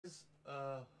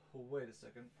Wait a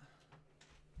second.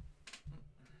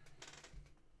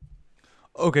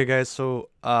 Okay, guys, so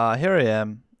here I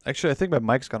am. Actually, I think my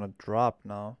mic's gonna drop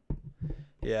now.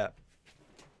 Yeah.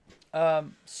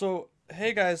 So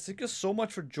hey guys, thank you so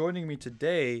much for joining me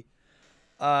today.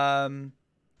 Um,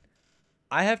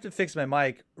 I have to fix my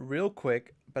mic real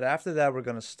quick, but after that we're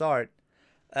gonna start.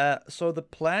 So the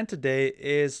plan today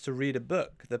is to read a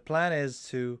book. The plan is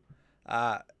to,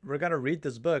 we're gonna read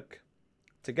this book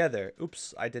together.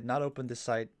 Oops, I did not open this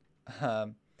site.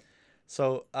 Um,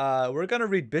 we're gonna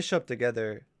read Bishop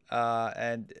together,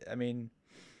 and I mean,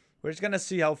 we're just gonna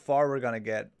see how far we're gonna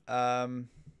get.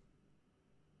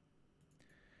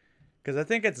 Because I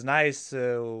think it's nice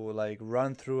to like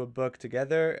run through a book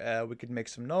together. We could make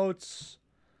some notes.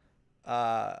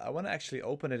 I want to actually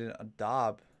open it in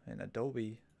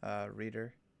Adobe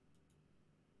Reader.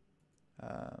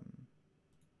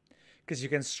 Because you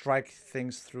can strike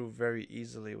things through very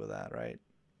easily with that, right?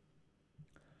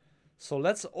 So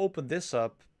let's open this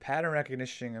up. Pattern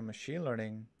recognition and machine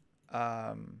learning.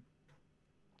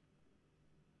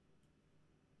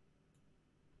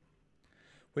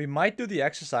 We might do the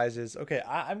exercises. Okay,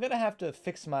 I'm gonna have to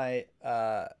fix my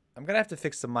I'm gonna have to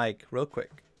fix the mic real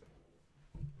quick.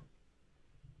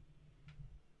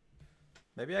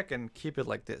 Maybe I can keep it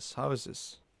like this. How is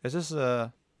this? Is this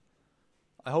I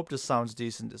hope this sounds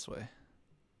decent this way.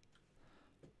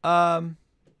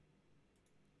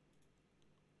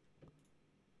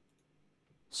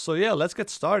 So yeah, let's get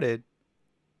started.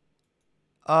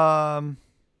 Gonna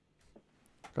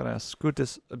scoot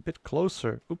this a bit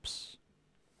closer. Oops.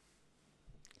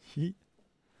 Think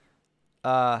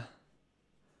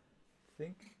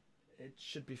it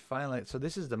should be fine. Like, so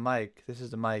this is the mic. This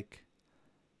is the mic.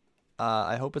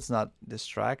 I hope it's not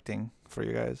distracting for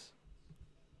you guys.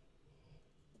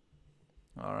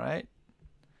 All right.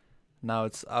 Now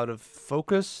it's out of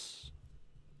focus.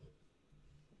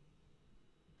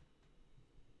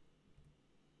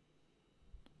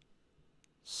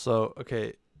 So,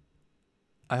 okay.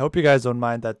 I hope you guys don't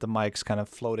mind that the mic's kind of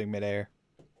floating midair.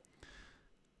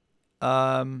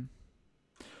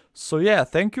 So yeah,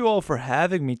 thank you all for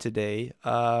having me today.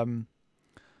 I'm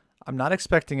not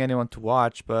expecting anyone to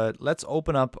watch, but let's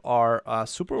open up our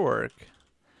super work.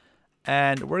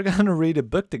 And we're going to read a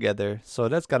book together. So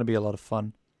that's going to be a lot of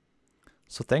fun.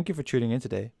 So thank you for tuning in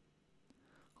today.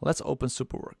 Let's open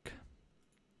super work.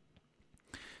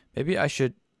 Maybe I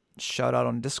should shout out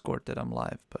on Discord that I'm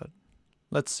live, but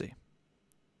let's see.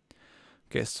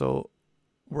 Okay, so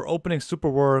we're opening super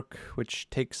work, which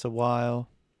takes a while.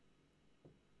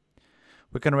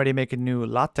 We can already make a new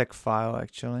LaTeX file,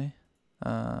 actually.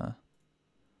 Let's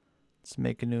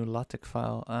make a new LaTeX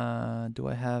file. Do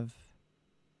I have...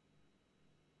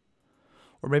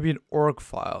 Or maybe an org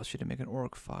file. Should I make an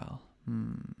org file?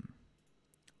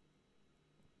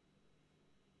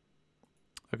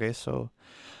 Okay, so...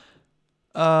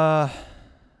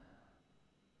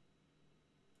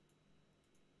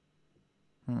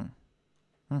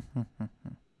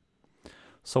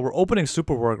 So we're opening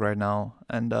Superwork right now,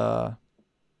 and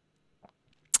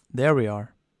there we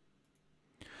are.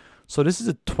 So this is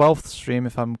the 12th stream,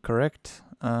 if I'm correct.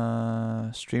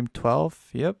 Stream 12,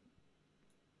 yep.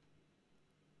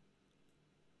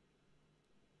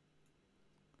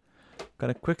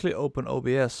 Gonna quickly open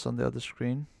OBS on the other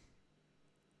screen.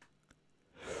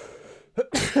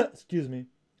 Excuse me.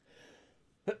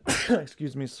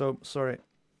 Excuse me, so sorry.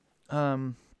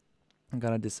 I'm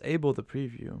gonna disable the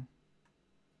preview.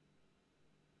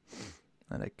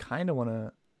 And I kind of want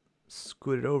to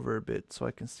scoot it over a bit so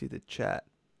I can see the chat.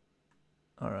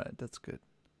 All right, that's good.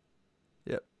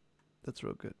 Yep, that's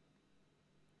real good.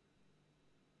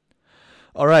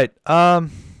 All right,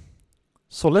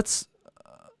 so let's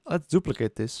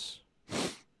duplicate this.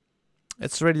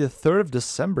 It's already the 3rd of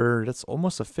December. That's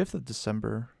almost the 5th of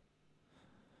December,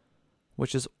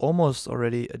 which is almost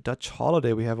already a Dutch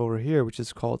holiday we have over here, which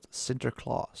is called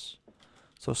Sinterklaas.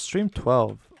 So stream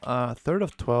 12, 3rd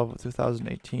of 12 of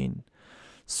 2018.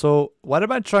 So what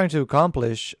am I trying to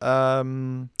accomplish?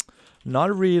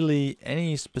 Not really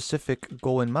any specific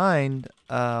goal in mind,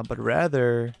 but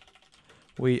rather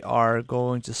we are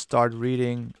going to start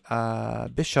reading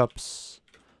Bishop's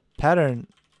pattern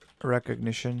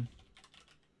recognition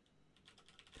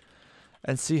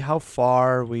and see how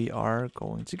far we are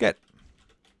going to get.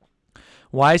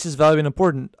 Why is this valuable and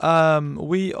important?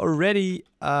 We already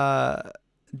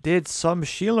did some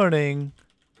machine learning,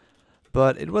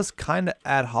 but it was kind of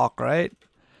ad hoc, right?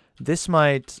 This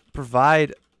might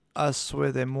provide us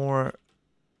with a more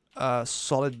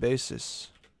solid basis.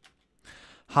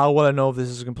 How will I know if this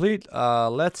is complete?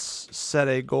 Let's set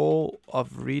a goal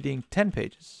of reading 10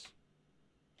 pages.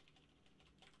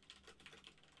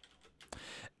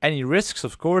 Any risks?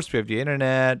 Of course, we have the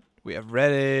internet, we have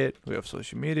Reddit, we have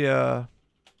social media,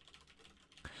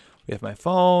 we have my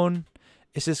phone.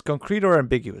 Is this concrete or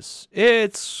ambiguous?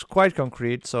 It's quite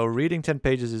concrete. So reading 10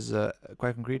 pages is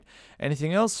quite concrete.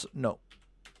 Anything else? No.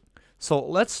 So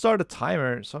let's start a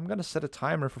timer. So I'm going to set a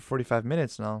timer for 45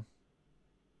 minutes now.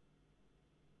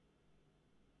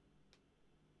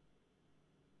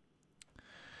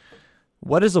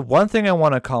 What is the one thing I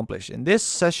want to accomplish? In this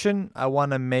session, I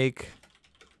want to make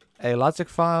a logic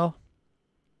file.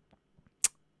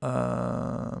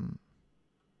 And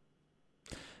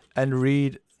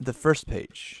read the first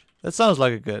page. That sounds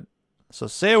like a good. So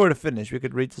say I were to finish, we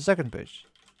could read the second page.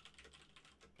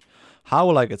 How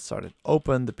will I get started?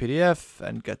 Open the PDF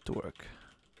and get to work.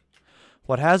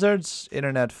 What hazards?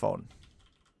 Internet, phone.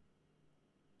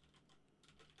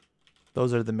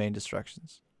 Those are the main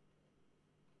distractions.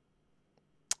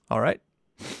 All right.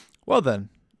 Well then,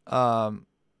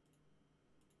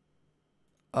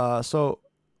 so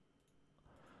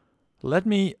let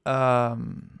me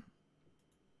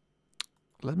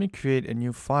create a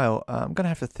new file. I'm gonna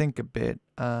have to think a bit.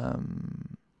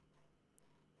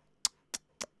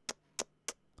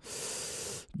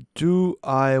 Do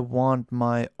I want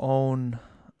my own?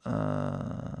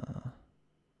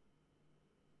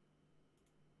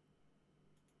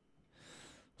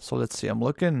 So let's see. I'm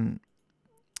looking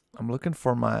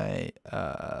for my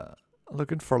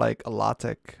looking for like a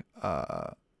LaTeX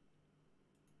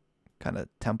kind of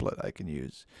template I can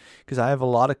use, because I have a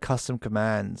lot of custom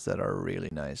commands that are really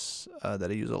nice that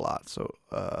I use a lot. So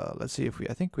let's see if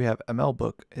I think we have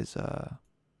MLBook is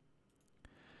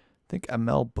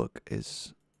MLBook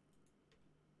is,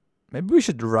 maybe we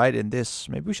should write in this.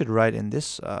 Maybe we should write in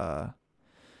this.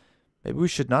 Maybe we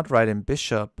should not write in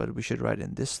Bishop, but we should write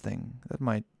in this thing. That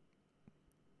might.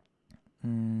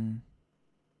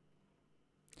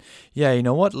 Yeah, you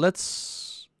know what?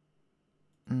 Let's.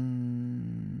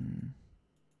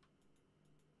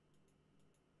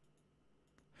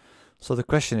 So the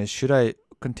question is, should I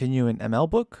continue in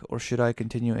MLBook or should I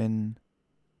continue in?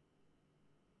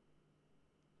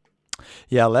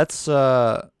 Yeah, let's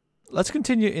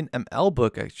continue in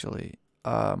MLBook actually.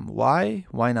 Why?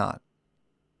 Why not?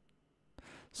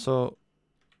 So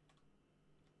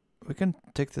we can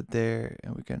take that there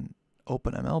and we can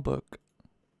open MLBook.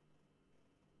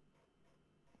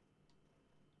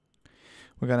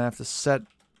 We're gonna have to set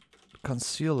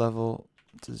conceal level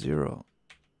to 0.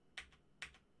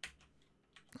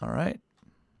 All right.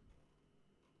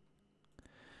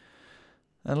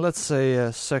 And let's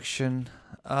say section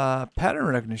pattern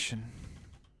recognition.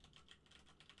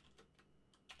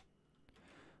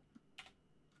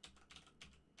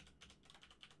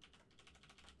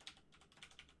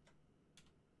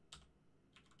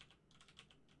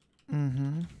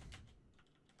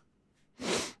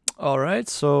 All right,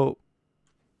 so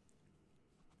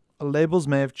labels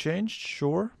may have changed,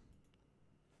 sure.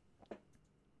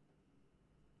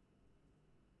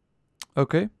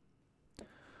 Okay.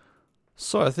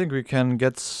 So I think we can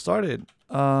get started.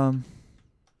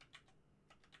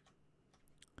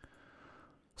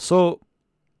 So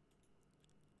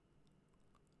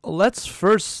let's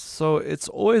first, so it's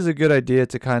always a good idea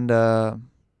to kind of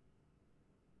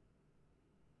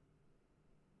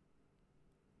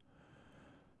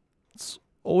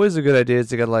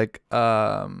to get like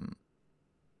a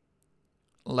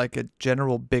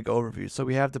general big overview. So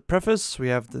we have the preface, we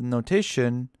have the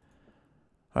notation.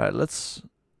 All right, let's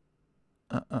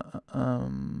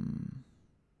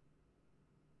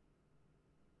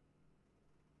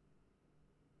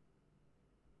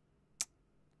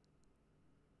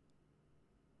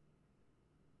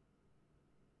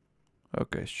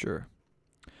okay, sure.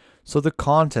 So the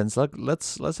contents,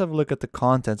 let's have a look at the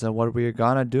contents and what we're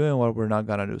gonna do and what we're not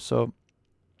gonna do. So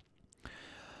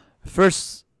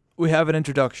first we have an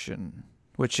introduction,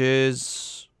 which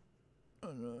is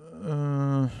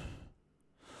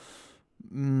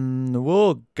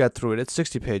we'll get through it. It's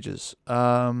 60 pages.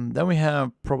 Then we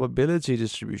have probability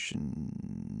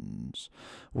distributions,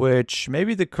 which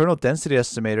maybe the kernel density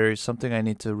estimator is something I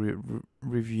need to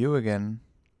review again.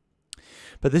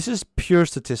 But this is pure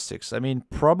statistics. I mean,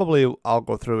 probably I'll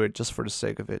go through it just for the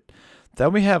sake of it.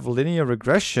 Then we have linear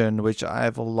regression, which I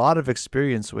have a lot of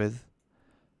experience with.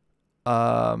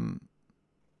 And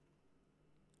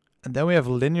then we have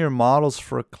linear models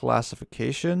for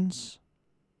classifications.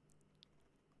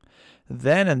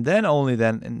 Then and then only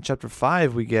then in chapter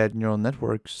 5 we get neural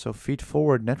networks, so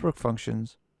feed-forward network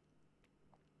functions.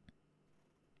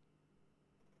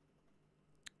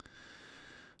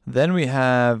 Then we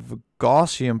have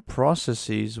Gaussian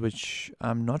processes, which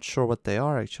I'm not sure what they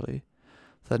are actually.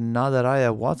 The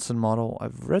Nadaraya Watson model,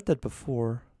 I've read that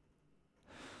before.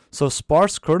 So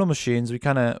sparse kernel machines, we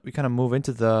kind of move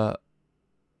into the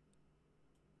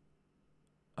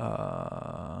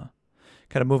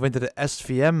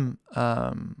SVM,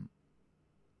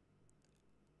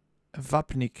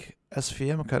 Vapnik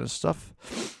SVM kind of stuff.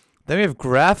 Then we have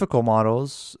graphical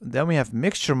models. Then we have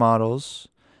mixture models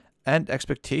and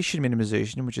expectation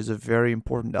minimization, which is a very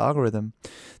important algorithm.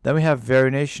 Then we have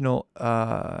variational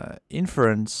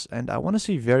inference, and I want to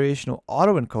see variational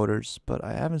autoencoders, but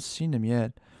I haven't seen them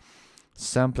yet.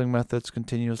 Sampling methods,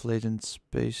 continuous latent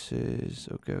spaces.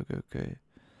 Okay.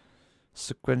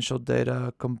 Sequential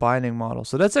data, combining models.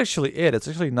 So that's actually it. It's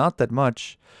actually not that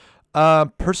much.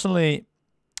 Personally,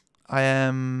 I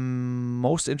am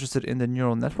most interested in the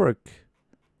neural network.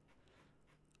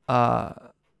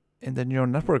 In the neural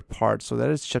network part. So that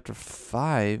is chapter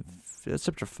 5. That's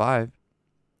chapter 5.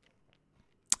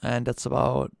 And that's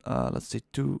about, let's see,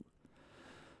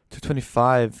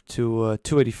 225 to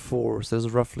 284. So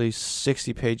there's roughly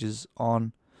 60 pages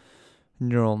on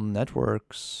neural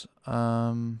networks.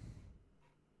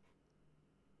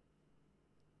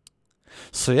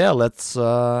 So yeah, let's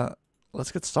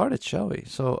get started, shall we?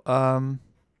 So I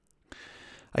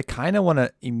kind of want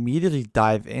to immediately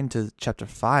dive into chapter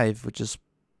 5, which is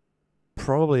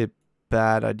probably a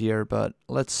bad idea, but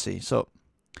let's see. So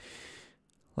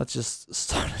let's just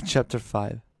start at chapter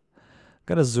 5. I'm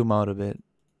gonna zoom out a bit.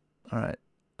 All right.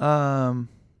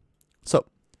 So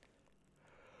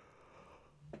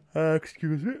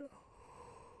excuse me.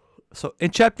 So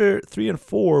in chapter 3 and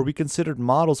 4, we considered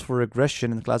models for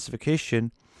regression and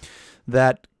classification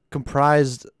that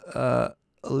comprised a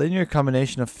linear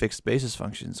combination of fixed basis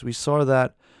functions. We saw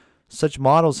that such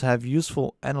models have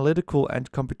useful analytical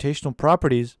and computational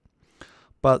properties,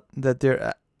 but that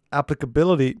their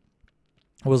applicability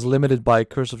was limited by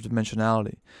cursive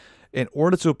dimensionality. In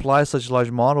order to apply such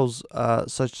large models,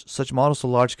 such models to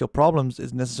large-scale problems,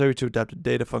 it's necessary to adapt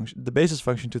the basis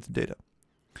function to the data.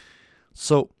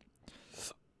 So,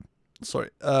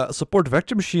 support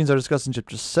vector machines are discussed in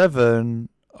chapter 7.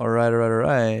 All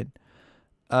right.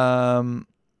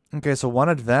 Okay, so one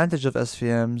advantage of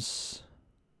SVMs.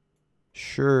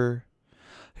 Sure.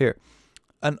 Here,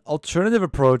 an alternative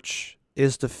approach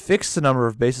is to fix the number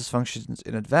of basis functions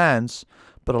in advance,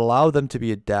 but allow them to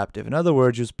be adaptive. In other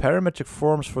words, use parametric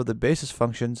forms for the basis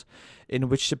functions in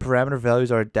which the parameter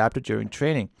values are adapted during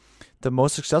training. The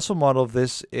most successful model of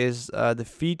this is the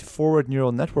feed-forward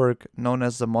neural network known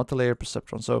as the multilayer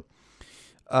perceptron. So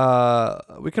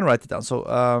we can write it down. So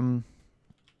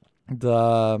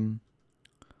the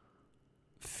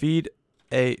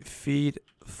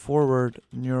feed-forward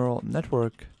neural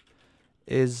network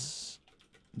is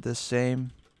the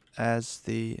same as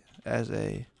a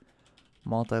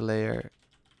multilayer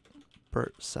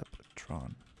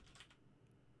perceptron.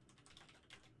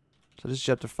 So this is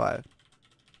chapter 5.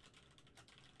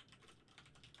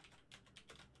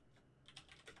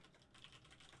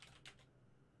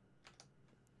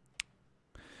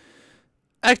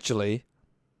 Actually,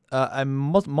 a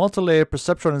multilayer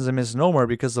perceptron is a misnomer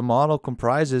because the model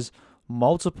comprises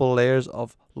multiple layers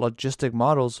of logistic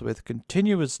models with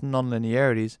continuous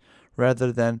nonlinearities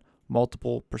rather than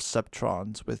multiple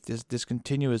perceptrons with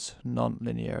discontinuous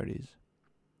nonlinearities.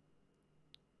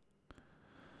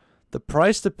 The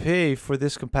price to pay for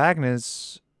this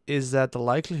compactness is that the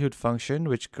likelihood function,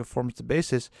 which forms the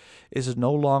basis, is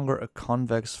no longer a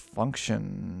convex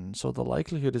function. So the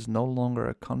likelihood is no longer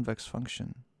a convex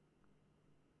function.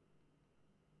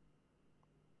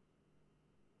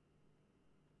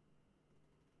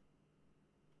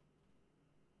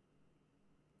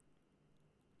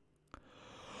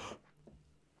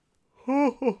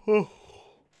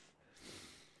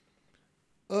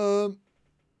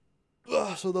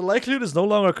 So the likelihood is no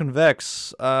longer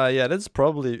convex. Yeah, that's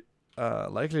probably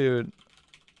likelihood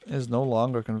is no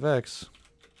longer convex.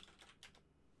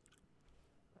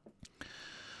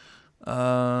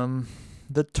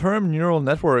 The term neural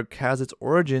network has its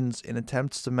origins in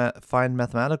attempts to find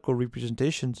mathematical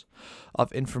representations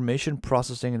of information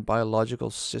processing in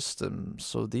biological systems.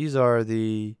 So these are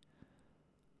the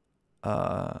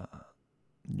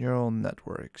neural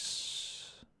networks.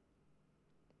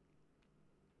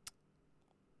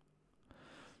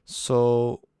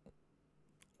 So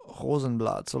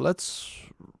Rosenblatt. So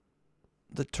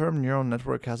the term neural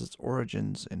network has its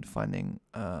origins in finding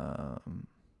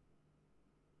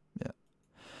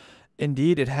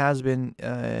Indeed, it has been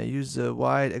used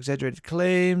wide exaggerated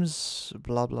claims,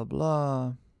 blah, blah,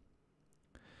 blah.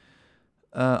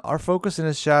 Our focus in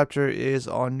this chapter is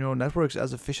on neural networks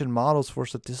as efficient models for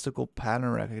statistical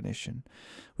pattern recognition.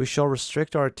 We shall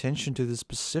restrict our attention to the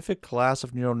specific class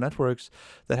of neural networks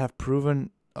that have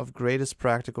proven of greatest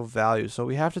practical value. So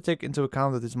we have to take into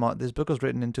account that this book was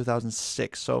written in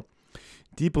 2006. So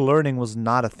deep learning was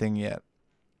not a thing yet.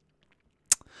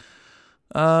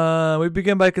 We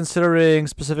begin by considering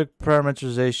specific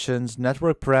parameterizations,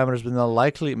 network parameters within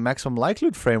the maximum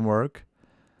likelihood framework.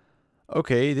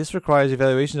 Okay, this requires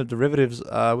evaluation of derivatives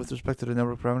with respect to the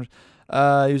network parameters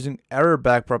using error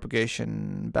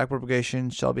backpropagation.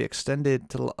 Backpropagation shall be extended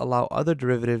to allow other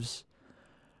derivatives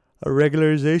a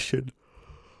regularization.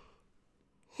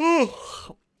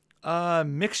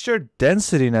 Mixture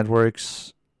density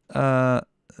networks.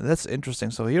 That's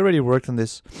interesting. So he already worked on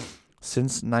this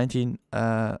since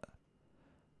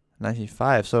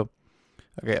 1995. So,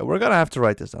 okay, we're going to have to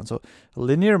write this down. So,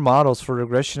 linear models for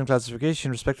regression and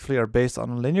classification, respectively, are based on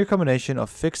a linear combination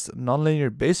of fixed nonlinear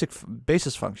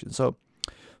basis functions. So,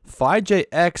 phi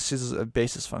jx is a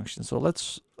basis function. So,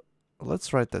 let's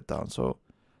write that down. So,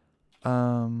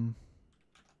 a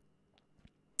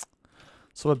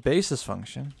basis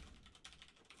function,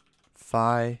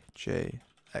 phi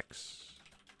jx.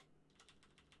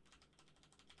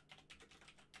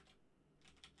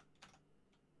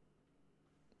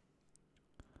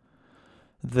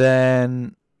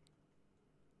 Then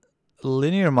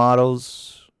linear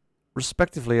models,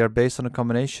 respectively, are based on a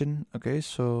combination. Okay,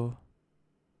 so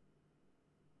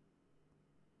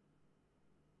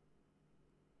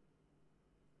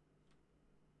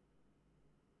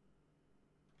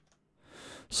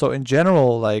in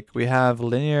general, like we have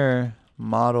linear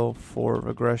model for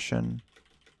regression,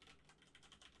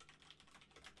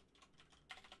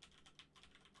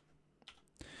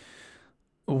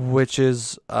 which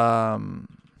is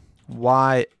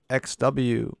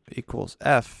yxw equals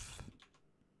f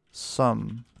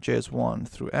sum j is 1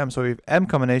 through m. So we have m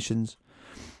combinations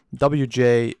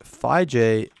wj phi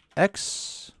j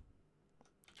x,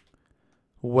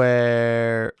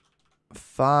 where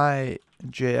phi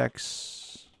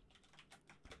jx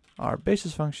are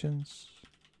basis functions.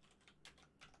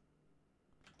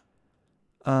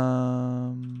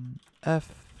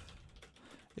 F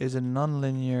is a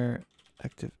nonlinear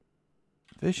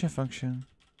activation function.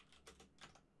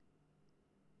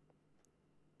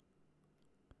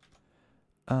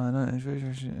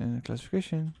 Non-activation and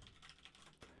classification,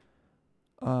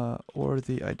 or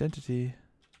the identity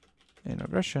in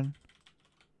regression.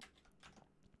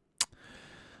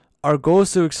 Our goal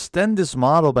is to extend this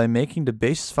model by making the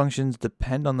basis functions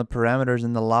depend on the parameters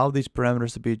and allow these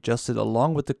parameters to be adjusted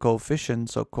along with the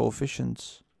coefficients. So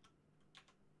coefficients.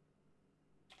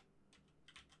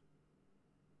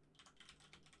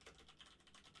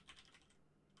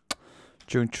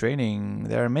 During training,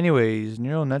 there are many ways.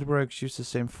 Neural networks use the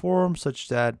same form such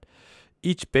that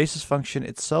each basis function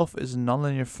itself is a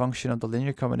nonlinear function of the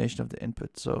linear combination of the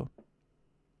input. So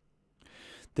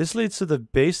this leads to the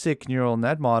basic neural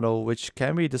net model, which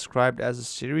can be described as a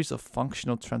series of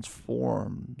functional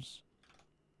transforms.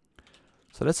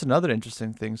 So that's another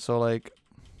interesting thing. So like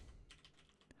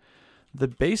the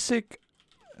basic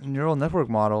neural network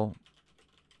model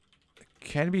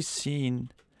can be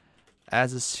seen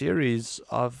as a series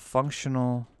of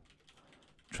functional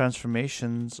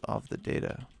transformations of the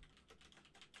data.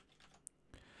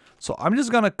 So I'm just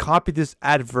going to copy this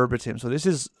ad verbatim. So this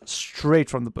is straight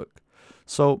from the book.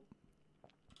 So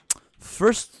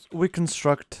first we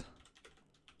construct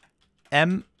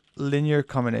m linear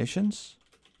combinations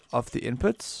of the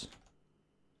inputs,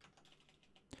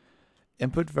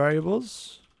 input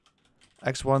variables,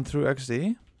 x1 through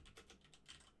xd.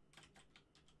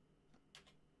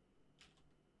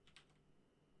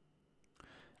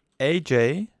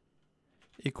 Aj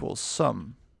equals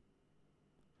sum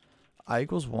I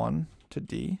equals 1 to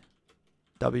d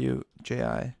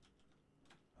wji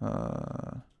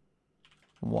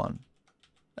 1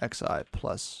 xi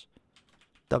plus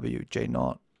wj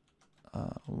naught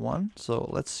 1. So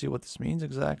let's see what this means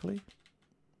exactly.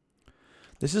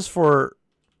 This is for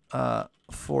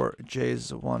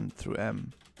j's 1 through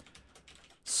m.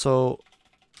 So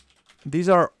these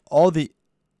are all the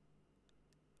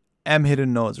m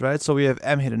hidden nodes, right? So we have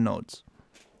m hidden nodes.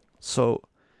 So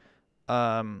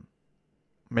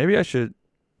maybe I should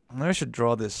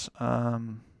draw this.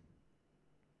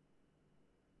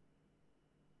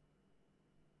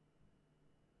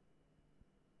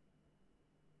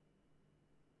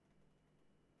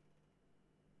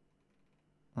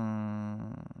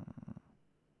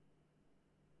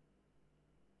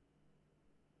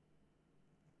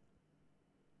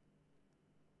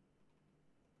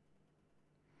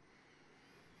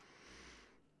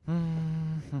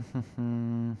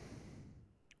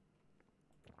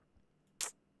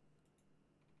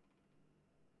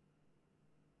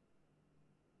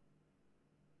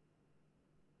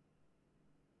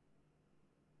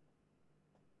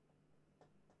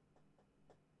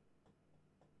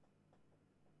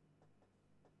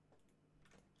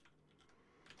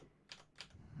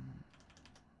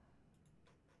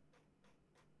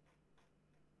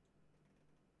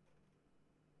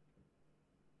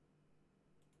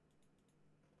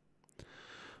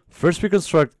 First, we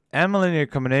construct m linear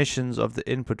combinations of the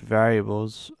input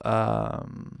variables,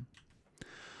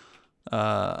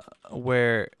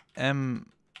 where m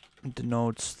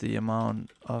denotes the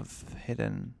amount of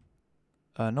hidden.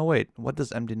 No, wait. What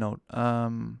does m denote?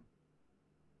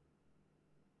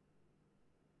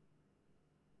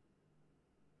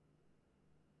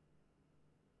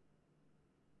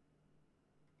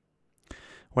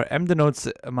 Where m denotes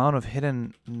the amount of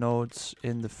hidden nodes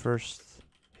in the first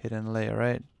hidden layer,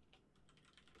 right?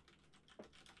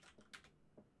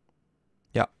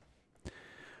 Yeah.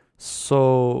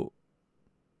 So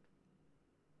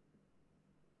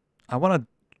I want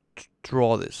to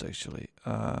draw this actually.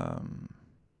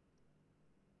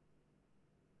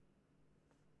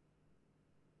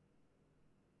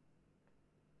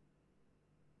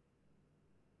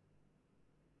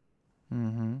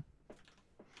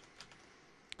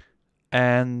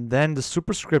 And then the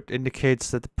superscript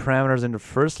indicates that the parameters in the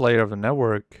first layer of the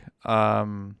network.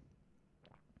 Yeah,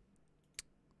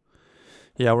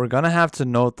 we're gonna have to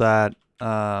note that.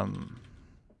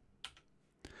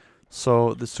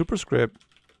 So the superscript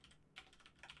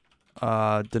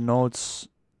denotes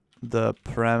the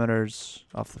parameters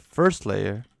of the first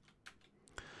layer.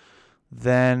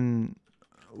 Then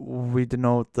we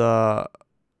denote the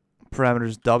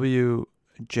parameters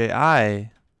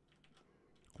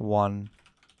wji1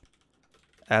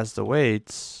 as the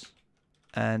weights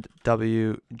and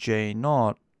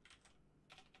wj0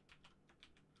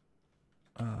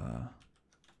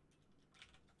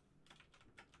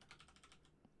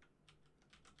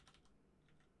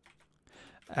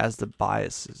 as the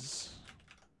biases.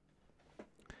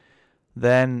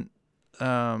 Then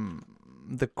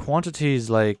the quantities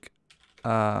like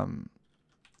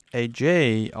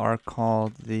AJ are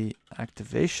called the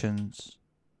activations.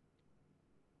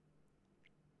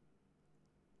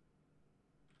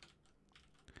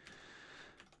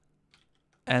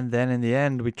 And then in the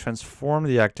end, we transform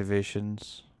the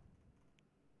activations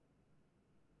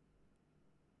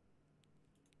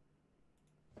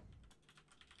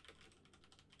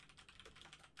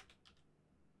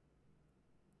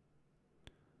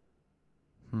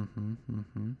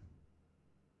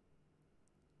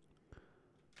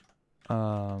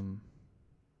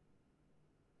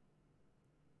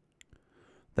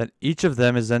that each of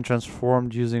them is then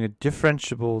transformed using a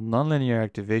differentiable nonlinear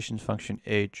activation function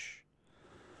h.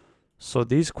 So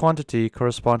these quantity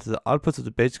correspond to the outputs of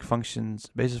the basis function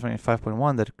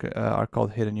 5.1 that are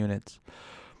called hidden units.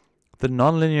 The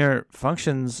nonlinear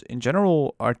functions in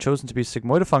general are chosen to be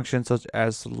sigmoidal functions such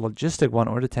as the logistic one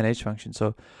or the 10H function.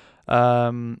 So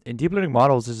in deep learning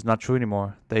models, this is not true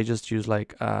anymore. They just use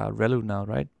like ReLU now,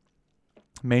 right?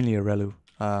 Mainly a ReLU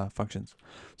functions.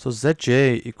 So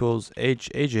Zj equals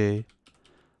HAJ,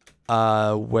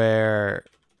 where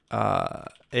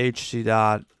HC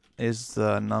dot is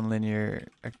the nonlinear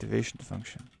activation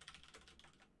function.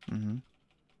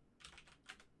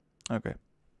 Okay.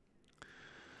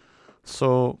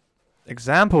 So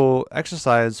example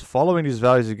exercise following these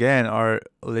values again are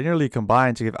linearly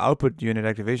combined to give output unit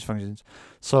activation functions.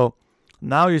 So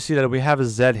now you see that we have a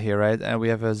Z here, right? And we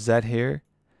have a Z here.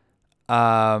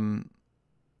 The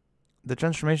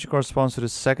transformation corresponds to the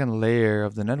second layer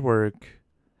of the network.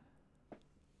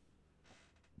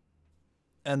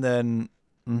 And then,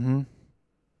 oh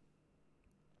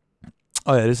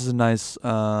yeah, this is a nice,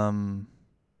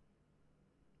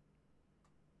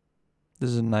 this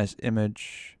is a nice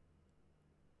image.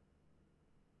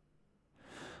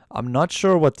 I'm not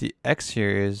sure what the X here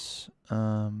is.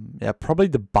 Yeah, probably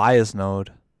the bias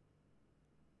node.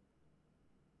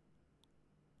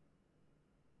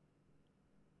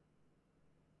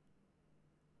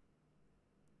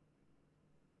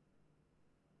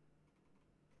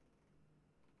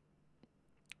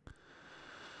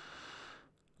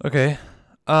 Okay.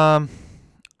 And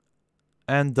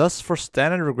thus for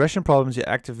standard regression problems, the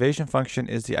activation function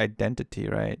is the identity,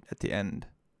 right? At the end.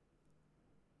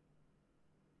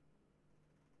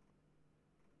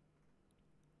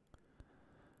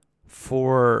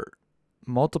 For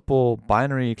multiple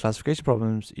binary classification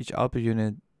problems, each output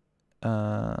unit,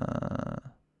 or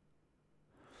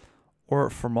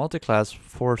for multiclass,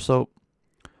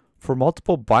 for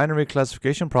multiple binary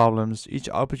classification problems, each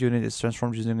output unit is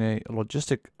transformed using a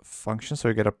logistic function, so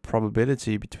you get a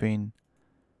probability between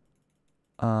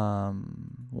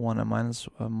 1 and minus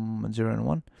 0 and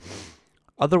 1.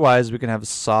 Otherwise, we can have a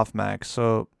softmax.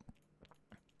 So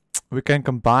we can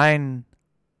combine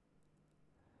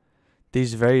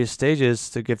these various stages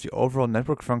to give the overall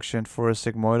network function for a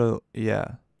sigmoidal.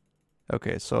 Yeah.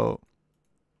 Okay, so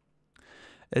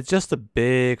it's just a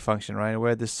big function, right?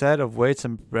 Where the set of weights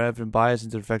and breadth and bias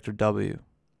into the vector W.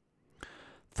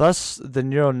 Thus, the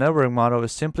neural network model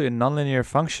is simply a nonlinear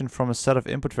function from a set of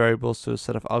input variables to a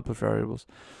set of output variables.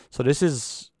 So this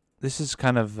is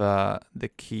kind of the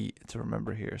key to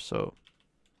remember here. So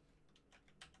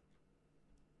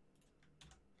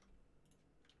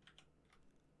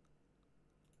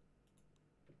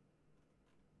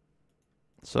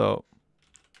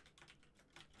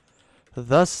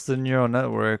thus the neural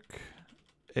network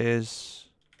is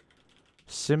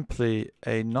simply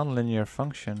a nonlinear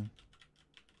function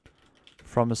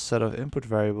from a set of input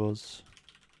variables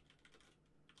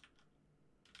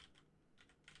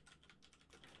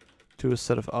to a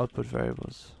set of output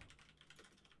variables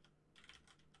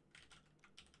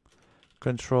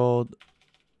controlled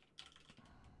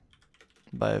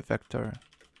by a vector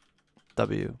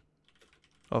W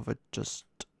of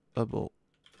adjustable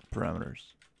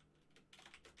parameters.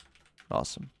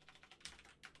 Awesome.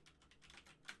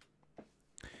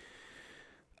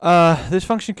 This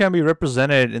function can be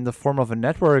represented in the form of a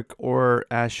network or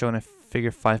as shown in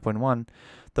figure 5.1.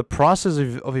 The process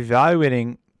of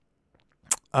evaluating,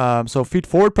 so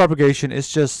feed-forward propagation is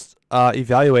just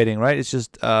evaluating, right? It's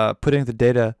just putting the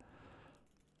data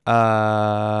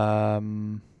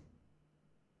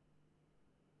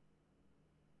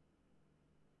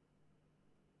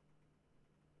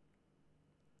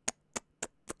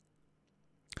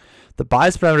the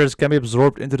bias parameters can be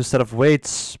absorbed into the set of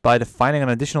weights by defining an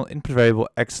additional input variable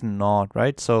x naught,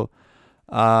 right? So,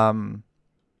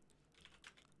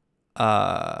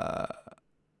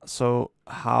 so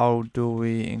how do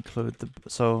we include the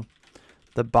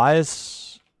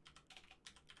bias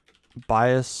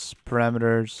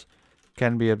parameters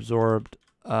can be absorbed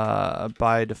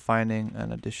by defining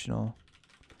an additional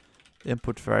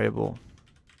input variable.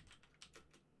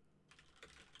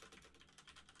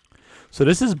 So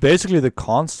this is basically the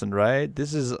constant, right?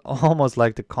 This is almost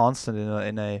like the constant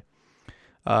in a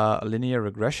linear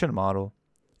regression model.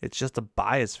 It's just a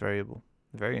bias variable.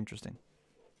 Very interesting.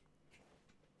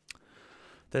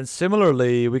 Then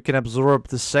similarly, we can absorb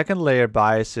the second layer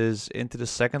biases into the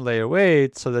second layer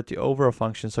weight so that the overall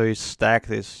function, so you stack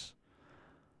this.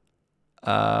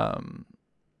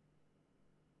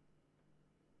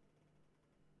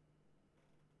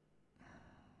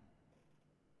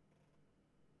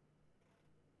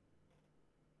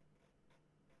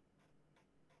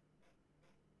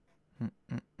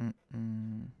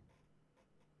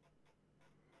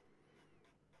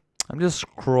 I'm just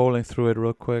scrolling through it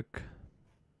real quick.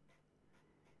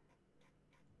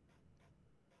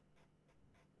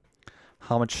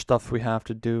 How much stuff we have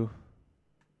to do.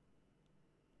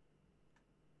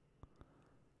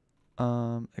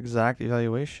 Exact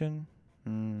evaluation.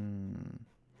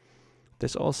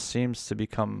 This all seems to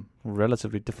become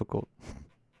relatively difficult.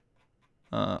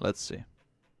 Let's see.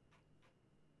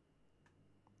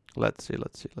 Let's see.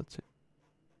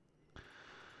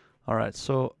 All right,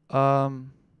 so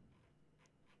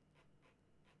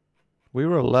we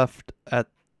were left at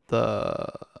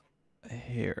the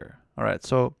here. All right,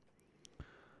 so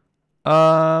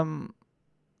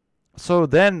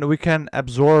then we can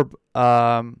absorb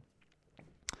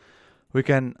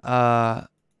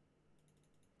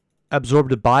absorb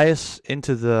the bias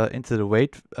into the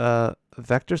weight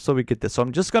vector, so we get this. So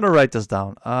I'm just gonna write this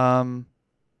down.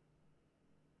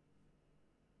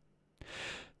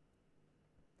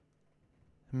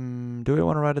 Do we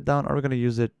want to write it down, or are we going to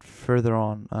use it further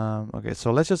on? Okay,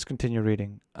 so let's just continue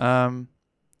reading. As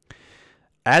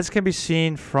can be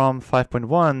seen from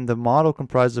 5.1, the model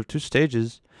comprises of two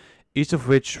stages, each of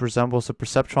which resembles a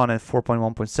perceptron in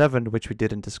 4.1.7, which we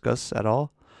didn't discuss at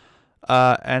all.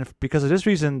 And because of this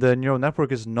reason, the neural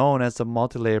network is known as the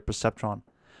multi-layer perceptron.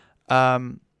 A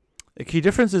key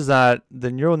difference is that the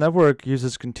neural network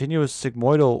uses continuous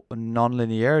sigmoidal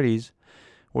nonlinearities,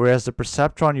 whereas the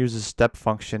perceptron uses step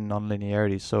function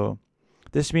nonlinearity. So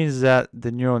this means that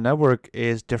the neural network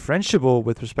is differentiable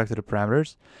with respect to the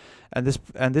parameters, and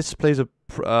this plays a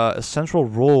central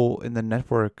role in the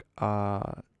network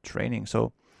training.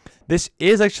 So this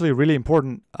is actually really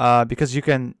important because you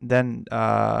can then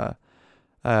we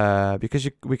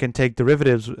can take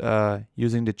derivatives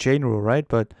using the chain rule, right?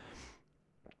 But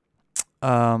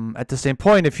at the same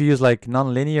point, if you use like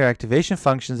nonlinear activation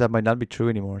functions, that might not be true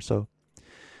anymore. So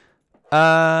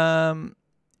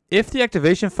if the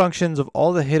activation functions of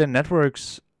all the hidden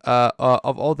networks,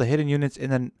 of all the hidden units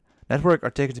in a network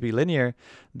are taken to be linear,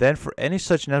 then for any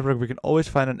such network, we can always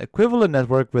find an equivalent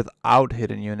network without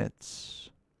hidden units.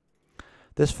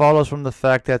 This follows from the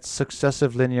fact that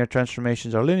successive linear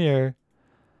transformations are linear.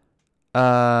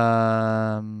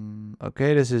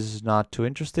 Okay, this is not too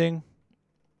interesting.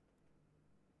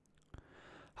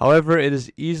 However, it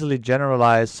is easily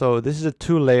generalized. So this is a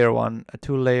two-layer one, a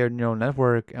two-layer neural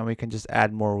network, and we can just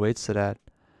add more weights to that.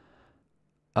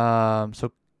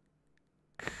 So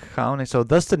counting. So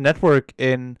thus the network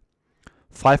in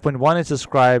 5.1 is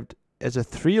described as a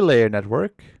three-layer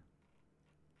network.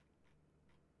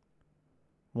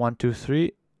 1, 2,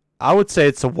 3. I would say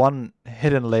it's a one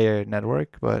hidden layer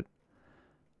network, but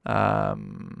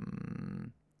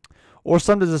or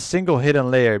sometimes a single hidden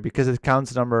layer because it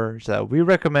counts numbers that we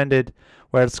recommended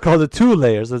where it's called the two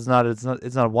layers. It's not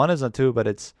one, it's not two, but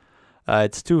it's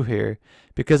two here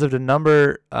because of the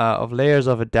number of layers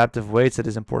of adaptive weights that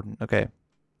is important. Okay.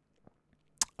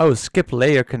 Oh, skip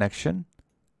layer connection.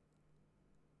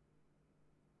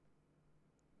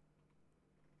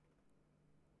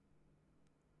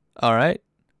 All right.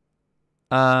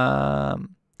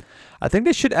 I think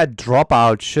they should add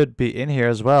dropout should be in here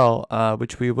as well,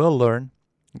 which we will learn.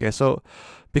 Okay, so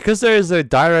because there is a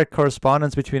direct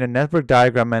correspondence between a network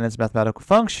diagram and its mathematical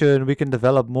function, we can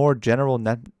develop more general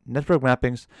network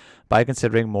mappings by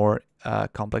considering more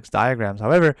complex diagrams.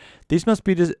 However, these must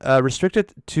be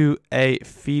restricted to a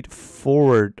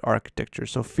feed-forward architecture.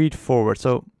 So feed-forward.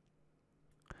 So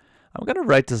I'm going to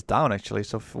write this down, actually.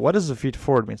 So what does a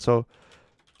feed-forward mean? So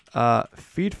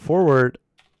feed-forward...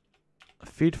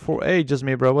 Hey, just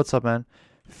me, bro. What's up, man?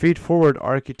 Feed-forward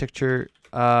architecture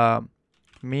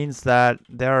means that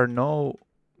there are no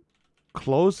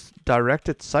closed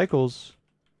directed cycles,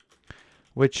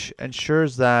 which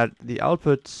ensures that the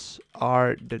outputs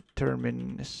are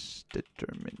deterministic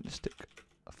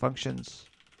functions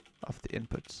of the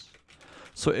inputs.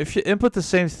 So if you input the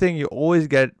same thing, you always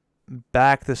get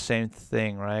back the same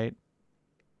thing, right?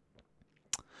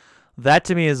 That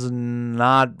to me is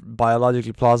not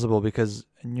biologically plausible because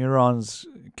neurons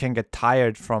can get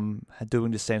tired from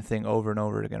doing the same thing over and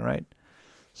over again, right?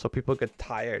 So people get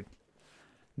tired.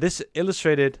 This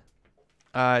illustrated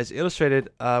is illustrated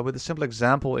with a simple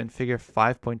example in figure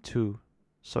 5.2.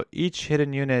 So each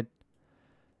hidden unit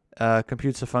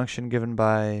computes a function given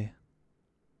by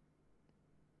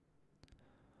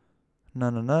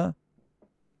no.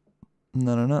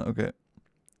 Okay.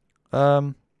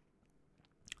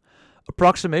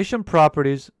 Approximation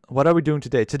properties. What are we doing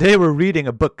today? Today we're reading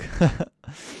a book.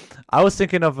 I was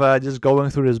thinking of just going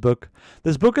through this book.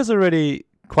 This book is already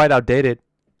quite outdated.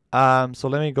 So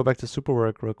let me go back to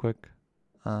Superwork real quick.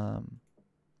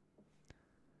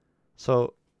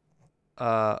 So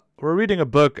we're reading a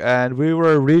book, and we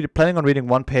were planning on reading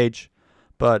one page,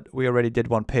 but we already did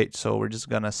one page, so we're just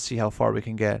gonna see how far we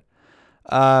can get.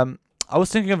 I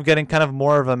was thinking of getting kind of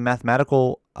more of a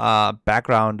mathematical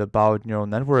background about neural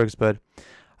networks, but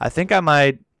I think I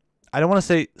might. I don't want to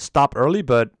say stop early,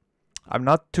 but I'm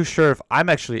not too sure if I'm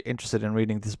actually interested in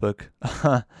reading this book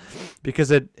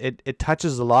because it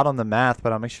touches a lot on the math,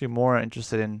 but I'm actually more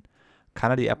interested in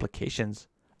kind of the applications.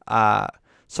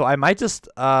 So I might just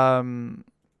start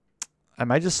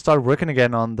working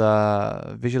again on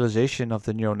the visualization of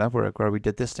the neural network where we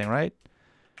did this thing, right?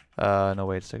 No,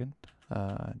 wait a second.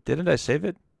 Didn't I save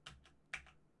it?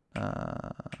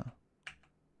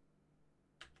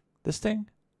 This thing?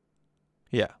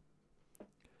 Yeah.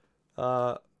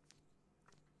 Or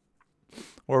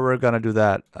we're gonna do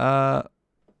that.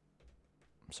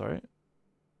 Sorry.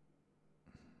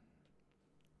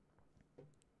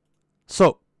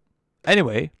 So,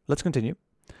 anyway, let's continue.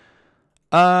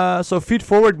 So feed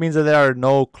forward means that there are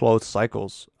no closed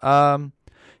cycles.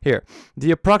 Here,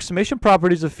 the approximation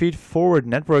properties of feed-forward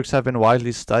networks have been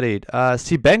widely studied.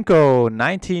 Sibenko,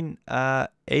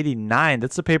 1989.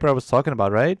 That's the paper I was talking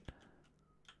about, right?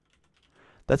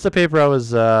 That's the paper I was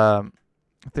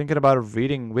thinking about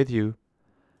reading with you.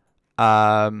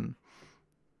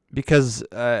 Because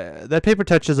that paper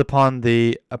touches upon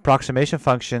the approximation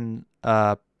function.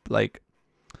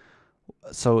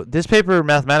 So this paper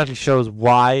mathematically shows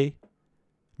why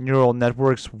neural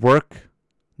networks work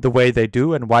the way they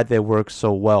do and why they work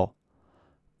so well.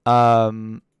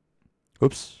 And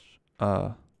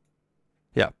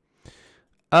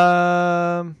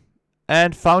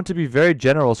found to be very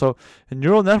general. So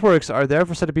neural networks are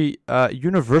therefore said to be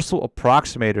universal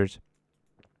approximators.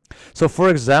 So for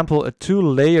example, a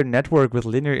two-layer network with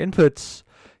linear inputs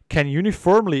can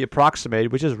uniformly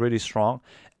approximate, which is really strong,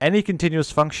 any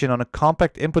continuous function on a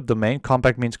compact input domain,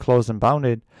 compact means closed and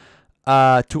bounded,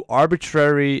 to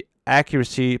arbitrary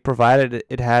accuracy provided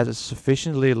it has a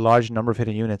sufficiently large number of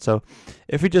hidden units. So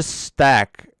if we just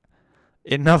stack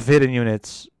enough hidden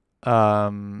units,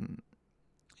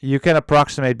 you can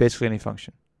approximate basically any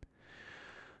function.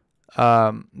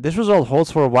 This result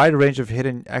holds for a wide range of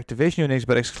hidden activation units,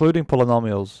 but excluding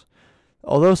polynomials.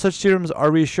 Although such theorems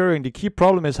are reassuring, the key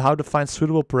problem is how to find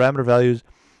suitable parameter values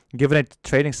given a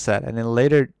training set. And in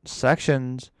later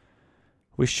sections,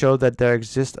 we show that there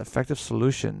exist effective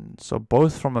solutions. So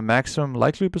both from a maximum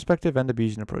likelihood perspective and the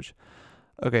Bayesian approach.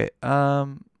 Okay.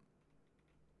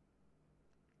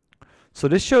 So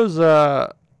this shows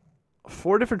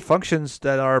 4 different functions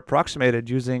that are approximated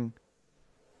using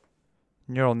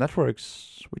neural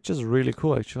networks, which is really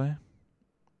cool, actually.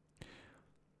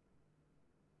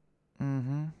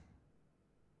 Yeah,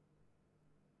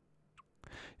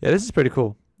 this is pretty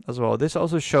cool as well. This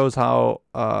also shows how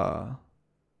a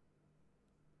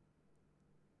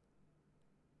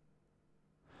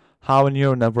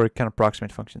neural network can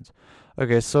approximate functions.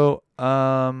 Okay, so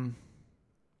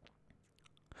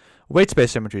weight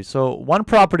space symmetry. So one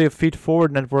property of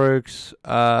feed-forward networks,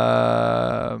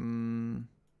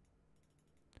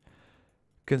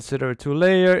 consider a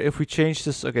 2-layer. If we change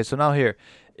this, okay, so now here,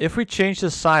 if we change the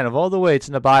sign of all the weights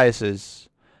and the biases,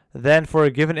 then for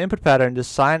a given input pattern, the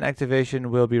sign activation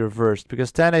will be reversed.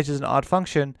 Because tan h is an odd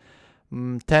function,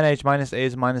 tan h minus a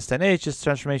is minus tan h, this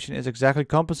transformation is exactly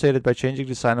compensated by changing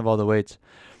the sign of all the weights.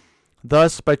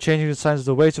 Thus, by changing the signs of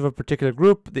the weights of a particular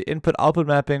group, the input-output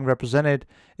mapping represented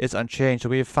is unchanged. So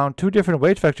we have found 2 different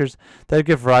weight vectors that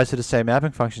give rise to the same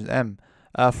mapping functions m.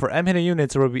 For m hidden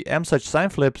units, there will be m such sign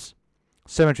flips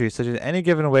symmetry, such that any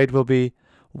given weight will be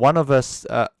one of us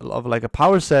of like a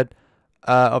power set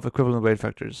of equivalent weight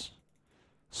vectors.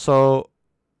 So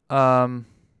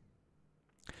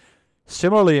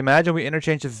similarly, imagine we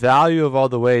interchange the value of all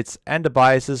the weights and the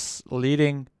biases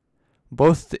leading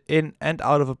both in and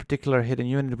out of a particular hidden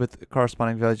unit with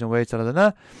corresponding values and weights.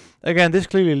 Again, this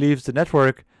clearly leaves the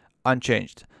network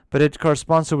unchanged, but it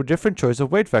corresponds to a different choice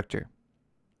of weight vector.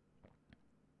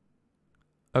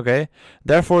 Okay,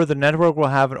 therefore the network will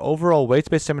have an overall weight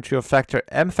space symmetry of factor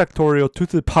m factorial 2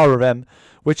 to the power of m,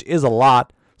 which is a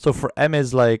lot. So for m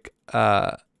is like,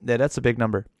 yeah, that's a big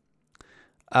number.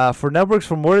 For networks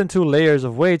for more than 2 layers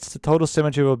of weights, the total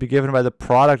symmetry will be given by the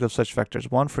product of such vectors,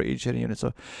 1 for each hidden unit.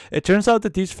 So it turns out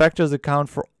that these factors account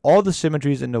for all the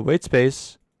symmetries in the weight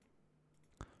space.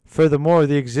 Furthermore,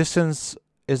 the existence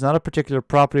is not a particular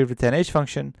property of the tan h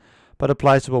function, but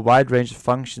applies to a wide range of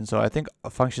functions. So I think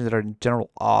functions that are in general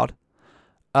odd.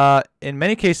 In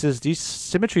many cases, these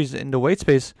symmetries in the weight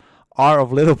space are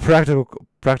of little practical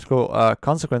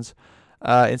consequence.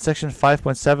 In section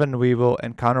 5.7, we will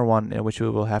encounter one in which we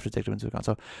will have to take them into account.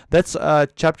 So that's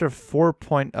chapter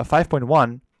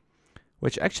 5.1,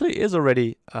 which actually is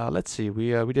already, let's see,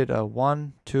 we did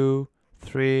 1, 2,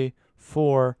 3,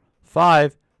 4,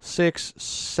 5, 6,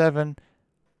 7,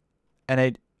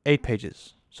 and 8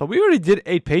 pages. So we already did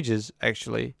 8 pages,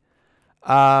 actually.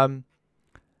 And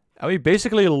we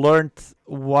basically learned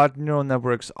what neural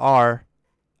networks are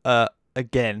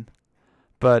again.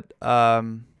 But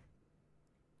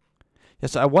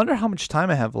yes, I wonder how much time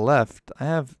I have left. I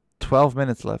have 12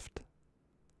 minutes left.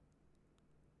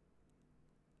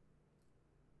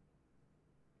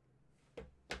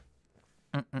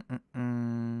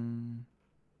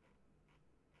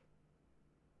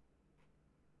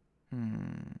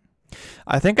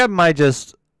 I think I might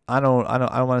just I don't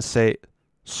want to say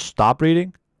stop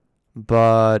reading,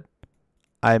 but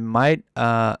I might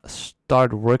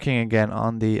start working again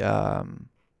on the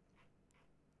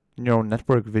neural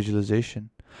network visualization.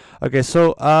 Okay,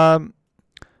 so I'm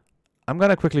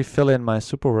gonna quickly fill in my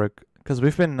super work because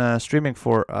we've been streaming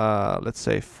for let's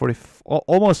say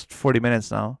almost 40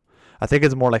 minutes now. I think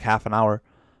it's more like half an hour,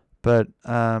 but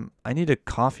I need a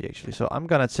coffee actually, so I'm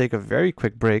gonna take a very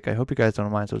quick break. I hope you guys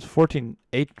don't mind. So it's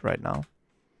 14:08 right now.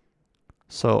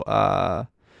 So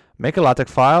make a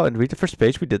LaTeX file and read the first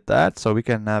page. We did that, so we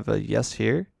can have a yes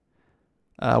here.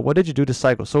 What did you do this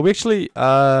cycle? So we actually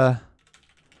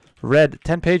read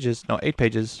 8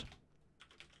 pages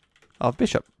of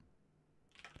Bishop.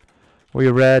 We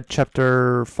read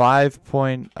chapter 5.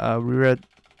 We read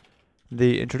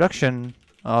the introduction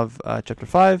of chapter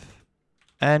 5,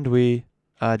 and we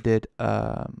did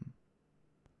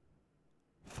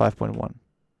 5.1.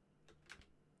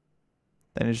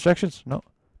 Any instructions? No.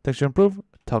 Things to improve?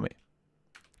 Tell me.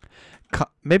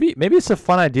 Maybe it's a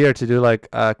fun idea to do like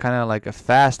kind of like a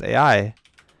fast AI.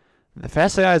 The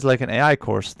fast AI is like an AI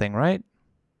course thing, right?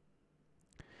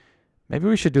 Maybe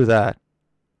we should do that.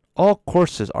 All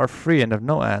courses are free and have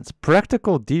no ads.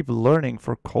 Practical deep learning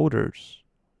for coders.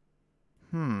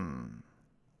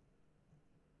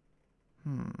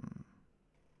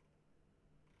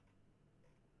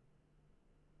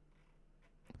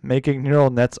 Making neural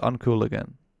nets uncool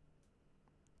again.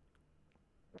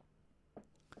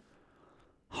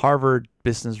 Harvard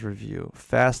Business Review.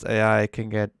 Fast AI can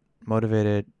get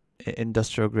motivated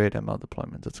industrial grade ML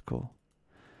deployment. That's cool.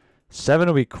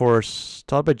 7-week course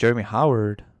taught by Jeremy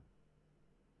Howard.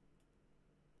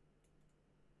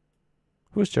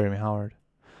 Who's Jeremy Howard?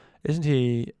 Isn't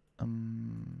he?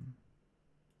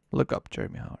 Look up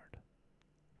Jeremy Howard.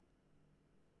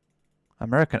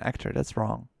 American actor. That's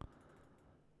wrong.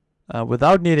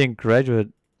 Without needing graduate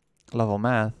level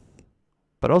math,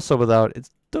 but also without.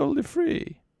 It's totally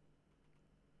free.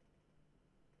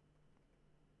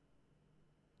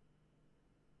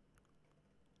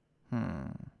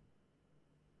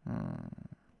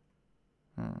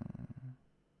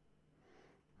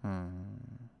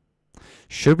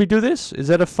 Should we do this? Is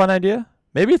that a fun idea?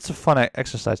 Maybe it's a fun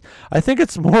exercise. I think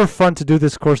it's more fun to do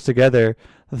this course together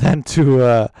than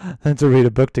to read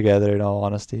a book together. In all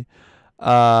honesty.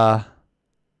 All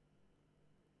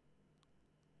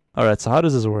right. So how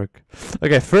does this work?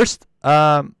 Okay. First,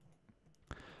 okay,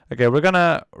 we're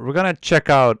gonna check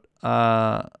out.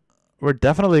 We're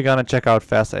definitely gonna check out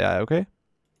Fast AI. Okay.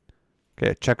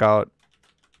 Okay. Check out.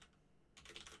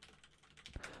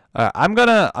 I'm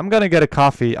gonna get a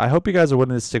coffee. I hope you guys are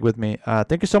willing to stick with me.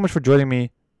 Thank you so much for joining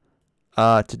me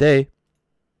today,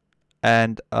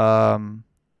 and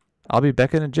I'll be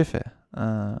back in a jiffy.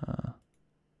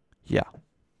 Yeah.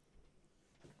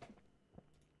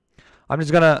 I'm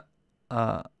just gonna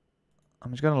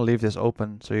leave this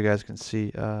open so you guys can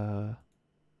see that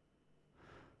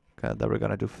we're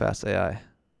gonna do Fast AI.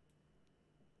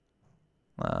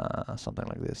 Something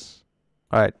like this.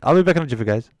 All right, I'll be back in a jiffy,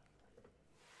 guys.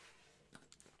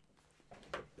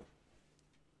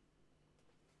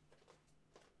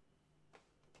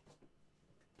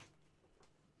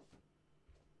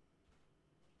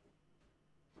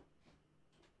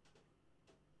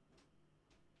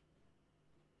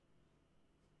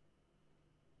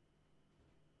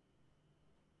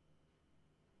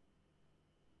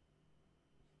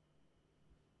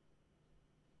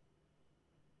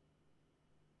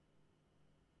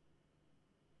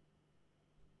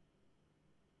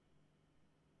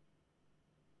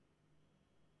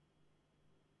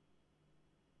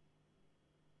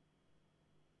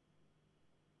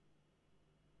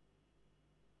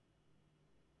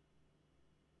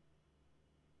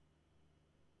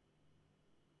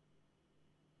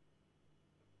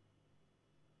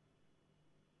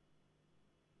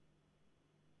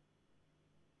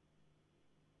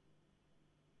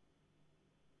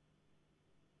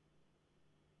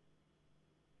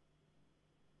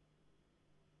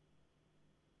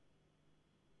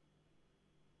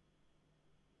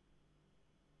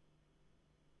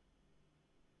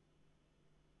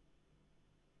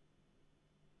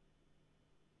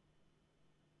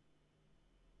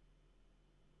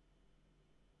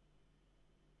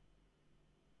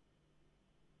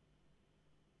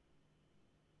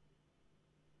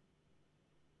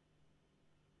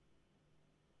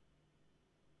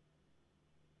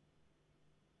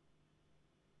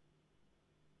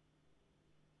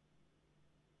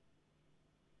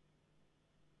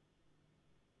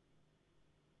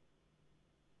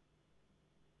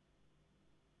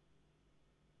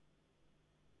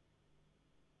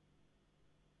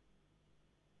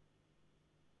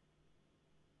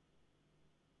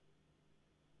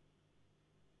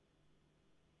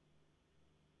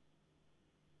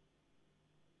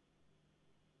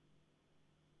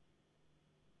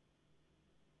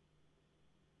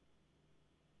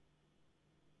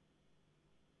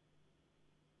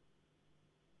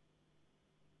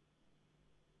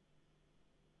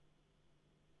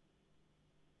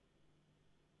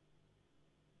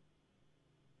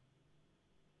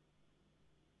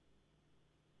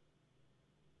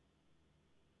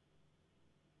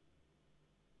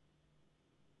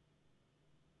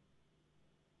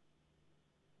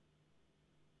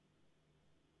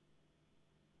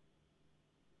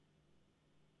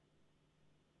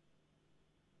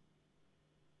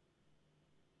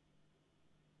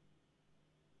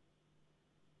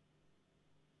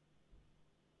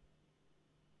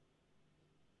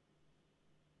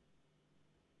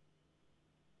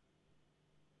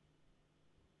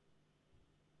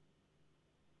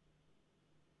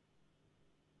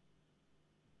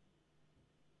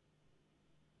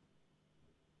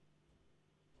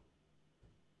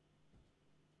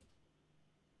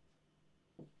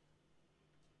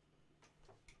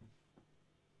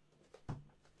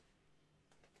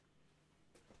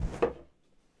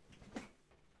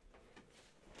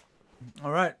 All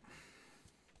right.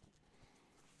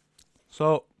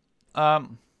 So, I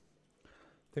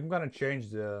think I'm gonna change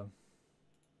the.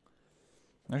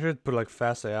 I should put like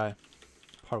Fast AI,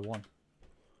 part 1.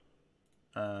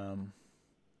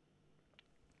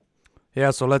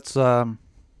 Yeah. So let's do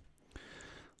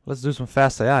some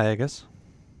Fast AI, I guess.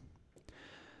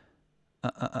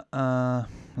 Let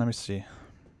me see.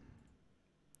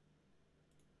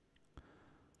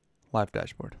 Live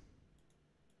dashboard.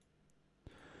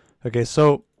 Okay,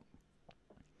 so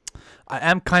I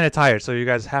am kind of tired, so you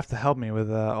guys have to help me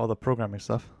with all the programming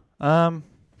stuff. Welcome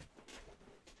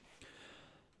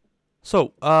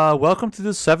to the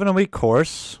 7-week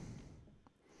course.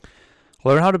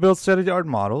 Learn how to build state-of-the-art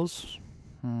models.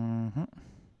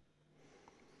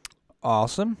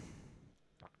 Awesome.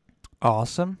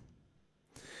 Awesome.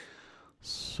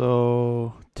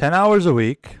 So 10 hours a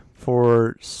week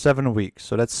for 7 weeks.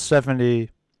 So that's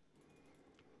 70.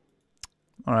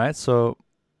 All right. So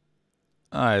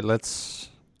let's.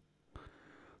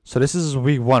 So this is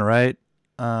week 1, right?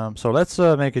 So let's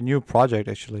make a new project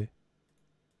actually.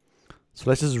 So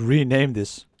let's just rename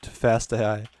this to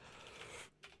fast.ai.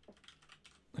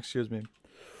 Excuse me.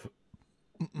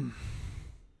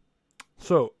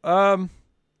 So,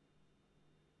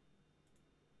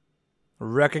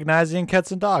 recognizing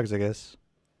cats and dogs, I guess.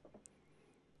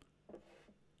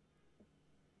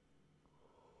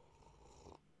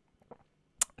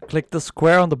 Click the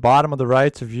square on the bottom of the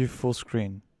right to view full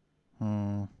screen.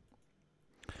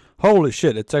 Holy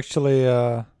shit, it's actually,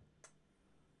 Hi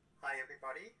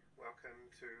everybody, welcome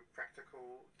to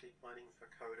Practical Deep Learning for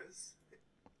Coders.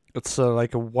 It's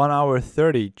like a 1 hour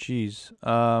 30, jeez.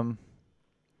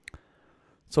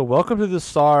 So welcome to the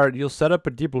start. You'll set up a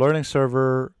deep learning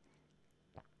server.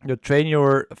 You'll train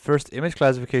your first image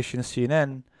classification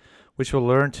CNN, which will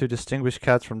learn to distinguish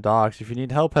cats from dogs. If you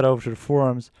need help, head over to the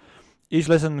forums. Each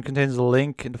lesson contains a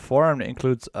link in the forum that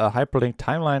includes a hyperlink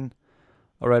timeline.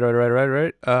 Right.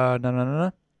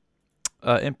 No.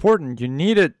 Important, you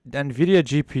need an NVIDIA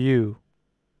GPU.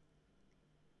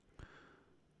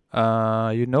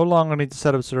 You no longer need to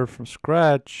set up a server from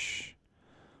scratch.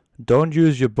 Don't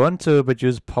use Ubuntu, but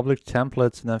use public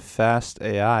templates and then fast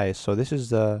AI. So this is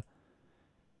the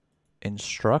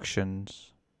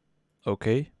instructions.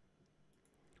 Okay.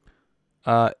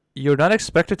 You're not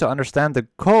expected to understand the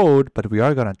code, but we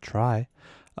are gonna try.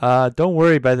 Don't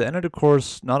worry, by the end of the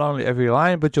course, not only every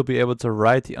line, but you'll be able to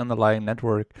write the underlying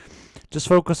network. Just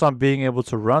focus on being able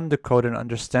to run the code and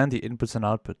understand the inputs and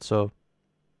outputs. So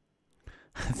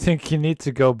I think you need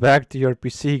to go back to your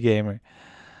PC gamer.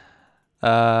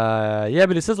 Yeah,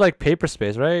 but this is like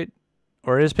Paperspace, right?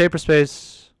 Or is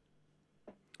Paperspace...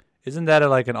 Isn't that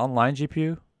like an online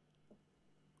GPU?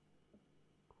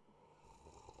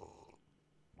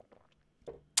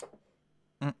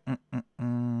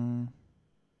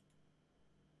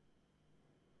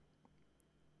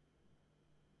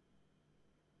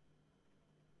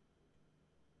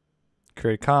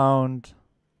 Create account.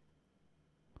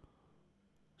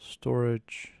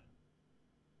 Storage.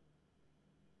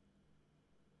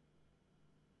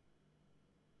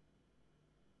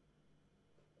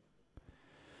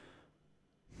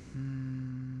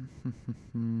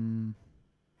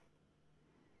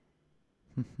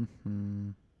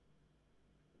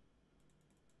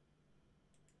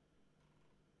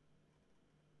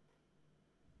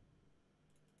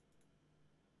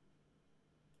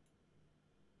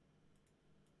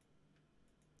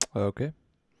 Okay.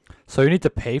 So you need to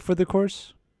pay for the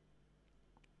course?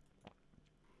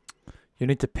 You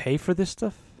need to pay for this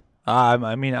stuff?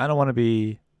 I mean, I don't want to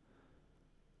be...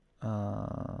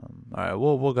 Alright,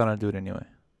 we're gonna do it anyway.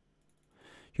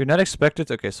 You're not expected...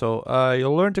 Okay, so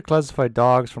you'll learn to classify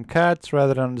dogs from cats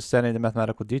rather than understanding the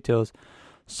mathematical details,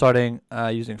 starting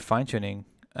using fine-tuning.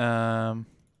 Okay,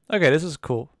 this is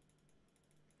cool.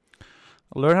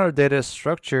 Learn how the data is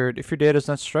structured. If your data is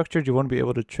not structured, you won't be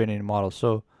able to train any model.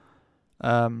 So...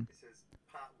 This is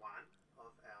part 1 of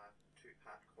our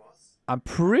 2-part course. I'm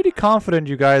pretty confident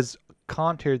you guys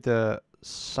can't hear the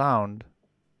sound.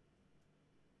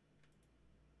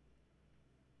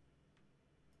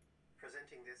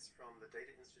 Presenting this from the Data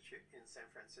Institute in San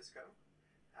Francisco.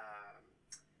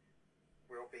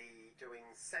 We'll be doing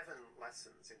 7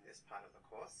 lessons in this part of the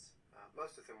course.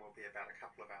 Most of them will be about a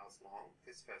couple of hours long.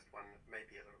 This first one may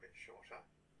be a little bit shorter.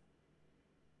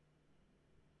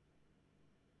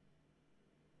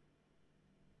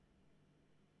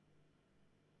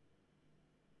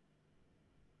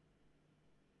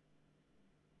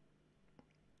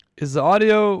 Is the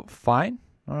audio fine?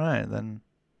 Alright, then.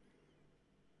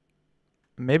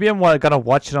 Maybe I'm gonna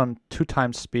watch it on 2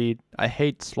 times speed. I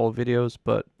hate slow videos,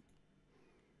 but...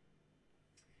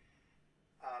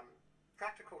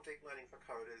 Practical Deep Learning for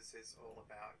Coders is all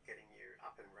about getting you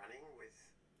up and running with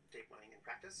deep learning in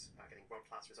practice, getting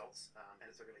world-class results, and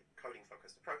it's a really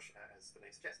coding-focused approach, as the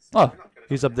name suggests. Oh,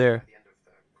 he's up there. At the end of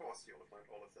the course, you'll have learned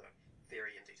all of the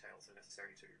theory and details that are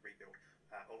necessary to rebuild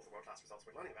all of the world-class results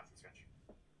we're learning about from scratch.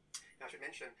 Now, I should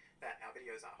mention that our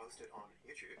videos are hosted on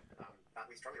YouTube, but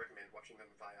we strongly recommend watching them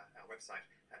via our website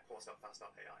at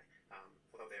course.fast.ai.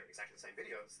 Although they're exactly the same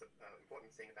videos, the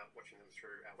important thing about watching them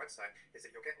through our website is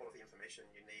that you'll get all of the information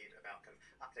you need about kind of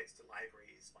updates to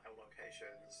libraries, file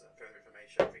locations, further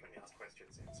information, frequently asked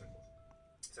questions, and so forth.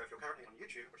 So if you're currently on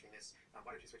YouTube watching this,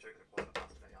 why don't you switch over to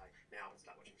course.fast.ai now and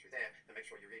start watching through there, and make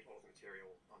sure you read all of the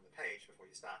material on the page before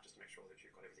you start, just to make sure that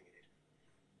you've got everything you need.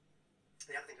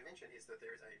 The other thing to mention is that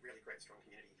there is a really great strong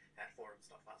community at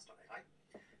forums.fast.ai.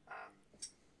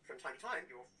 From time to time,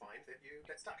 you'll find that you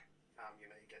get stuck. You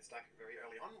may get stuck very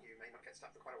early on, you may not get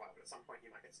stuck for quite a while, but at some point you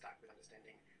might get stuck with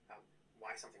understanding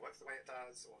why something works the way it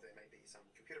does, or there may be some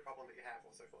computer problem that you have,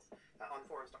 or so forth. On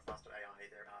forums.fast.ai,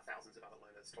 there are thousands of other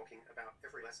learners talking about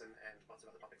every lesson and lots of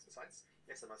other topics besides.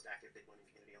 It's the most active deep learning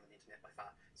community on the internet by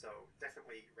far, so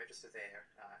definitely register there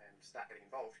and start getting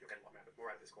involved. You'll get a lot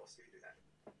more out of this course if you do that.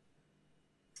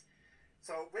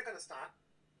 So we're going to start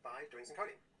by doing some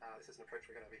coding. This is an approach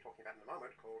we're going to be talking about in a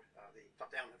moment called the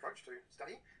top-down approach to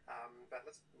study, but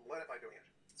let's learn it by doing it.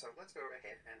 So let's go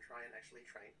ahead and try and actually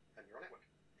train a neural network.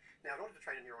 Now, in order to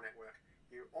train a neural network,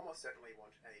 you almost certainly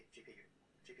want a GPU.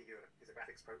 GPU is a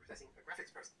graphics processing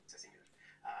unit.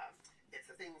 It's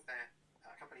the thing that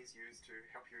companies use to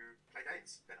help you play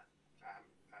games better.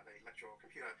 They let your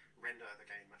computer render the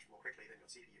game much more quickly than your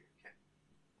CPU can.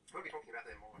 We'll be talking about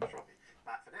them more shortly,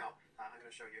 but for now, I'm going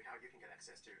to show you how you can get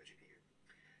access to a GPU.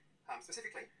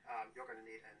 Specifically, you're going to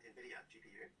need an NVIDIA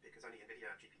GPU, because only NVIDIA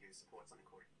GPUs support something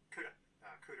called CUDA.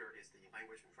 CUDA is the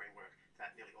language and framework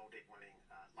that nearly all deep learning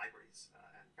libraries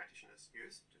and practitioners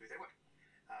use to do their work.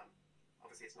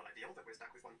 Obviously, it's not ideal that we're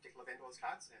stuck with one particular vendor's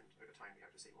cards, and over time we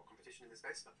hope to see more competition in this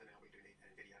space, but for now we do need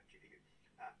an NVIDIA GPU.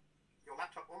 Your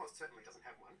laptop almost certainly doesn't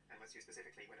have one, unless you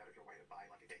specifically went out of your way to buy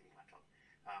like a gaming laptop.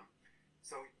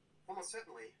 So almost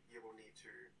certainly you will need to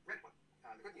rent one.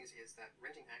 The good news is that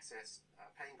renting access,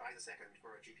 paying by the second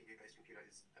for a GPU-based computer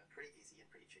is pretty easy and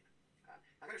pretty cheap.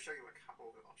 I'm going to show you a couple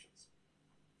of options.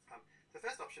 The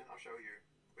first option I'll show you,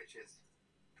 which is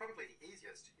probably the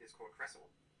easiest, is called Cressel.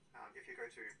 If you go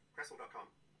to cressel.com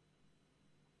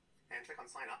and click on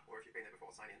sign up, or if you've been there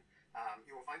before, sign in,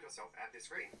 you will find yourself at this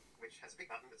screen, which has a big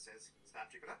button that says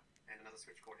Start Jupyter and another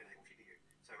switch called Enable GPU.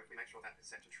 So if we make sure that is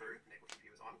set to true, Enable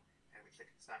GPU is on, and we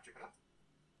click Start Jupyter,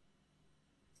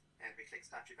 and we click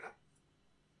Start Jupyter,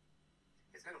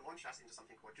 it's going to launch us into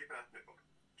something called Jupyter Notebook.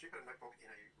 Jupyter Notebook,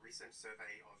 in a recent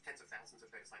survey of tens of thousands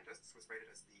of data scientists, was rated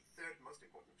as the third most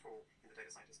important tool in the data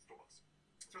scientist toolbox.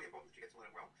 It's really important that you get to learn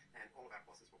it well, and all of our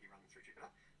courses will be run through Jupyter.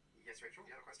 Yes, Rachel,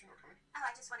 you had a question or comment? Oh,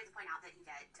 I just wanted to point out that you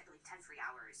get, I believe, 10 free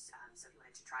hours, so if you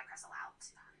wanted to try Cressel out,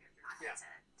 you're not having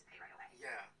to pay right away.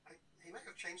 Yeah, he may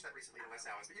have changed that recently to less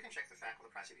hours, but you can check the FAQ or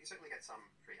the price. You certainly get some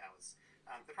free hours.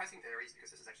 The pricing varies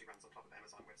because this actually runs on top of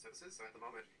Amazon Web Services, so at the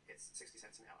moment it's 60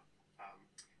 cents an hour.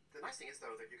 The nice thing is,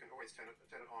 though, that you can always turn it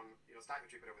on, start your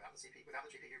Jupyter without the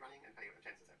GPU running and pay a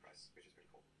tenth of that price, which is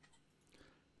pretty cool.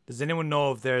 Does anyone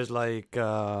know if there's like,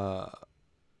 are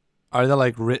there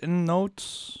like written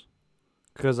notes?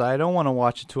 Because I don't want to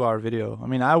watch a 2-hour video. I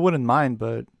mean, I wouldn't mind,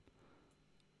 but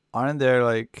aren't there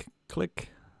like, click.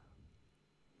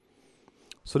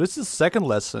 So this is the second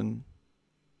lesson.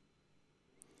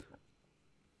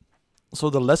 So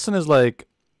the lesson is like,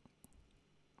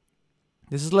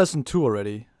 this is lesson 2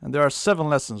 already, and there are 7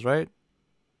 lessons, right?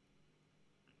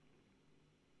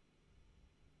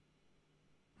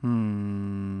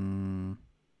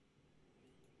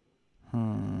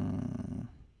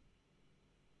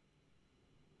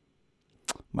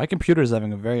 My computer is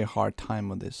having a very hard time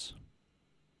with this.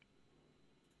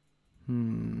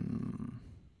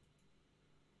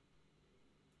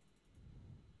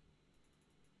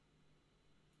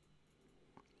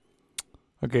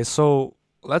 Okay, so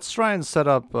let's try and set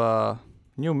up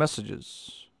new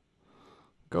messages.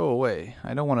 Go away.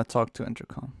 I don't want to talk to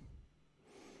intercom.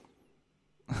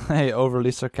 Hey,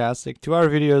 overly sarcastic. 2-hour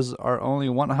videos are only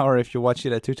 1 hour if you watch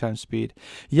it at 2 times speed.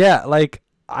 Yeah, like,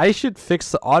 I should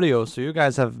fix the audio so you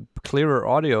guys have clearer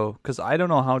audio, because I don't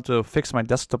know how to fix my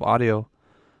desktop audio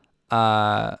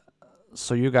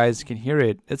so you guys can hear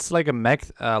it. It's like a Mac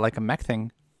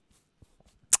thing,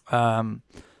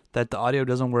 that the audio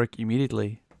doesn't work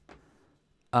immediately.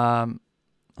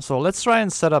 So let's try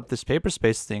and set up this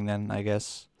paperspace thing then, I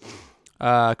guess.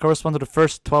 Correspond to the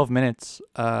first 12 minutes.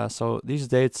 So these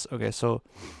dates, okay, so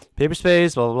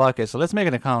paperspace, blah, blah, blah. Okay, so let's make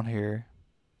an account here.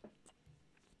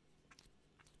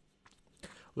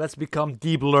 Let's become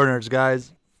deep learners,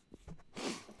 guys.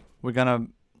 We're gonna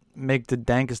make the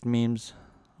dankest memes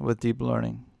with deep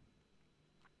learning.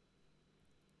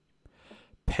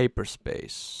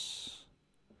 Paperspace.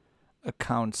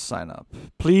 Account sign up.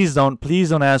 Please don't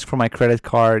ask for my credit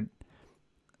card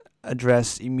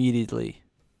address immediately.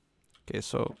 Okay,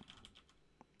 so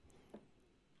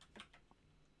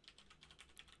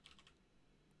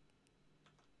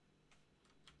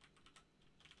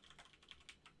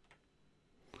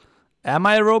am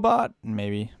I a robot?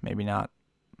 Maybe, maybe not.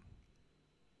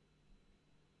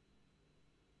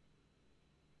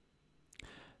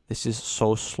 This is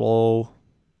so slow.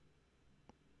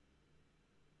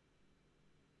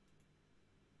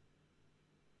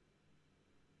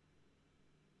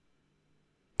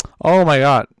 Oh my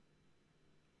god.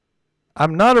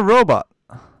 I'm not a robot.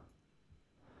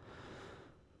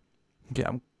 Okay,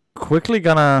 I'm quickly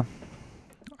gonna...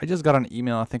 I just got an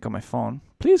email, I think, on my phone.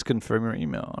 Please confirm your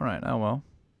email. Alright, I will.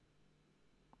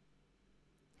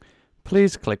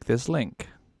 Please click this link.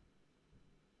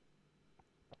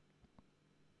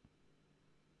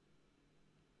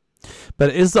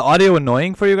 But is the audio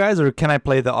annoying for you guys, or can I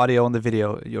play the audio on the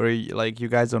video? Or like you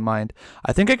guys don't mind?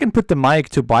 I think I can put the mic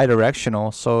to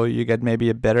bidirectional, so you get maybe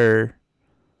a better.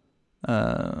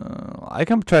 I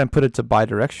can try and put it to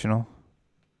bidirectional.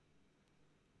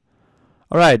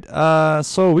 All right.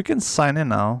 So we can sign in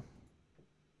now.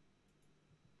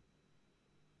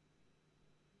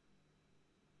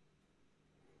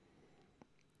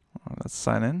 Let's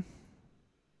sign in.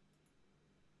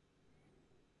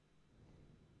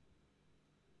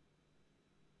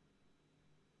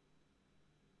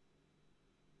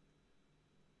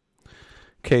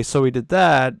 Okay, so we did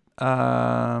that.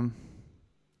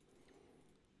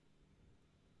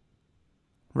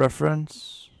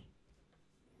 Reference.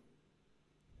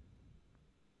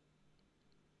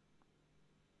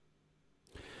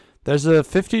 There's a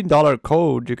 $15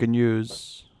 code you can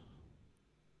use.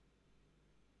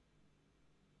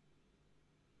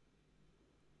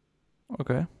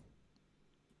 Okay.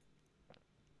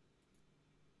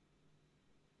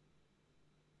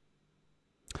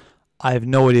 I have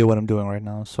no idea what I'm doing right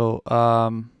now. So,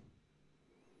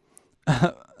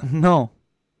 no.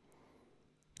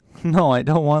 No, I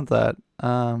don't want that.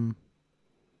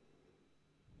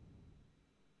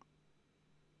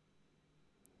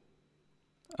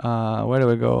 Where do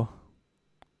we go?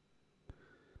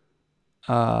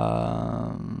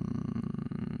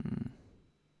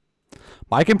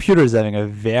 My computer is having a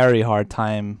very hard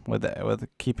time with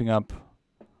keeping up.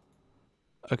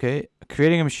 Okay,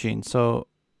 creating a machine. So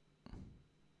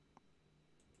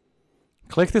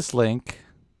click this link.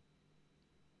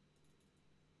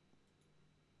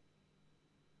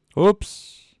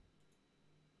 Oops.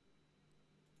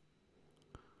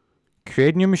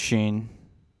 Create new machine.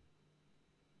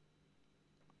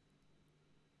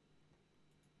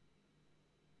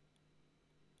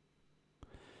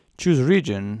 Choose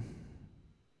region.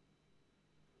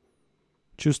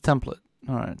 Choose template.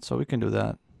 All right, so we can do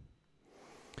that.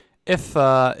 If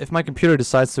my computer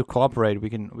decides to cooperate, we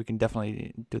can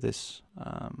definitely do this.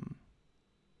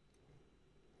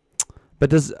 But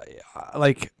does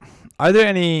like, are there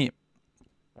any?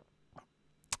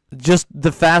 Just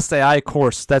the fast AI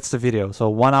course. That's the video. So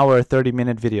 1 hour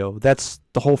 30-minute video. That's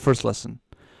the whole first lesson.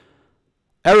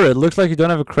 Error. It looks like you don't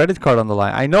have a credit card on the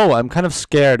line. I know. I'm kind of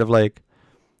scared of like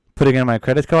putting in my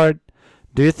credit card.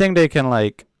 Do you think they can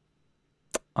like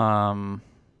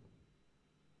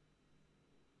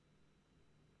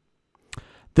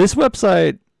this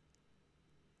website,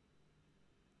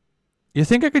 you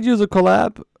think I could use a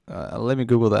collab? Let me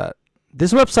Google that.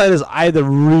 This website is either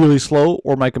really slow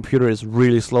or my computer is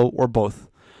really slow or both.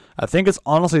 I think it's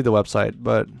honestly the website,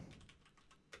 but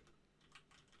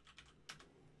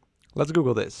let's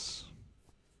Google this.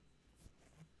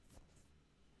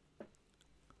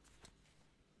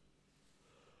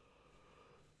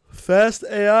 Fast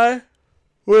AI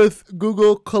with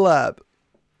Google Collab.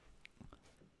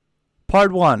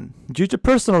 Part 1. Due to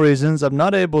personal reasons, I'm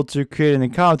not able to create an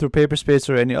account through Paperspace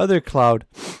or any other cloud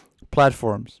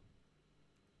platforms.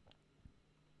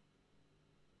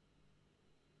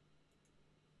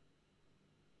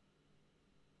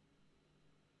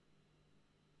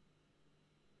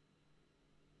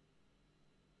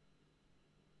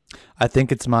 I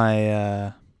think it's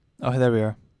my... oh, there we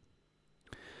are.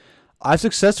 I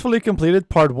successfully completed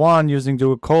part 1 using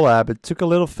Google Colab. It took a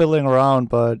little fiddling around,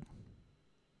 but...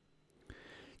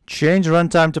 Change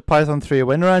runtime to Python 3.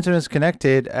 When runtime is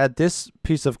connected, add this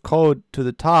piece of code to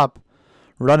the top.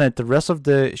 Run it. The rest of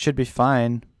the should be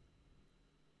fine.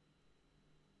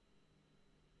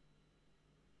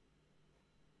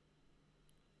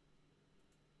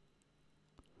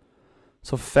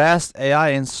 So fast AI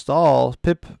install.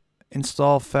 Pip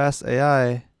install fast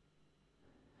AI.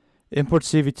 Import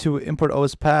CV2. Import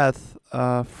OS path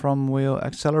from wheel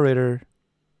accelerator.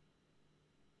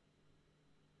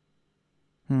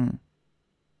 All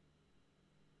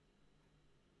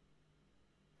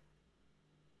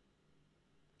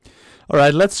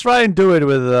right, let's try and do it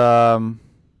with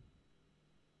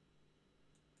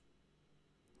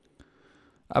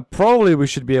probably we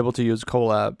should be able to use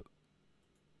Colab.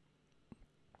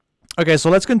 Okay, so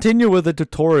let's continue with the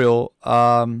tutorial.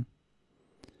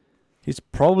 He's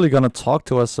probably gonna talk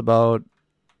to us about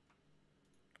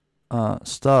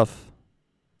stuff.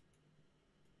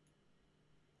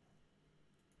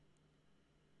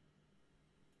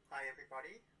 Hi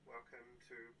everybody, welcome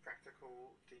to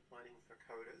Practical Deep Learning for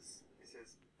Coders. This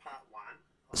is part 1.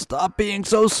 Stop being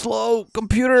so slow,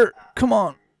 computer. Come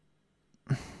on.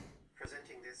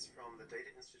 Presenting this from the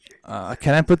Data Institute.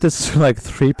 Can I put this like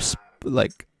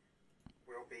like?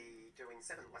 We'll be doing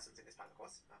 7 lessons in this part of the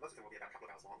course. Most of them will be about a couple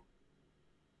of hours long.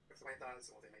 That's the way it does,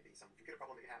 or there may be some computer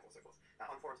problem that you have, or so forth.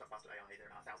 On forums.fast.ai,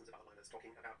 there are thousands of other learners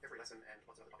talking about every lesson and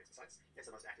lots of other topics and sites. It's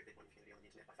the most active deep learning community on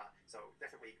the internet by far. So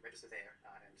definitely register there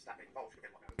and start getting involved. You'll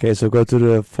get a lot more. Okay, so go to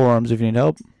the forums if you need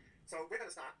help. So we're going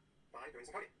to start by doing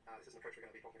some coding. This is an approach we're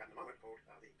going to be talking about in a moment called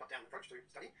the top-down approach to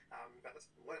study. But let's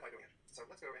learn it by doing it. So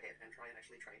let's go ahead and try and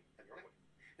actually train a neural network.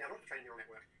 Now, in order to train a neural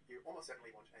network, you almost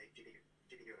certainly want a GPU.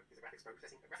 GPU is a graphics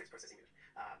processing unit.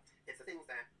 It's the thing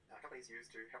that companies use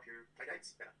to help you play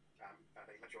games better.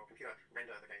 They let your computer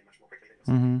render the game much more quickly than your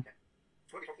CPU can.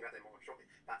 We'll be talking about them more shortly.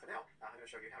 But for now, I'm going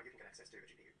to show you how you can get access to a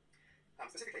GPU.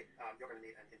 Specifically, you're going to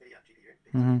need an NVIDIA GPU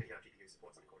because NVIDIA GPU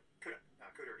supports something called CUDA.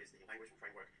 CUDA is the language and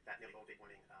framework that nearly all deep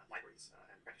learning libraries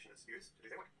and practitioners use to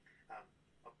do their work.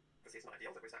 Obviously, it's not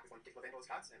ideal that we start with one particular vendor's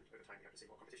cards, and over time we hope to see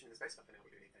more competition in this space, but for now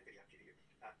we do need an NVIDIA GPU.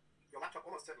 Your laptop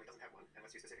almost certainly doesn't have one,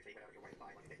 unless you specifically went out of your way to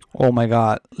buy one. Oh my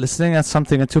god, listening at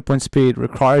something at 2 point speed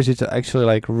requires you to actually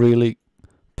like really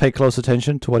pay close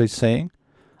attention to what he's saying.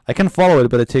 I can follow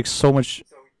it, but it takes so much.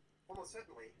 So almost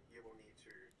certainly you will need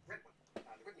to rent one. The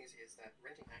good news is that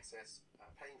renting access,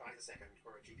 paying by the second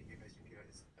for a GPU-based computer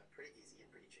is pretty easy and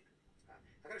pretty cheap. I'm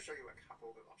going to show you a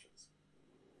couple of options.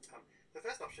 The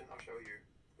first option I'll show you,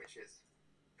 which is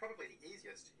probably the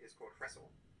easiest, is called Frestle.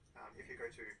 If you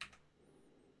go to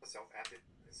the self app,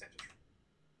 it's set to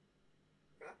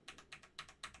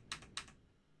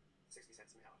 60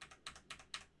 cents an hour.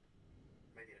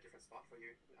 Maybe in a different spot for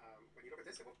you. When you look at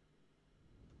this, it will.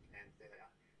 And there they are.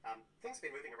 Things have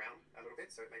been moving around a little bit,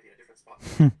 so it may be in a different spot.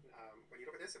 When you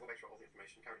look at this, it will make sure all the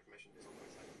information, current information, is on the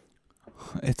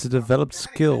website. It's a developed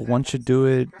skill. Once you do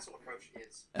it,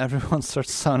 everyone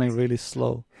starts sounding really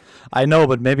slow. I know,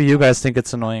 but maybe you guys think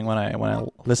it's annoying when I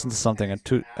listen to something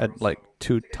at like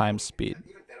 2 times speed.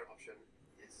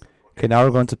 Okay, now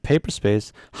we're going to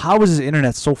Paperspace. How is his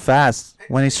internet so fast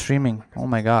when he's streaming? Oh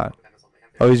my god.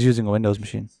 Oh, he's using a Windows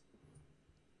machine.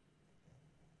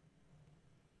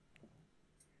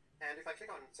 And if I click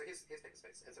on, so here's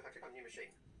Paperspace, and so if I click on New Machine,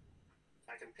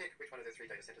 I can pick which one of the 3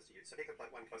 data centers to use. So pick the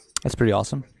one closest to That's pretty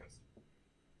awesome. West Coast.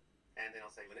 And then I'll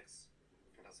say Linux,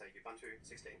 and I'll say Ubuntu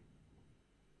 16. And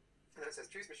then it says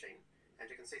choose machine, and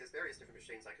you can see there's various different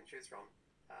machines I can choose from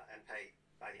and pay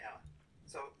by the hour.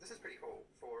 So this is pretty cool.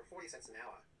 For 40 cents an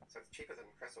hour, so it's cheaper than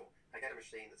Cressel, I get a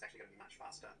machine that's actually going to be much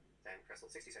faster than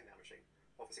Cressel's 60 cent an hour machine.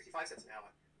 Or for 65 cents an hour,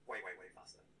 way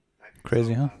faster. Right?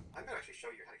 Crazy, so, huh? I'm going to actually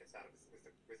show you how to get started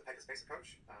with the Paperspace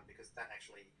approach, because that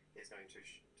actually is going to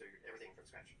do everything from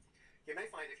scratch. You may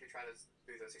find if you try to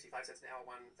do the 65 cents an hour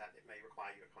one that it may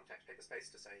require you to contact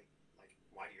Paperspace to say, like,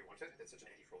 why do you want it? It's such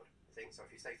an anti-fraud thing. So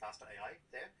if you say fast.ai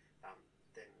there,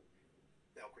 then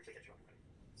they'll quickly get you up and running.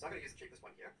 So I'm going to use the cheapest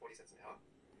one here, 40 cents an hour.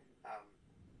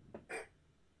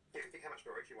 You can pick how much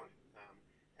storage you want,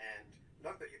 and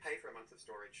note that you pay for a month of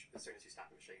storage as soon as you start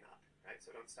the machine up, right? So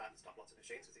don't start and stop lots of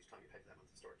machines, because each time you pay for that month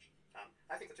of storage.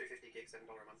 I think the 250 gig, $7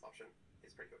 a month option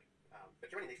is pretty good, but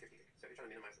you only need 50 gig, so if you're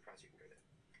trying to minimize the price, you can go there.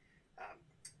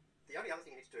 The only other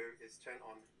thing you need to do is turn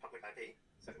on public IP,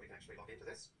 so that we can actually log into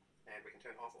this, and we can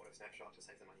turn off auto snapshot to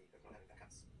save the money of not having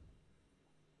backups.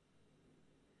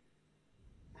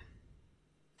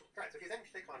 Right, so if you then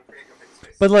click on create your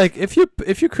Paperspace. But like, if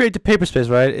you create the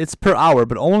Paperspace, right, it's per hour,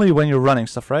 but only when you're running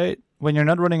stuff, right? When you're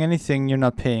not running anything, you're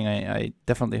not paying. I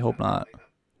definitely hope not.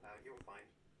 You will find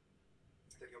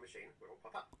that your machine will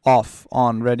pop up. Off,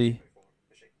 on, ready.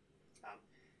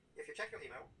 If you check your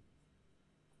email,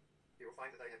 you will find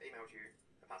that they have emailed you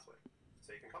a password. So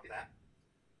you can copy that,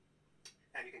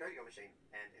 and you can go to your machine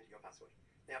and enter your password.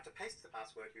 Now, to paste the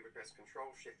password, you would press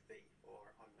Control-Shift-V,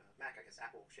 or on Mac, I guess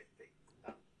Apple Shift-V.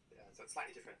 So it's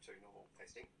slightly different to normal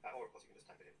pasting, or of course you can just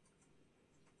type it in.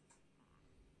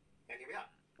 And here we are.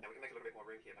 Now we can make a little bit more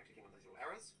room here by clicking on these little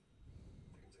arrows.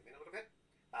 We can zoom in a little bit.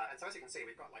 And so as you can see,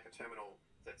 we've got like a terminal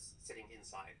that's sitting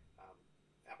inside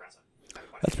our browser.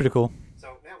 That's pretty cool.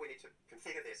 So now we need to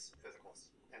configure this for the course.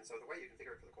 so the way you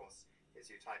configure it for the course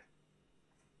is you type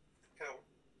curl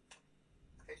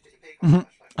http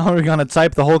Are we gonna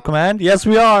type the whole command? Yes,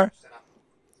 we are. setup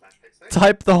 /fixthing.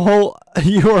 Type the whole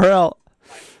URL.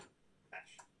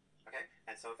 Bash. Okay,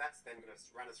 and so that's then going to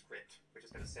run a script which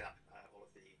is going to set up all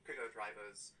of the CUDA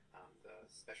drivers, the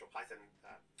special Python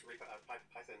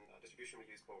Python distribution we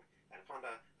use called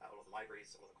Anaconda, all of the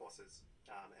libraries, all of the courses,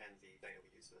 and the data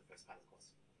we use for the first part of the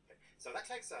course. Okay. So that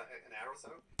takes an hour or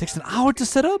so. Takes an hour to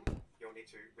set up? You'll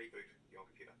need to reboot your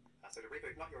computer. So to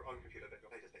reboot not your own computer, but your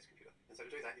paper-based computer. And so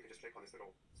to do that, you can just click on this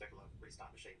little circular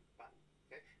restart machine button.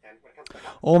 Okay? And when it comes back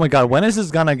up, Oh my god, when is this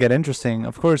gonna get interesting?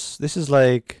 Of course, this is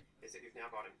like... is that you've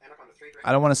now got an Anaconda 3 directory.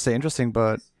 I don't want to say interesting,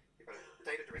 but... You've got a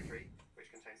data directory,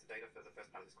 which contains the data for the first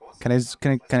part of this course. Can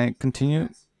I continue?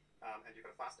 And you've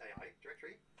got a fast.ai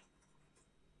directory.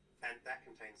 And that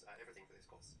contains everything for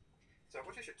this course. So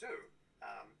what you should do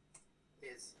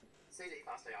is cd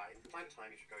fast.ai, and from time to time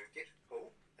you should go git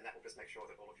pull, and that will just make sure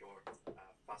that all of your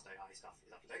fast.ai stuff is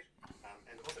up to date.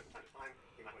 And also from time to time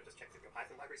you might want to just check that your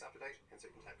Python library is up to date, and so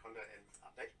you can type conda and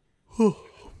update.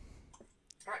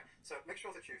 Alright, so make sure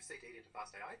that you've cd'd into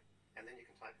fast.ai, and then you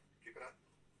can type Jupyter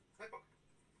Notebook.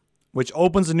 Which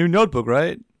opens a new notebook,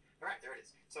 right? Alright, there it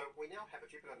is. So we now have a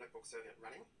Jupyter Notebook servlet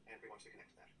running, and we want to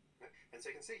connect to that. And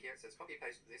so you can see here it says copy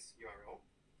paste this URL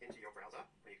into your browser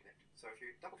when you connect. So if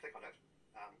you double click on it,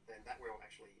 then that will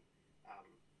actually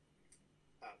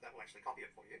copy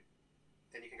it for you.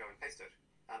 Then you can go and paste it.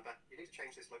 But you need to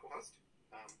change this localhost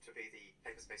to be the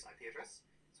paperspace IP address.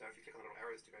 So if you click on the little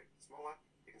arrows to go smaller,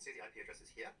 you can see the IP address is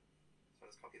here. So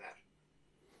let's copy that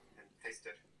and paste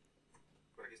it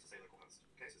where it used to say localhost.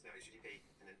 Okay, so it's now HTTP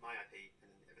and then my IP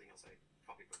and then everything else I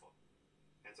copied before.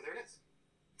 And so there it is.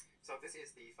 So this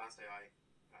is the fast.ai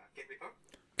Git repo.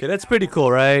 Okay, that's pretty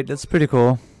cool, right? That's pretty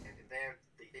cool. And in there,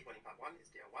 the deep learning part 1 is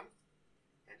DR1.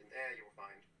 And in there, you will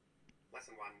find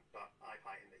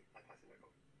lesson1.ipy in the IPython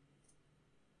notebook.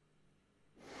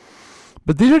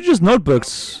 But these are just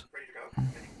notebooks. Ready to go,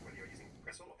 depending whether you're using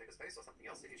Cressel or Paperspace or something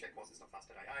else. If you check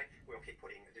courses.fast.ai, we'll keep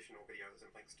putting additional videos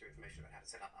and links to information about how to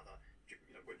set up other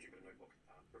good Jupyter Notebook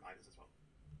providers as well.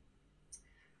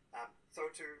 So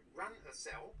to run a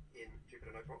cell in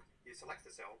Jupyter Notebook, you select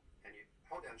the cell and you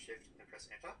hold down Shift and press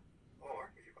Enter.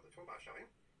 Or if you've got the toolbar showing,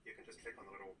 you can just click on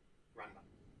the little Run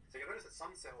button. So you'll notice that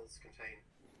some cells contain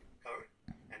code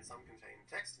and some contain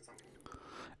text and some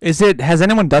contain... Has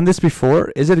anyone done this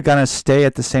before? Is it gonna stay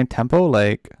at the same tempo?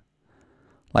 Like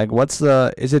what's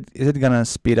the... Is it gonna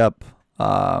speed up?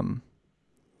 I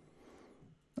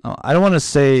don't want to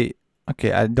say...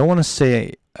 Okay, I don't want to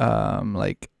say,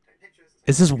 like...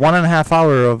 Is this 1.5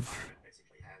 hour of...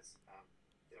 Basically has,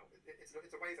 it's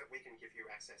a way that we can give you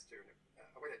access to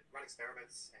a way to run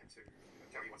experiments and to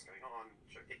tell you what's going on,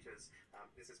 show pictures.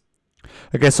 This is...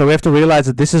 Okay, so we have to realize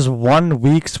that this is 1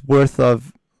 week's worth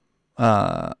of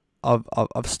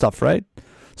stuff, right?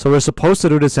 So we're supposed to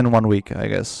do this in 1 week, I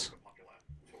guess.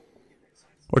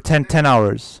 Or 10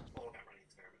 hours. All about running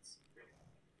experiments, really.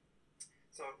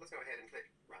 So let's go ahead and click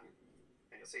Run,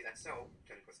 and you'll see that cell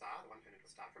turn into a star, the one turned into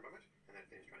a star for a moment, and then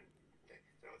finish running. Okay,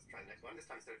 so let's try the next one. This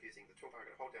time, instead of using the toolbar, I'm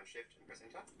going to hold down Shift and press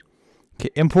Enter.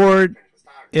 Okay, import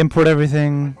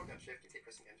everything. Hold down Shift and keep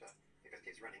pressing Enter because it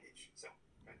keeps running each cell.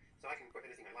 Right? So I can put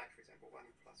anything I like, for example, 1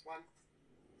 + 1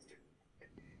 is 2.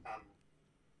 Okay.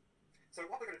 So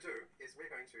what we're going to do is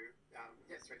we're going to...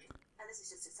 yes, Rachel? This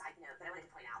is just a side note, but I wanted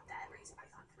to point out that we're using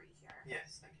Python 3 here.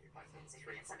 Yes, thank you. Python So you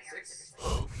get some errors if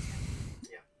 3.6.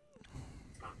 you're Yeah.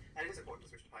 And it is important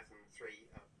to switch to Python 3.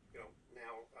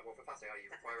 Now, well, for fast.ai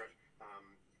you require it,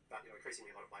 but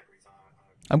increasingly a lot of libraries are...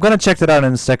 I'm gonna check that out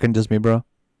in a second, just me, bro.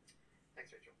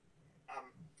 Thanks, Rachel.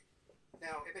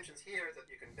 Now, it mentions here that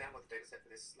you can download the dataset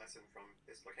for this lesson from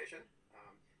this location.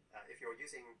 If you're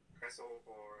using Cressel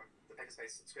or the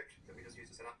Paperspace script that we just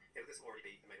used to set up, this will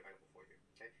already be made available for you.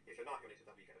 Okay? If you're not, you'll need to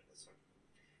wget it. So,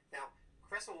 now,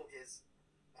 Cressel is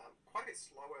quite a bit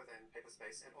slower than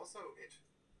Paperspace, and also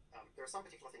there are some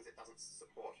particular things it doesn't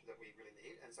support that we really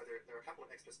need, and so there are a couple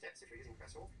of extra steps. If you're using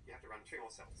Cressel, you have to run 2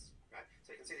 more cells, right?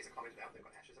 So you can see these are commented out, they've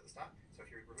got hashes at the start. So if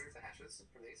you remove the hashes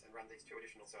from these and run these 2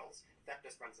 additional cells, that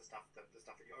just runs the stuff that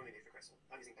you only need for Cressel.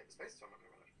 I'm using Paperspace, so I'm not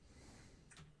going to run it.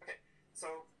 Okay,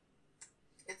 so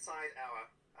inside our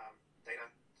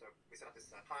data, so we set up this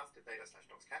path to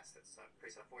data/docscats that's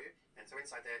pre-set up for you, and so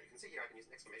inside there, you can see here I can use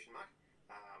an exclamation mark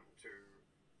to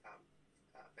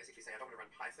basically say I don't want to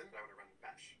run Python, but I want to run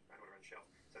bash. I don't want to run shell.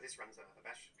 So this runs a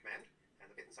bash command, and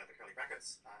the bit inside the curly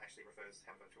brackets actually refers,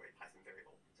 however, to a Python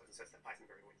variable. So it inserts that Python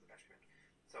variable into the bash command.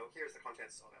 So here's the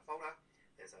contents of our folder.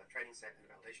 There's a training set and a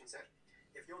validation set.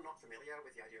 If you're not familiar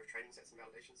with the idea of training sets and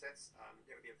validation sets,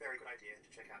 it would be a very good idea to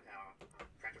check out our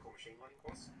practical machine learning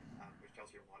course, which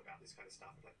tells you a lot about this kind of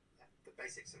stuff, like the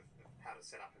basics of how to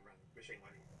set up and run machine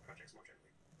learning projects more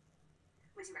generally.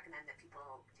 Would you recommend that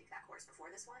people take that course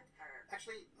before this one? Or?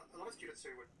 Actually, a lot of students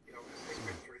who would, as they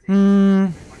went through things,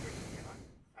 they might go together.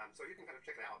 So you can kind of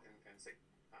check it out and see.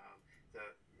 The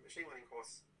machine learning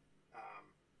course,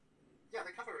 yeah,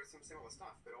 they cover some similar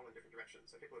stuff, but all in different directions.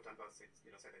 So people who've done both, say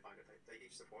they find that they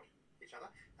each support each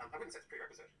other. I wouldn't say it's a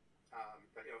prerequisite,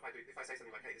 but if I say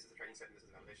something like, hey, this is a training set and this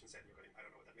is a validation set, and you're going, I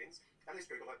don't know what that means, at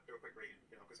least Google it, do a quick read,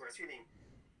 because we're assuming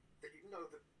that you know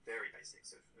the very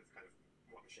basics of kind of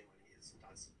what machine learning is and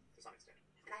does to some extent.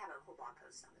 And I have a whole blog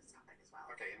post on this topic as well.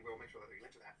 Okay, and we'll make sure that we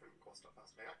link to that from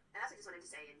course.fast.ai. And that's what I just wanted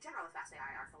to say. In general, with fast.ai,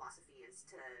 our philosophy is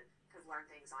to kind of learn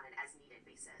things on an as-needed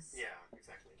basis. Yeah,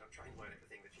 exactly. Don't try and learn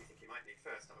everything that you think you might need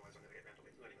first, otherwise you're never get around to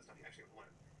learning the stuff you actually want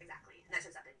to learn. Exactly. And that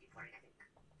shows up in deep learning, I think,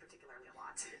 particularly a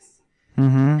lot. Yes.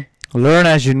 Learn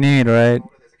as you need, right?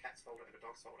 There's a cats folder and a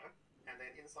dogs folder, and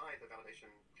then inside the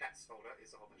validation cats folder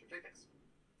is a whole bunch of JPEGs.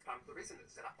 The reason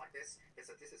it's set up like this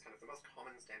is that this is kind of the most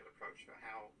common standard approach for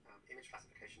how image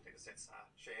classification data sets are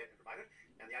shared and provided.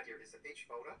 And the idea is that each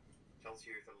folder tells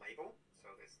you the label. So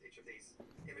there's each of these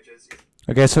images.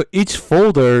 Okay, so each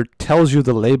folder tells you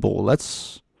the label.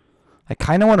 I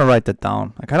kind of want to write that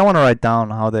down. I kind of want to write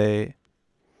down how they...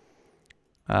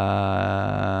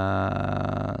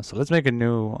 so let's make a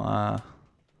new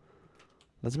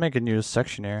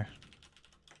section here.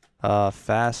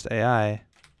 Fast AI.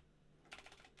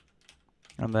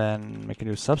 And then make a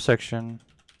new subsection,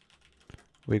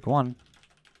 week 1.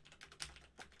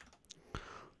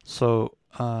 So,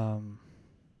 I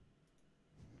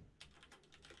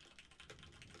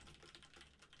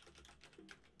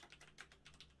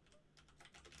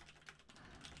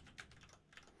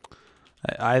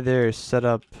either set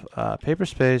up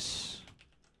Paperspace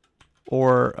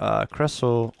or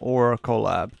Cressel or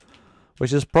Colab,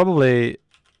 which is probably...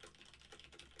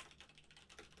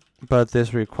 But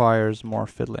this requires more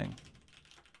fiddling.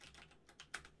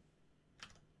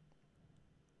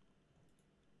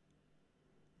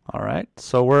 All right,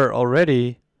 so we're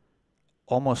already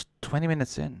almost 20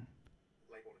 minutes in.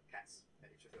 Labeled cats,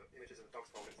 and each of the images in the dogs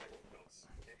folder is labeled dogs.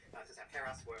 Okay? This is how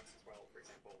Keras works as well, for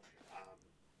example.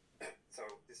 So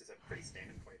this is a pretty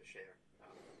standard way to share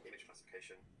image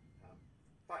classification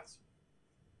files.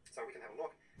 So we can have a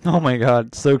look. Oh my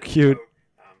God, so cute.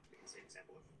 We can see an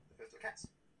example of the first of the cats.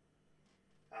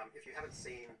 If you haven't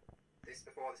seen this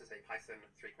before, this is a Python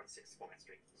 3.6 format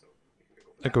string. So you can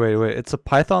Google for that. Okay, wait. It's a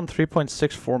Python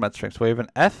 3.6 format string. So we have an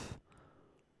F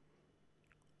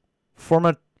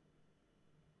format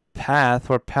path,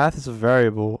 where path is a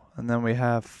variable, and then we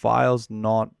have files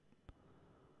not.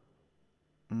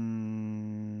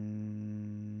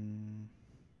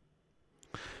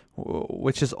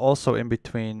 Which is also in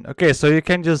between. Okay, so you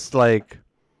can just like.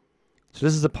 So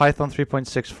this is a Python 3.6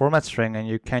 format string, and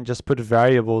you can just put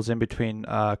variables in between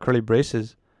curly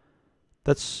braces.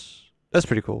 That's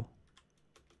pretty cool.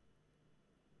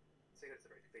 See, that's a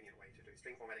very convenient way to do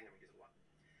string formatting, and we use it a lot.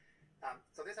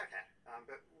 So there's our cat,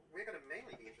 but we're going to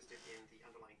mainly be interested in the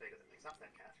underlying data that makes up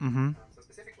that cat. So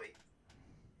specifically,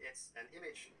 it's an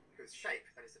image whose shape,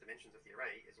 that is the dimensions of the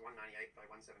array, is 198 by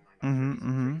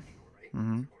 1799. It's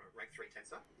called a rank 3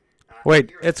 tensor.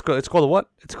 Wait, it's called a what?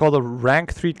 It's called a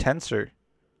rank 3 tensor.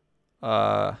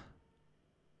 A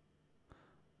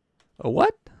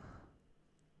what?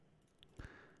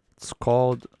 It's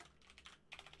called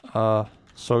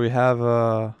so we have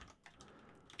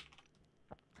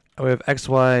X,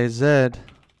 Y, Z.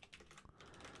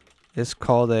 It's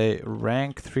called a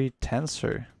rank 3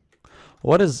 tensor.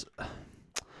 What is...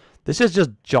 This is just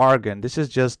jargon. This is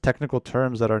just technical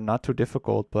terms that are not too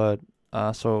difficult, but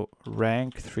so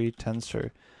rank 3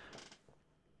 tensor.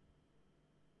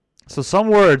 So some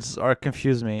words are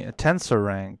confuse me. A tensor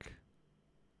rank.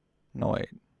 No, wait.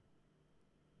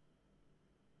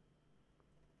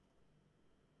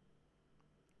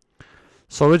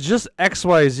 So it's just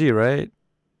XYZ, right?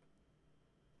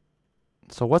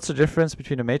 So what's the difference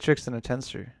between a matrix and a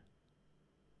tensor?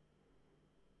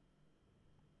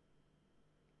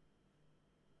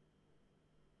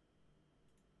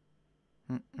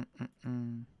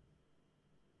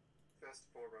 First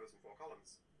 4 rows and 4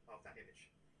 columns of that image.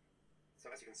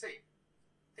 So as you can see,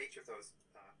 each of those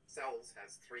cells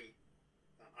has 3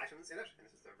 items in it, and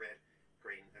this is the red,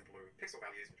 green, and blue pixel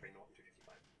values between 0 and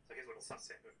 255. So here's a little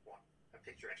subset of what a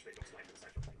picture actually looks like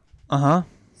inside your thing.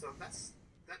 So that's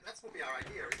will be our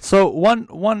idea. So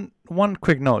one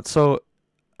quick note. So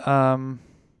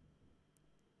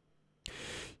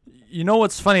You know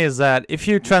what's funny is that if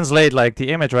you translate like the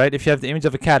image, right? If you have the image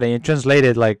of a cat and you translate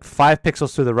it like 5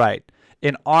 pixels to the right,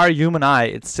 in our human eye,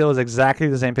 it still is exactly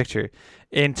the same picture.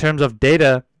 In terms of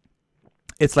data,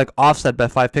 it's like offset by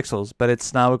 5 pixels, but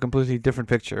it's now a completely different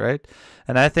picture, right?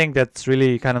 And I think that's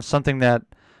really kind of something that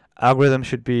algorithms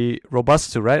should be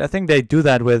robust to, right? I think they do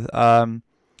that with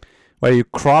where you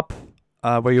crop,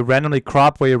 where you randomly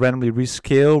crop, where you randomly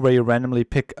rescale, where you randomly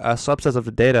pick subsets of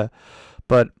the data.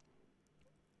 But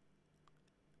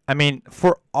I mean,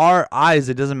 for our eyes,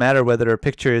 it doesn't matter whether a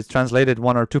picture is translated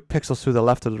 1 or 2 pixels to the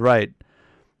left or the right.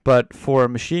 But for a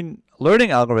machine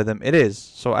learning algorithm, it is.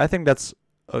 So I think that's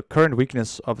a current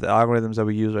weakness of the algorithms that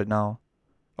we use right now,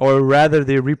 or rather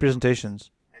the representations.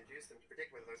 And use them to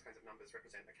predict whether those kinds of numbers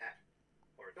represent a cat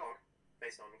or a dog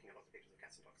based on looking at lots of pictures of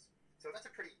cats and dogs. So that's a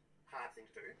pretty hard thing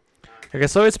to do. Okay,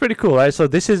 so it's pretty cool, right? So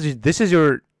this is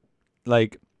your,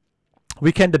 like,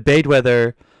 we can debate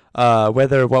whether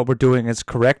what we're doing is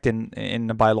correct in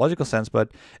a biological sense, but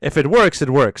if it works, it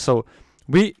works. So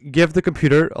we give the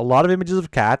computer a lot of images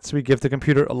of cats, we give the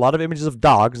computer a lot of images of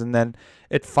dogs, and then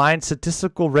it finds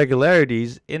statistical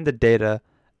regularities in the data,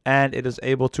 and it is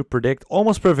able to predict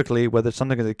almost perfectly whether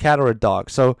something is a cat or a dog.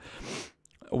 So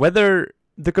whether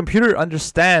the computer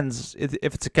understands if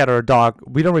it's a cat or a dog,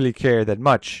 we don't really care that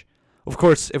much. Of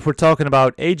course, if we're talking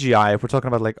about AGI, if we're talking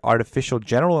about like artificial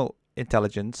general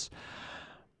intelligence,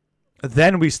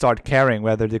 then we start caring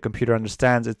whether the computer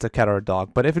understands it's a cat or a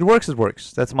dog. But if it works, it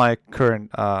works. That's my current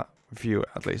view,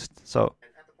 at least. So, And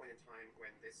at the point in time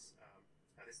when this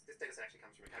data set actually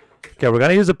comes from a cattle competition. okay, we're going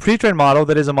to use a pre-trained model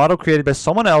that is a model created by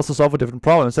someone else to solve a different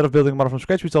problem. Instead of building a model from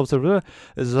scratch, we solve so we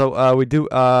do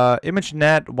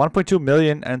ImageNet 1.2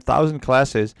 million and 1,000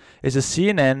 classes is a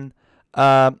CNN.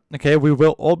 Okay, we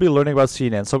will all be learning about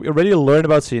CNN. So we already learned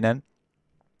about CNN.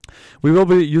 We will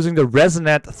be using the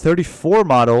ResNet 34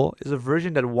 model, is a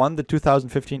version that won the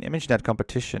 2015 ImageNet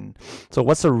competition. So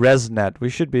what's a ResNet? We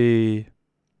should be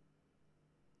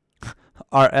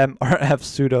RF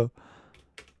pseudo.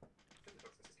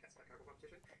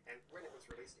 And when it was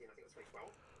released in, I think it was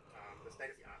 2012, the state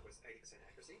of the art was 80%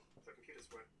 accuracy. So computers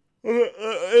weren't.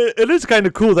 It is kind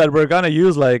of cool that we're gonna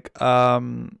use like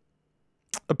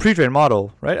a pre-trained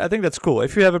model, right? I think that's cool.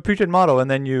 If you have a pre-trained model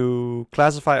and then you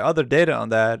classify other data on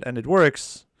that and it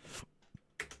works,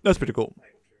 that's pretty cool. Able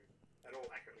to at all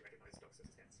accurately recognize dogs as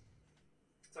cats.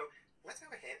 So let's go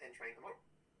ahead and train a model.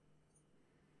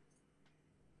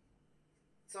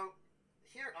 So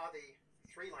here are the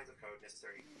 3 lines of code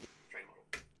necessary to train a model.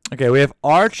 Okay, we have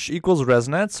arch equals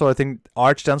ResNet, so I think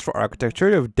arch stands for architecture.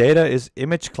 If data is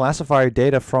image classifier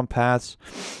data from path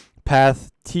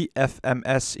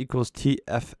TFMS equals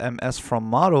TFMS from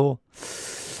model,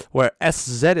 where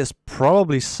SZ is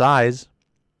probably size.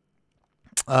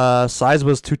 Size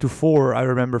was 2 to 4, I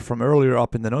remember from earlier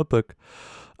up in the notebook.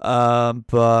 Learn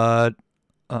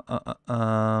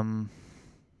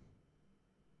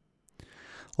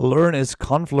is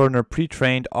conv learner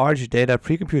pre-trained, arch data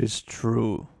pre-compute is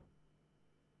true.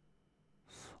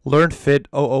 Learn fit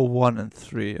 001 and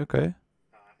 3, okay. And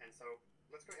so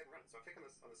let's go ahead and run. So I'll click on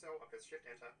the cell, I'll press Shift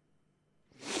Enter,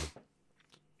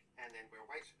 and then we'll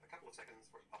wait a couple of seconds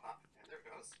for it to pop up, and there it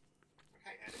goes.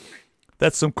 Okay, and it's trained.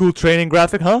 That's some cool training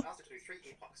graphic, huh? Asked it to do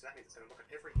 3 epochs, so that means it's going to look at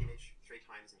every image 3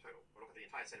 times in total. We'll look at the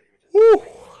entire set of images. Woo!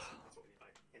 That's what we mean by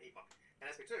an epoch. And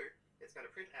as we do, it's going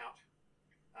to print out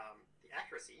the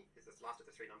accuracy, is this last of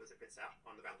the 3 numbers it prints out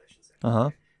on the validation set.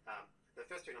 Uh-huh. The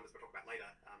first 2 numbers we'll talk about later.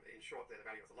 In short, they're the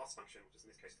value of the loss function, which is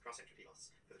in this case the cross-entropy loss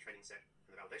for the training set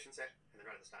and the validation set, and then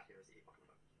right at the start here is the epoch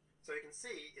number. So you can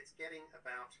see it's getting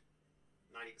about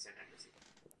 90% accuracy.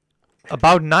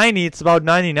 About 90, it's about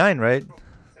 99, right? 17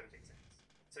 seconds.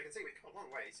 So you can see we've come a long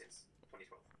way since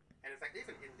 2012. And in fact,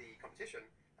 even in the competition,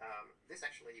 this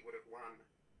actually would have won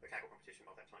the Kaggle competition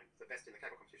of that time. The best in the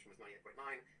Kaggle competition was 98.9,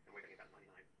 and we're getting about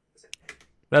 99%.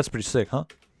 That's pretty sick, huh?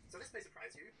 So this may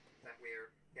surprise you that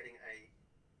we're getting a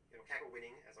Kaggle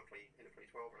winning as of end of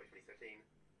 2012, early 2013,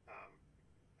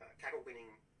 Kaggle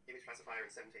winning image classifier in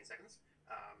 17 seconds,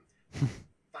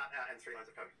 and 3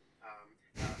 lines of code.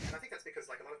 And I think that's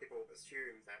because like a lot of people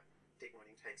assume that deep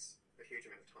learning takes a huge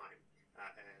amount of time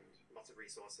and lots of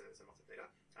resources and lots of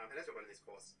data. And as you'll learn in this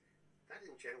course, that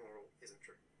in general isn't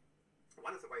true.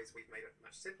 One of the ways we've made it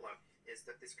much simpler is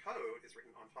that this code is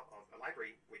written on top of a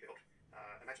library we built,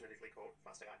 imaginatively called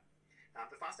fast.ai.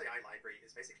 The fast.ai library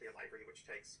is basically a library which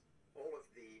takes all of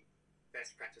the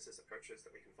best practices approaches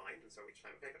that we can find, and so each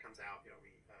time a paper comes out,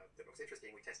 that looks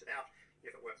interesting, we test it out.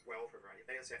 If it works well for a variety of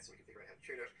data sets, and we can figure out how to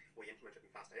tune it, we implement it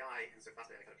in fast.ai, and so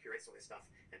fast.ai kind of curates all this stuff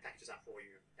and packages up for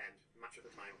you, and much of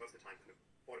the time, most of the time, kind of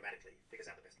automatically figures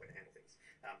out the best way to handle things.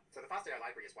 So the fast AI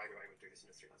library is why we were able to do this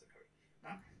in just 3 lines of code.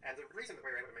 And the reason that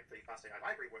we were able to make the fast AI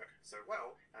library work so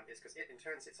well is because it in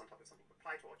turn sits on top of something called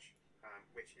PyTorch,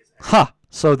 which is a... Ha!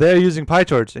 So they're using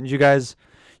PyTorch, and you guys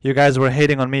were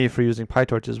hating on me for using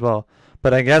PyTorch as well.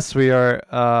 But I guess we are.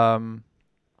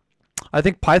 I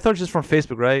think PyTorch is from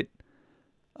Facebook, right?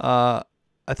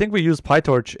 I think we use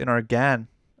PyTorch in our GAN.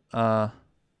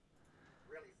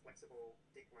 Really flexible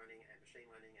deep learning and machine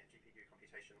learning and GPU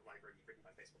computation library written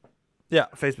by Facebook. Yeah,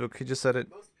 Facebook. He just said it.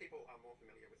 Most people are more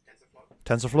familiar with TensorFlow.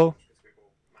 TensorFlow. Because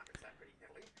Google markets that pretty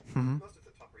heavily. Mm-hmm. Most of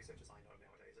the top researchers I know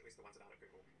nowadays, at least the ones that aren't at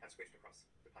Google, have switched across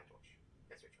to PyTorch.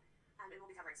 Yes, Rachel. And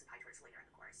we'll be covering some PyTorch later in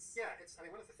the course. Yeah, I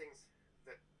mean, one of the things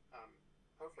that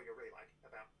hopefully you'll really like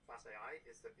about fast AI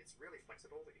is that it's really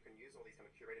flexible, that you can use all these kind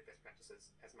of curated best practices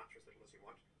as much or as little as you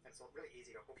want. And it's really easy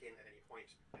to hook in at any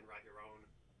point and write your own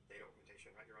data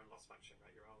augmentation, write your own loss function,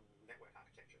 write your own network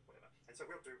architecture, whatever. And so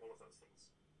we'll do all of those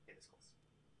things in this course.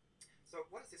 So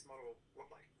what does this model look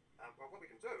like? Well, what we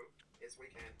can do is we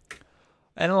can...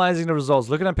 Analyzing the results,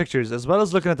 looking at pictures, as well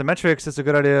as looking at the metrics, it's a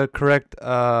good idea to correct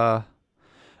a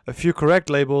few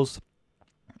correct labels,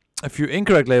 a few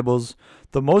incorrect labels,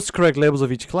 the most correct labels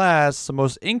of each class, the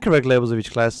most incorrect labels of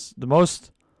each class, the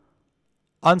most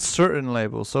uncertain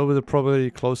labels, so with the probability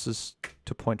closest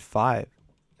to 0.5.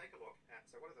 Take a look at,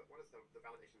 so what does the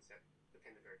validation set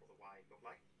dependent variable, the y, look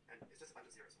like? And it's just a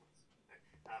bunch of zeros and ones. Right?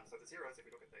 So the zeros, if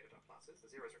we look at data.classes, the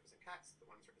zeros represent cats, the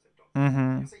ones represent dogs.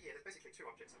 Mm-hmm. You'll see here there's basically 2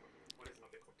 objects I'm working with. One is an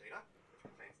object called data, which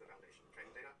contains the validation and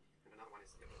training data, and another one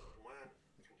is the object called learn,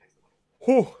 which contains the model.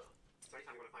 Whew. So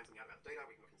anytime you want to find something out about the data,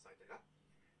 we can look inside data.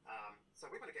 So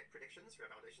we want to get predictions for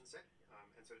our validation set,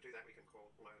 and so to do that we can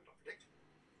call learn.predict.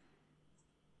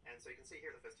 And so you can see here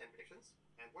the first 10 predictions,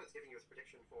 and what it's giving you is a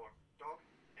prediction for dog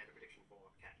and a prediction for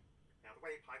cat. Now the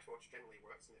way PyTorch generally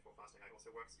works, and therefore fast AI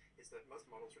also works, is that most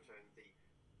models return the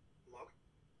log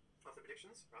of the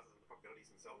predictions rather than the probabilities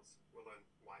themselves. We'll learn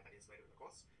why that is later in the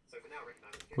course. So for now,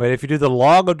 recognize it. Wait, if you do the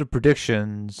log of the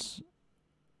predictions,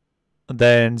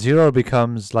 then 0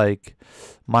 becomes like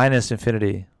minus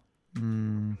infinity.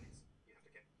 You have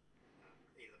to get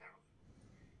e to the power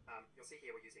of. You'll see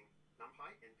here we're using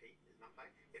NumPy. NP is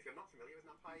NumPy. If you're not familiar with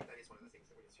NumPy, that is one of the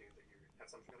things that we assume that you have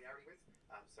some familiarity with.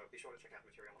 So be sure to check out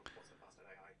the material on the course at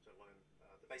fast.ai to learn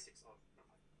the basics of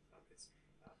NumPy. It's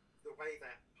the way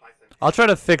that Python... I'll try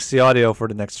to fix the audio for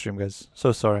the next stream, guys.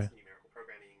 So sorry. Numerical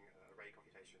programming, array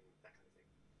computation, that kind of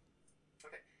thing.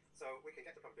 Okay, so we can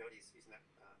get the probabilities using that,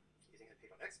 using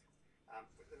np.x.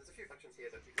 There's a few functions here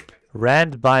that you can look at.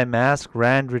 Rand by mask,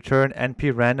 rand return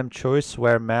np random choice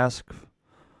where mask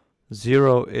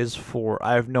 0 is 4.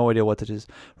 I have no idea what it is.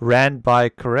 Rand by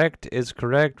correct is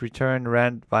correct. Return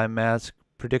rand by mask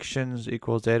predictions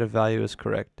equals data value is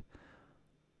correct.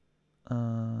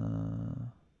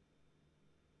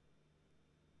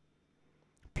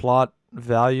 Plot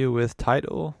value with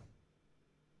title.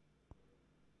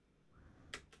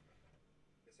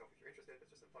 Yourself if you're interested.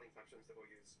 It's just some plotting functions that we'll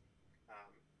use.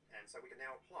 And so we can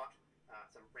now plot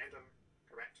some random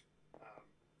correct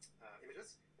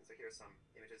images. And so here are some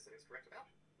images that it's correct about.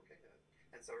 Okay.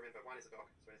 And so remember, 1 is a dog,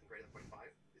 so anything greater than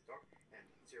 0.5 is dog, and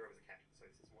 0 is a cat. So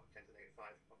this is 10 to the negative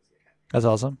 5, obviously a cat. That's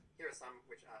awesome. Here are some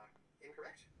which are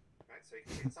incorrect, right? So you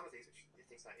can see that some of these which you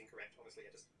think are incorrect, obviously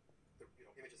are just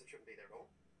images that shouldn't be there at all.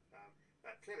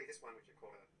 But clearly this one, which you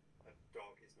call a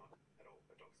dog, is not at all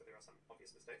a dog. So there are some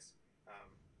obvious mistakes.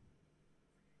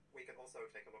 We can also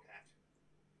take a look at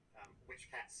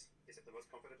which cats is it the most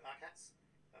confident are cats,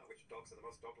 which dogs are the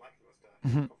most dog-like, the most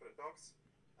confident dogs.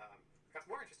 Perhaps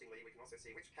more interestingly, we can also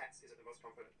see which cats is it the most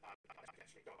confident are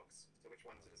actually dogs. So which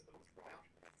ones it is the most drawn out.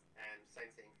 And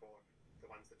same thing for the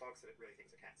dogs that it really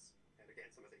thinks are cats. And again,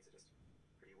 some of these are just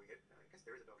pretty weird. I guess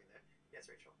there is a dog in there. Yes,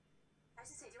 Rachel. I was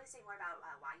just saying, do you want to say more about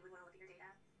why you would want to look at your data?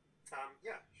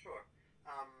 Yeah, sure.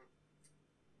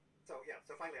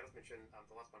 So finally, I'll just mention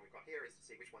the last one we've got here is to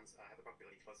see which ones have the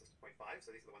probability closest to 0.5.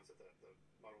 So these are the ones that the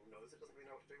model knows it doesn't really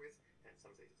know what to do with, and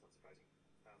some of these it's not surprising.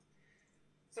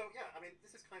 So yeah, I mean,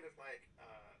 this is kind of like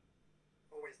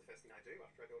always the first thing I do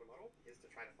after I build a model is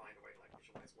to try to find a way to like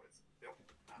visualize what it's built.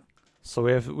 So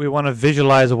we want to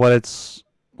visualize what it's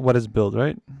built,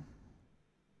 right?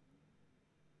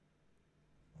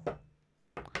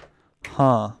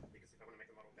 Huh.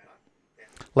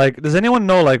 Like, does anyone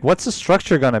know, like, what's the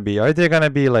structure gonna be? Are they gonna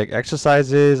be, like,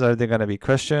 exercises? Are they gonna be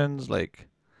questions? Like,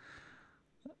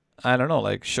 I don't know.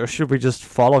 Like, should we just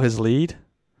follow his lead?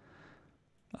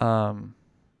 Kind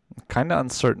of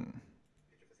uncertain.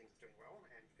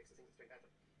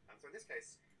 So in this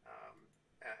case,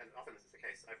 and often this is the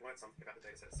case, I've learned something about the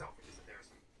data set itself, which is that there are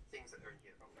some things that are in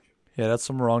here that probably shouldn't be. Yeah, that's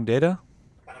some wrong data.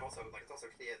 But I've also, like, it's also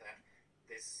clear that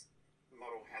this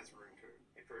model has room to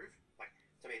improve. Like,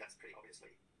 to me, that's pretty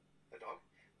obviously a dog.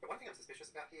 But one thing I'm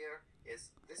suspicious about here is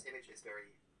this image is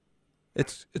very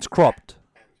It's cropped.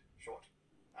 and short.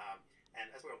 And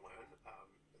as we'll learn,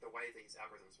 the way these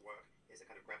algorithms work is it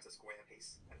kind of grabs a square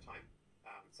piece at a time.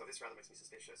 So this rather makes me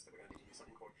suspicious that we're going to need to use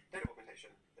something called data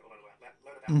augmentation that we'll learn about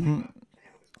later to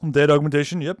handle this. Data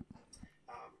augmentation, yep.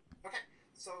 Okay,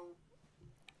 so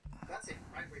that's it,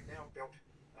 right? We've now built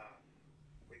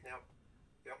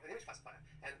an image classifier,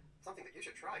 and something that you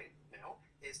should try now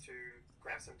is to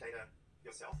grab some data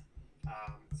yourself,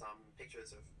 some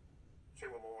pictures of 2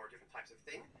 or more different types of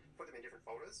thing, put them in different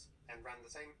folders, and run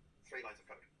the same 3 lines of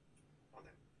code on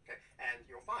them. Okay, and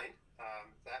you'll find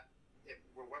that it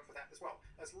will work for that as well,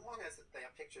 as long as they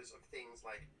are pictures of things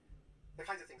like the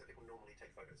kinds of things that people normally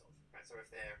take photos of. Right, so if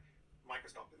they're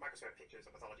microscope pictures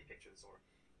or pathology pictures or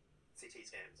CT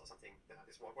scans or something,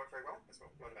 this won't work very well, as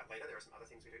we'll learn about later. There are some other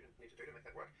things we need to do to make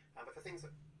that work. But for things that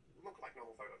look like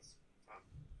normal photos,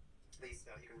 these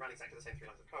you can run exactly the same 3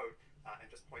 lines of code and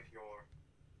just point your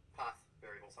path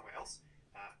variable somewhere else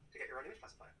to get your own image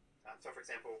classifier. So for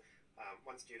example,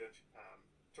 one student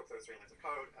took those 3 lines of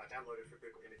code, downloaded from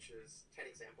Google Images 10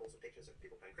 examples of pictures of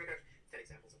people playing cricket, 10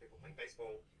 examples of people playing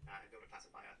baseball, and built a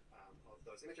classifier of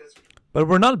those images. But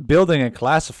we're not building a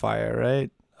classifier,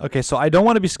 right? Okay, so I don't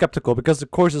want to be skeptical because the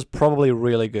course is probably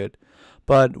really good.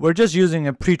 But we're just using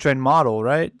a pre-trained model,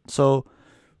 right? So,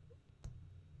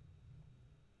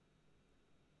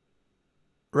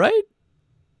 right?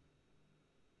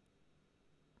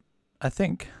 I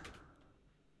think.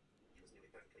 Which was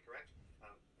nearly perfectly correct.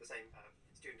 The same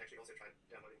student actually also tried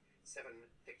downloading 7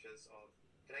 pictures of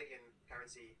Canadian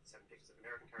currency, 7 pictures of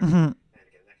American currency, and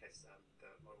again, in that case, the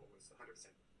model was 100%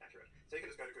 accurate. So you can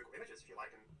just go to Google Images if you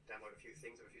like and download a few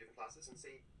things of a few different classes and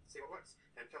see what works.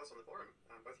 And tell us on the forum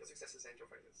both your successes and your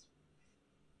failures.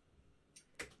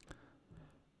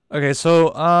 Okay, so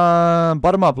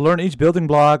bottom up, learn each building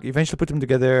block, eventually put them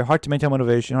together, hard to maintain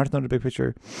motivation, hard to know the big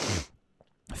picture.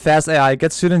 Fast AI,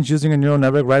 get students using a neural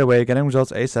network right away, getting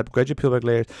results ASAP, graduate peel back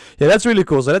layers. Yeah, that's really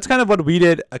cool. So that's kind of what we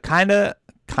did.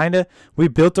 We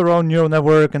built our own neural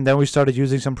network and then we started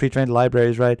using some pre-trained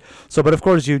libraries, right? So, but of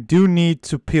course you do need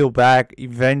to peel back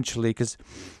eventually because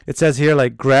it says here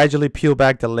like gradually peel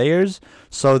back the layers.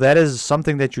 So that is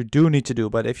something that you do need to do.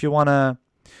 But if you wanna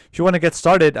get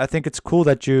started, I think it's cool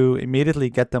that you immediately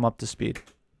get them up to speed.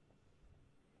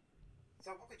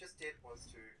 So what we just did was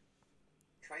to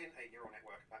train a neural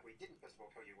network, but we didn't first of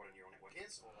all tell you what a neural network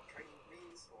is or what training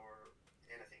means or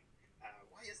anything.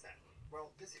 Why is that?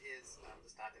 Well, this is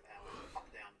the start of our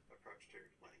top-down approach to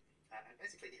learning. And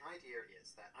basically the idea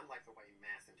is that unlike the way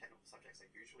math and technical subjects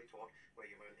are usually taught, where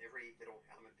you learn every little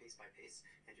element piece by piece,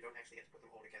 and you don't actually get to put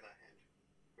them all together and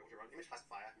build your own image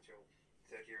classifier until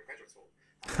 3rd year of graduate school.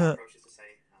 Our approach is to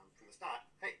say from the start,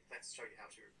 hey, let's show you how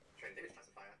to train an image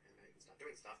classifier, and then you can start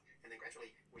doing stuff, and then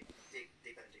gradually we dig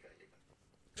deeper and deeper and deeper.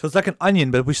 So it's like an onion,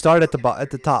 but we start at the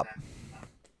top.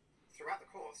 Throughout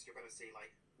the course, you're going to see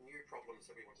like new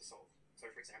problems that we want to solve. So,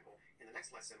 for example, in the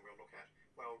next lesson, we'll look at,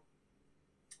 well,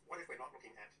 what if we're not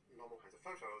looking at normal kinds of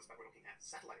photos, but we're looking at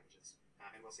satellite images?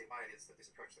 And we'll see why it is that this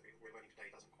approach that we're learning today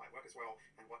doesn't quite work as well,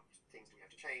 and what things do we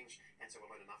have to change. And so we'll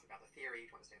learn enough about the theory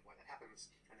to understand why that happens,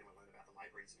 and then we'll learn about the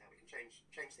libraries and how we can change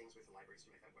things with the libraries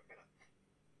to make that work better.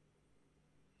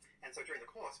 And so during the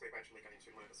course, we're gradually going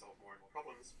to learn to solve more and more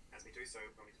problems. As we do so,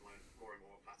 we'll need to learn more and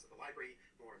more parts of the library,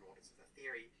 more and more bits of the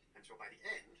theory, until by the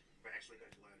end, we're actually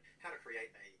going to learn how to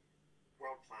create a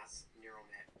world-class neural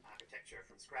net architecture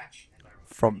from scratch. And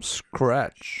From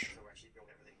scratch. So we actually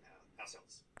build everything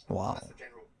ourselves. Wow. So that's the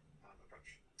general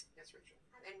approach. Yes, Rachel.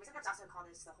 And we sometimes also call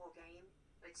this the whole game,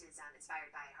 which is inspired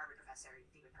by Harvard professor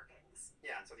David Perkins.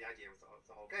 Yeah, and so the idea with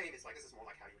the whole game is like this is more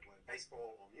like how you would learn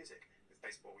baseball or music. With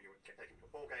baseball, you would get taken to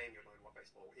a ball game, you would learn what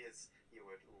baseball is, you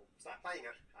would start playing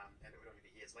it, and it would only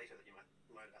be years later that you might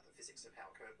learn about the physics of how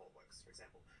a curveball works, for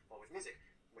example. Or with music,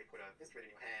 we put an instrument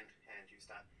in your hand and you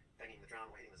start banging the drum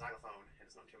or hitting the xylophone, and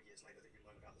it's not until years later that you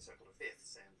learn about the circle of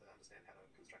fifths and understand how to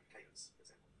construct cadence, for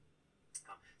example.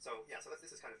 So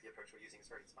this is kind of the approach we're using. It's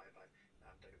very inspired by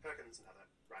David Perkins and other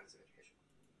writers of education.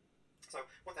 So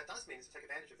what that does mean is to take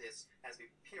advantage of this as we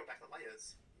peel back the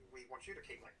layers. We want you to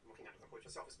keep like looking under the hood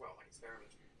yourself as well, like experiment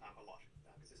a lot,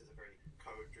 because this is a very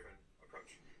code-driven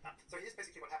approach. So here's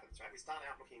basically what happens, right? We start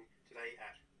out looking today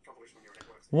at convolutional neural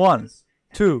networks. 1,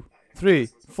 2, 3,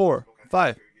 4,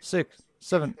 5, 6,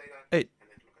 7, 8. And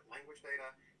then to look at language data,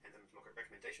 and then to look at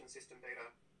recommendation system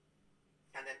data.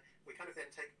 And then we kind of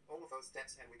then take all of those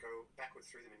steps and we go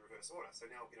backwards through them in reverse order. So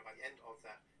now, by the end of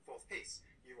that 4th piece,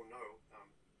 you will know,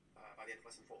 by the end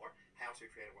of lesson 4, how to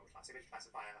create a world-class image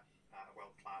classifier, a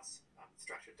world-class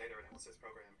structured data analysis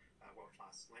program, a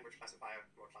world-class language classifier,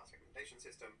 world-class recommendation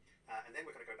system, and then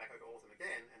we're going to go back over all of them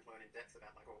again and learn in depth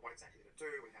about like, well, what exactly did it do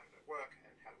and how did it work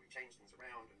and how do we change things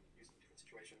around and use it in different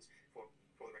situations for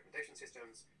the recommendation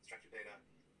systems, structured data,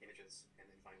 images, and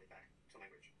then finally back to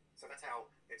language. So that's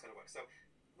how it's going to work. So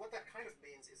what that kind of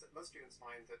means is that most students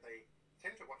find that they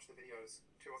tend to watch the videos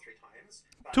 2 or 3 times.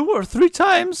 2 or 3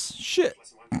 times? Shit.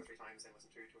 Lesson 1 2 or 3 times, then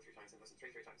lesson 2 2 or 3 times, then lesson 3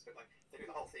 3 times. But like they do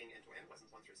the whole thing end to end, lessons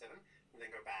 1 through 7, and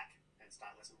then go back and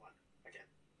start lesson 1 again.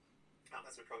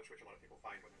 That's an approach which a lot of people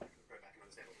find when they go back and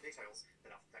understand all the details,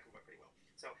 that can work pretty well.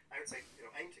 So I would say,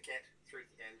 aim to get through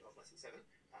the end of lesson 7,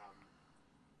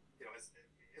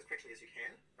 as quickly as you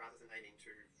can, rather than aiming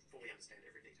to fully understand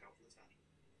every detail from the start.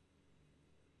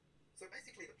 So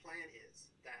basically the plan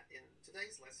is that in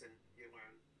today's lesson you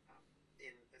learn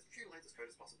in as few lines of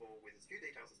code as possible, with as few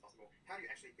details as possible, how do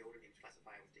you actually build an image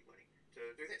classifier with deep learning to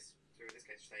do this. To in this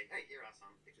case say, hey, here are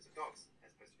some pictures of dogs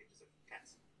as opposed to pictures of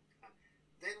cats.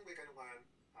 Then we're going to learn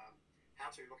how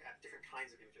to look at different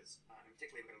kinds of images, and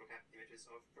particularly we're going to look at images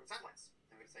from satellites.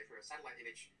 And we're going to say for a satellite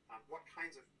image, what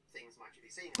kinds of things might you be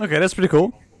seeing? Okay, that's pretty cool.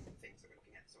 Multiple things that we're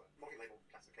looking at, so a multi-label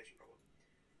classification problem.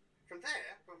 From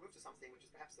there, we'll move to something which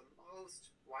is perhaps the most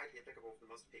widely applicable for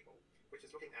most people, which is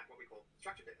looking at what we call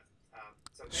structured data.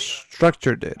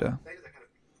 Structured data. Data that kind of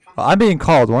I'm being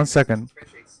called. 1 second.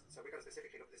 spreadsheets. So we're going to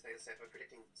specifically look at this data set of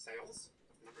predicting sales,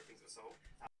 the number of things that are sold.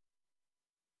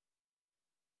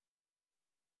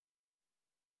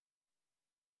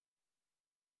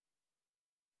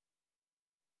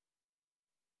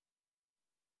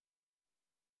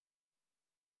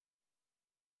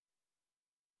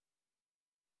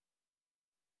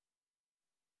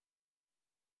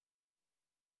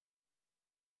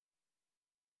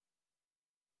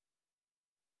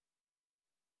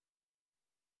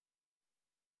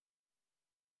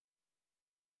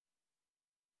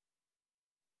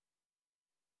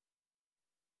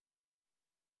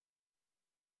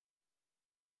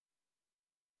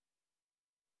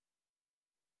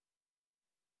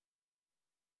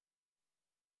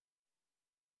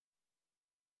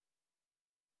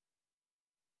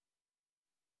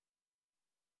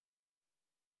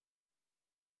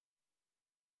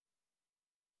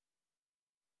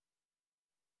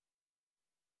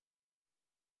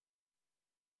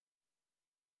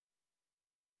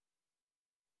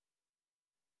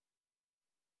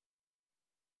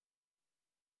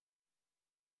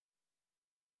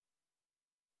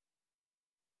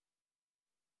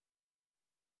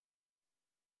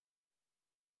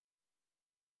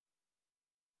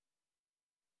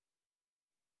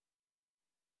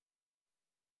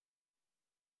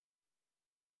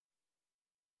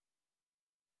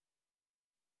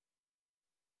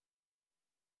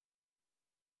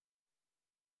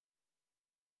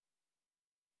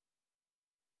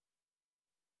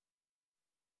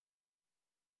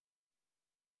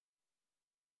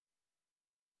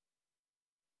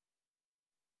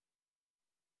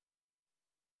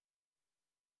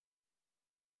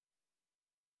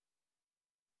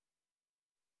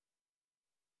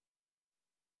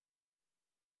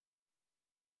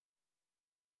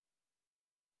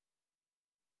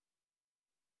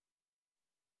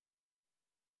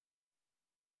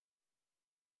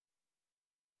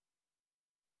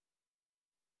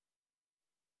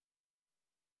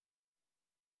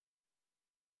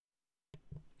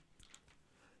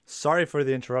 Sorry for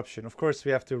the interruption. Of course,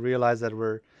 we have to realize that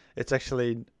it's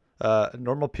actually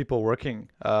normal people working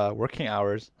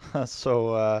hours.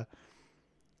 So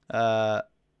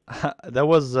that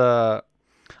was I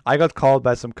got called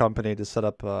by some company to set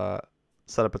up a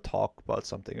talk about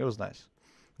something. It was nice,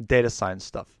 data science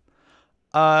stuff.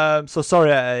 So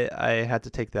sorry, I had to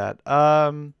take that.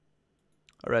 All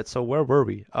right. So where were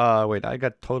we? Wait, I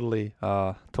got totally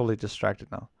distracted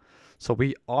now. So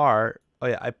we are. Oh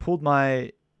yeah, I pulled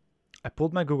my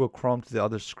Google Chrome to the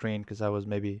other screen because I was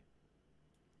maybe.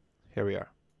 Here we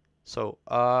are. So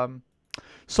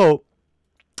so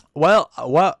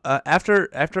after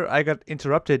I got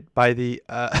interrupted by the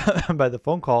by the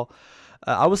phone call,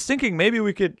 I was thinking maybe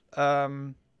we could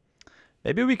make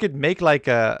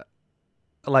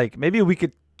maybe we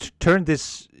could turn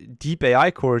this deep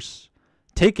AI course,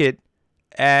 take it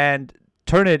and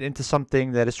turn it into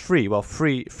something that is free. Well,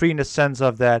 free in the sense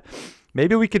of that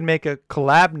maybe we can make a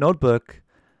collab notebook,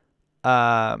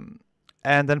 and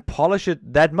then polish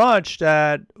it that much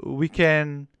that we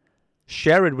can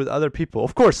share it with other people.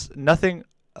 Of course, nothing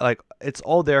like it's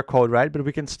all their code, right? But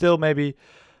we can still maybe,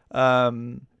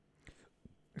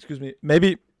 excuse me,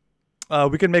 maybe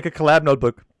we can make a collab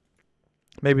notebook.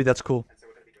 Maybe that's cool. And so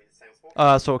we're going to be doing the sales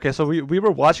force. So we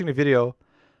were watching the video,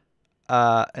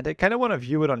 and I kind of want to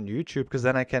view it on YouTube because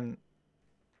then I can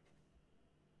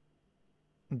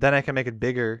make it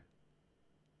bigger.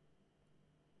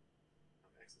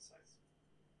 Exercise.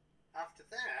 After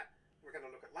that, we're going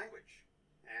to look at language,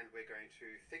 and we're going to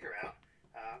figure out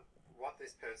what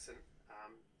this person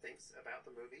thinks about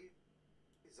the movie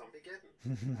Zombiegeddon.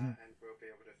 And we'll be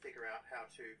able to figure out how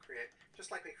to create,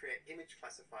 just like we create image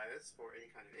classifiers for any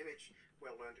kind of image,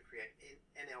 we'll learn to create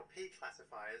NLP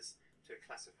classifiers to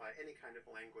classify any kind of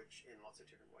language in lots of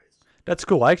different ways. That's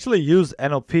cool. I actually used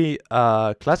NLP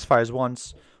classifiers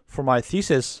once for my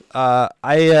thesis.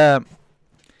 I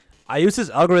used this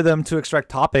algorithm to extract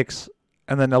topics,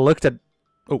 and then I looked at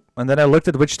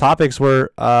which topics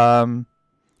were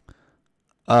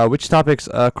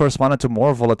corresponded to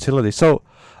more volatility. So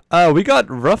we got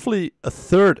roughly a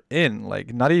third in,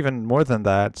 like not even more than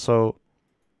that. So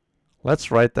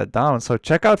let's write that down. So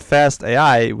check out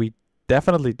fast.ai. We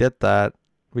definitely did that.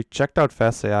 We checked out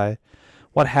fast.ai.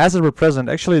 What hazard were present?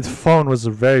 Actually, the phone was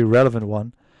a very relevant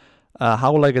one.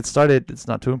 How will I get started? It's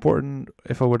not too important.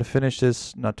 If I were to finish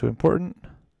this, not too important.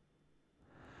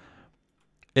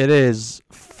 It is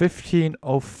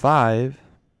 15:05.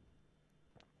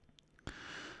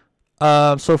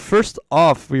 So first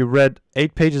off, we read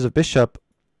 8 pages of Bishop.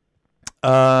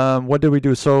 What did we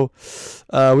do? So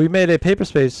we made a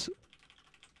Paperspace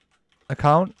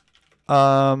account.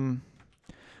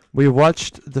 We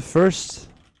watched the first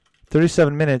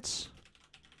 37 minutes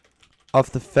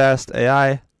of the Fast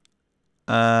AI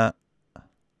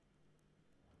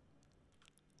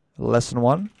lesson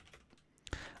 1.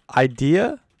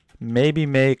 Idea: maybe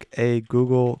make a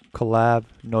Google Colab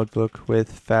notebook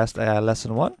with Fast AI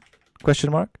lesson 1?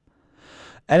 Question mark.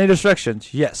 Any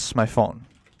distractions? Yes, my phone.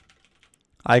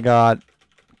 I got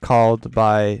called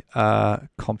by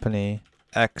company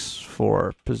X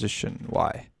for position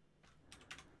Y.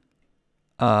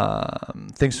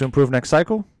 Things to improve next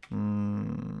cycle.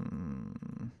 Oh,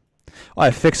 I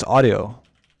fix audio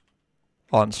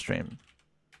on stream.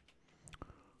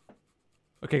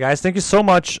 Okay, guys, thank you so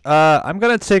much. I'm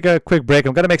gonna take a quick break.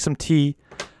 I'm gonna make some tea.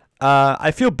 I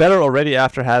feel better already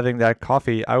after having that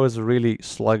coffee. I was really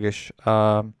sluggish.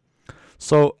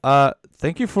 So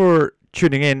thank you for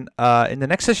tuning in. In the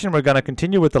next session, we're gonna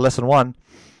continue with the lesson 1,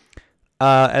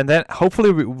 and then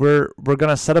hopefully we're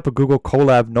gonna set up a Google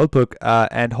Colab notebook,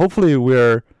 and hopefully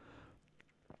we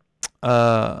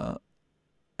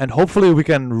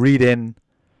can read in.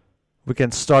 We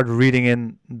can start reading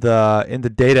in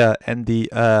the data and the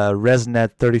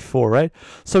ResNet 34, right?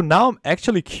 So now I'm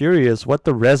actually curious what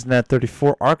the ResNet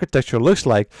 34 architecture looks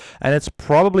like, and it's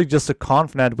probably just a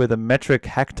ConfNet with a metric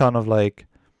hackathon of like.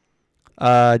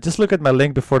 Just look at my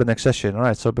link before the next session. All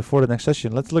right, so before the next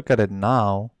session, let's look at it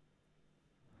now.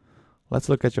 Let's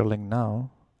look at your link now.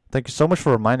 Thank you so much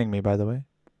for reminding me, by the way.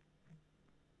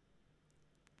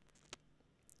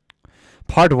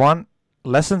 Part 1.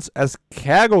 Lessons as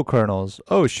Kaggle kernels.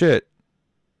 Oh shit.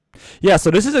 Yeah, so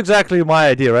this is exactly my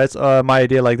idea, right? My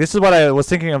idea, like this is what I was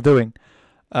thinking of doing.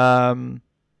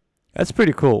 That's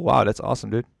pretty cool. Wow, that's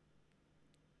awesome, dude.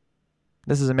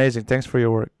 This is amazing. Thanks for your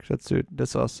work.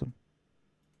 That's awesome.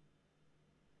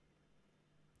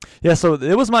 Yeah, so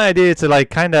it was my idea to like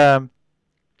kind of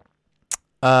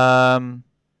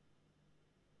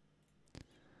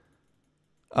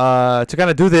to kind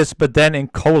of do this, but then in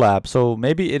Colab. So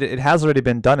maybe it has already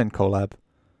been done in Colab.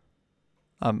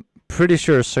 I'm pretty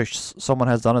sure someone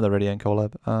has done it already in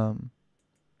Colab.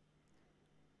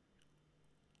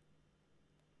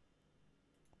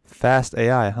 Fast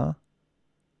AI, huh?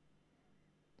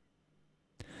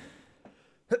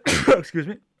 Excuse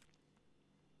me.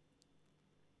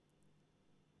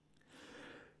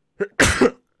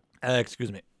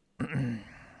 Excuse me.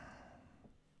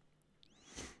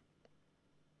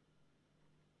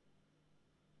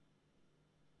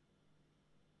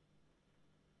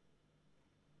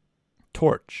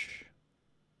 Torch.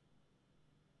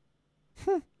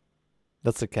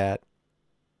 That's a cat.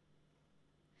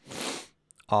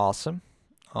 Awesome.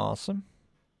 Awesome.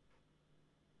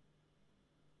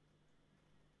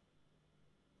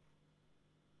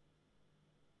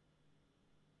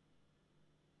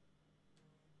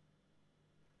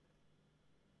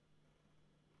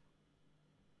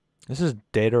 This is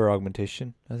data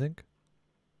augmentation, I think.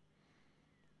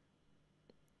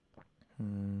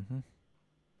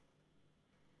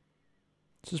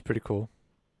 This is pretty cool.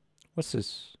 What's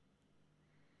this?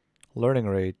 Learning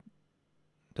rate.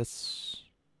 That's...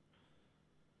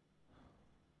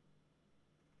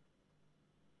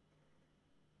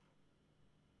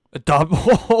 a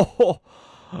double.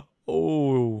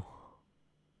 Oh.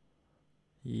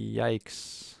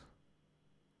 Yikes.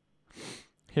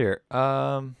 Here.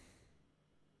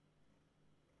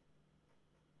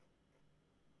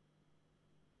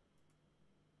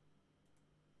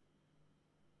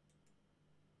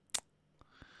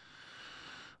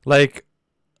 Like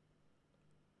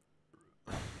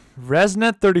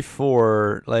ResNet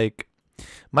 34, like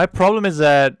my problem is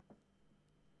that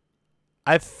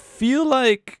I feel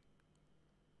like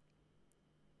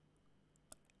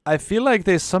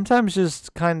they sometimes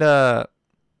just kind of.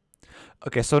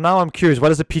 Okay, so now I'm curious.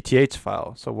 What is a PTH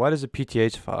file? So what is a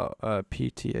PTH file?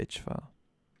 PTH file.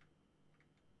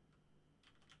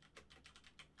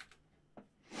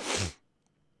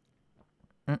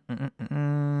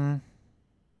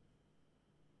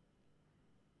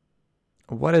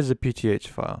 What is a PTH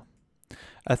file?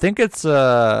 I think it's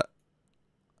a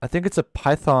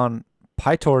Python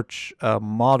PyTorch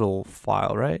model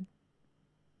file, right?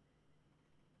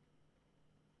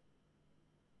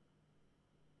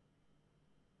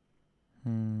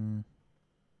 Hmm.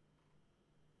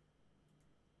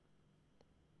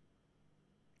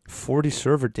 40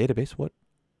 server database. What?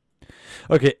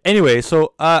 Okay. Anyway,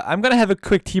 so I'm gonna have a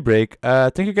quick tea break.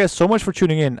 Thank you guys so much for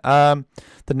tuning in. The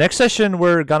next session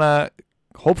we're gonna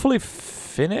hopefully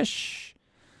finish.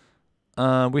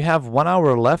 We have 1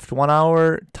 hour left. 1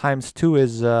 hour times 2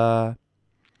 is half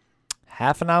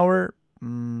an hour.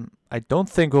 I don't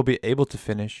think we'll be able to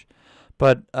finish,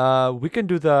 but we can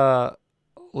do the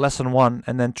lesson 1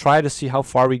 and then try to see how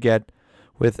far we get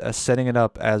with setting it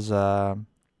up as a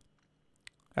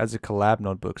collab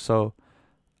notebook. So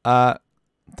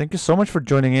thank you so much for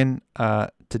joining in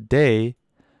today.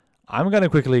 I'm gonna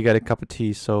quickly get a cup of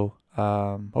tea, so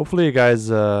hopefully you guys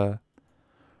are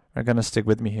gonna stick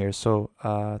with me here. So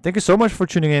thank you so much for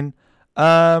tuning in.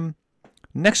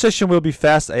 Next session will be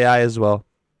fast AI as well.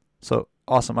 So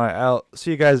awesome. All right, I'll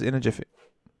see you guys in a jiffy.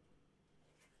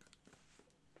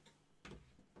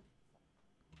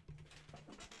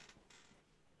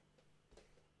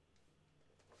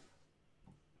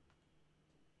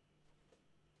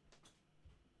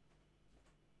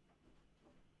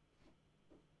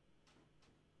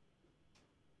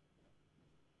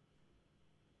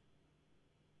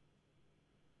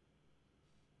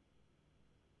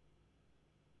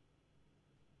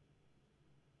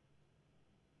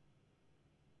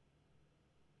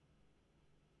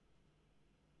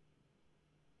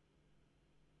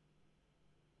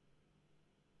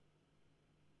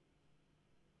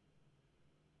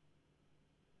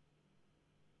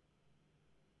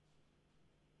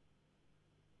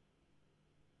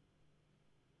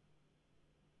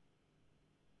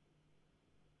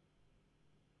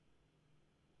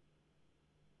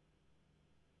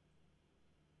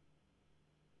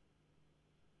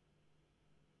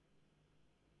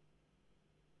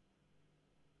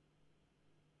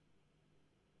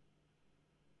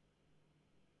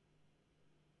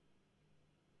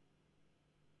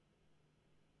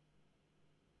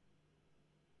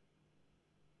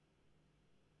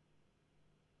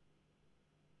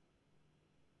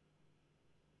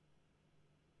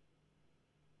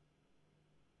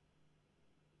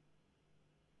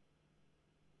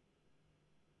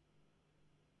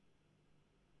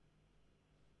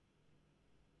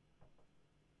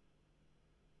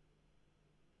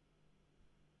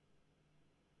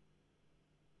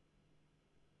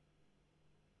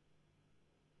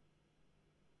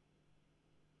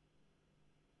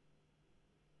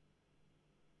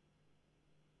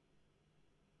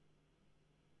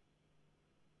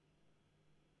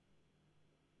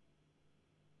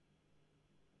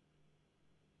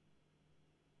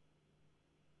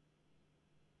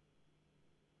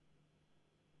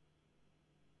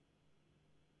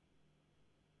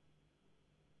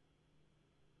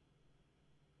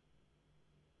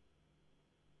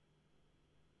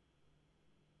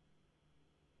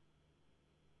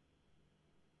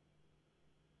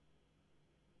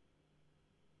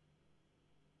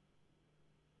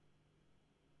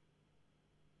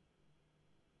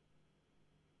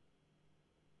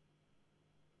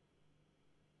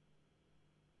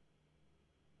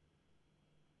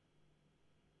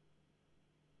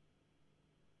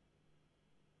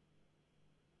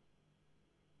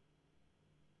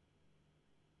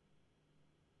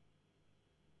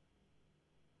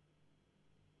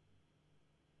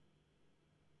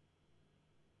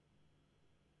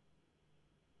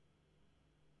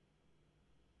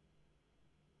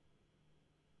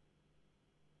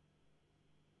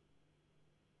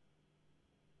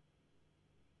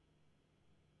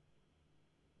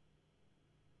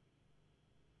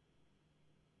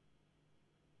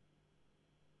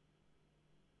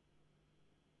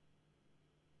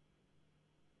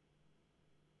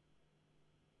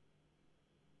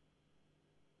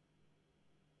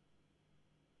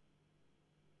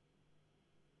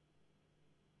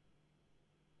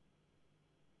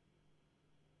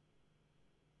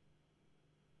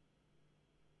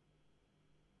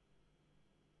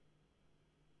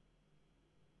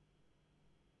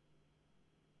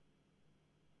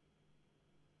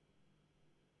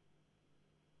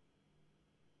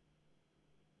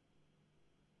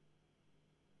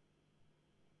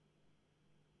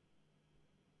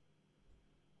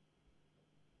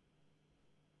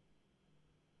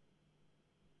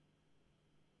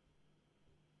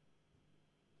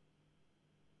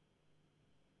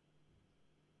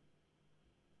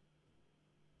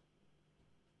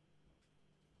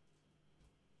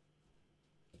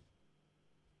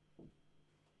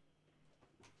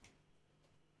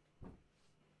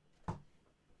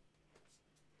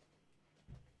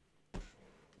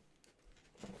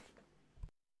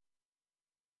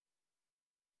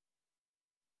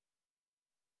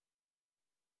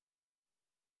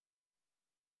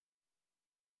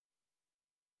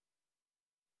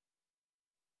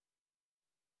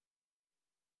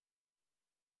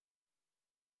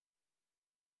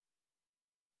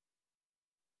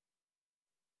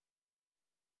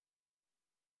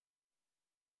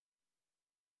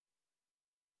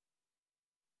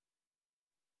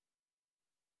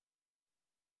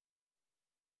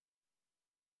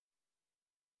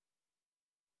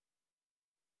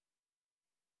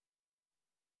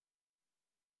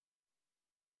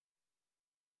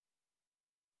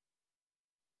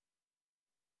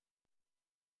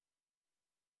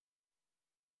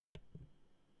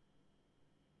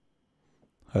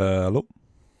 Hello.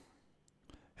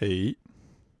 Hey.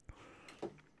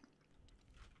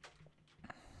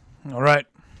 All right.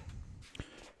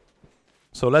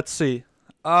 So let's see.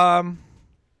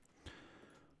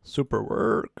 Super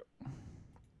work.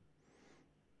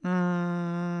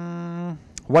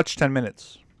 Watch 10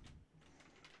 minutes.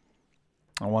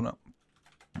 I wanna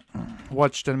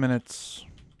watch 10 minutes.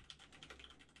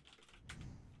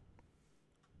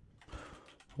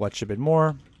 Watch a bit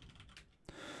more.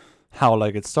 How will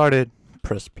I get started?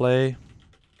 Press play.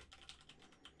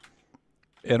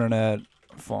 Internet,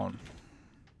 phone.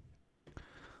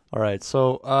 All right,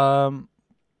 so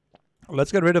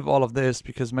let's get rid of all of this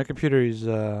because my computer is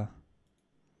having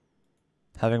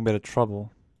a bit of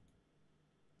trouble.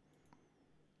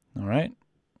 All right.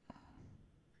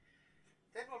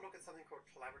 Then we'll look at something called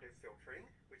collaborative filtering,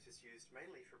 which is used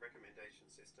mainly for recommendation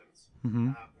systems.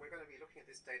 Mm-hmm. We're going to be looking at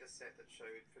this data set that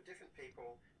showed for different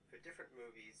people, for different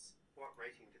movies, what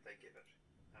rating did they give it.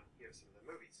 Here are some of the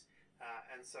movies.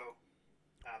 And so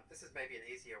this is maybe an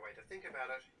easier way to think about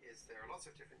it, is there are lots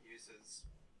of different users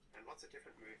and lots of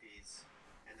different movies,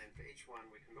 and then for each one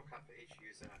we can look up for each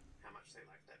user how much they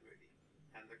like that movie.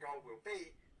 And the goal will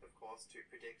be, of course, to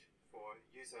predict for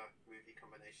user-movie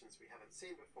combinations we haven't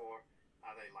seen before,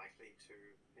 are they likely to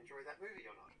enjoy that movie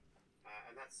or not?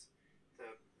 And that's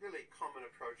the really common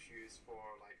approach used for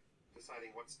like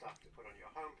deciding what stuff to put on your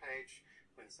homepage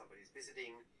when somebody's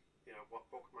visiting, you know, what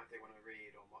book might they want to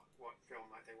read or what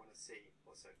film might they want to see,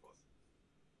 or so forth.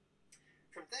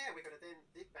 From there, we're going to then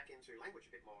dig back into language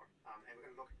a bit more, and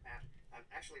we're going to look at,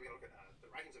 actually we're going to look at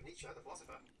the writings of Nietzsche, the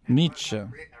philosopher, and Nietzsche.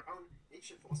 create our own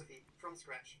Nietzsche philosophy from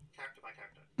scratch, character by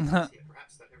character. Here,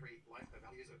 perhaps that every life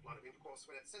values a blood of intercourse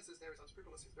when it senses there is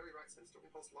unscrupulous his very rights and still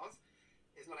impulse love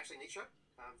is not actually Nietzsche.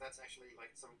 That's actually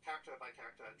like some character by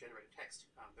character generated text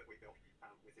that we built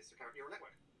with this current neural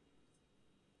network.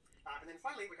 And then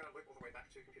finally, we're going to loop all the way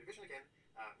back to computer vision again.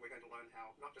 We're going to learn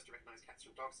how not just to recognize cats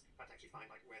from dogs, but to actually find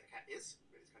like where the cat is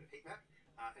with this kind of heat map.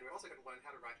 And we're also going to learn how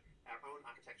to write our own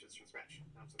architectures from scratch.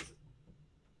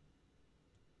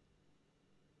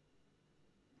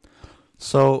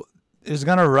 So it's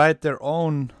gonna write their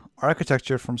own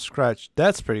architecture from scratch.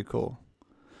 That's pretty cool.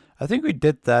 I think we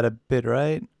did that a bit,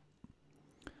 right?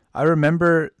 I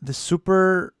remember the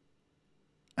super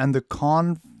and the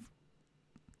conv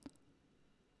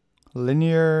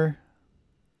linear.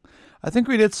 I think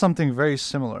we did something very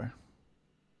similar.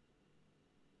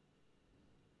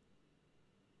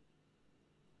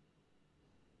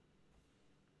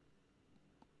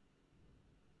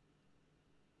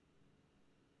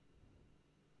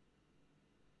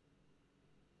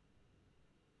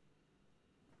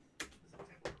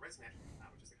 Which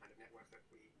is the kind of network that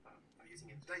we are using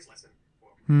in today's lesson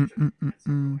for computer vision. And so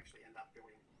we'll actually end up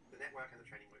building the network and the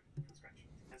training loop from scratch.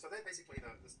 And so they're basically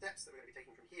the steps that we're going to be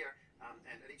taking from here.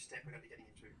 And at each step, we're going to be getting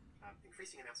into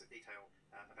increasing amounts of detail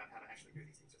about how to actually do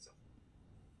these things yourself.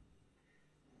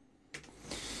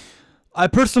 I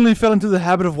personally fell into the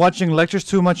habit of watching lectures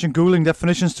too much and Googling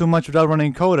definitions too much without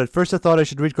running code. At first I thought I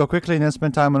should read code quickly and then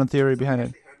spend time on the theory behind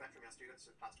it. We heard back from our students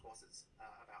in past courses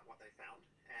about what they found.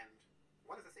 And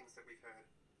one of the things that we've heard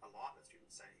a lot that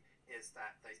students say is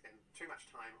that they spend too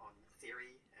much time on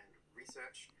theory and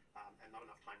research and not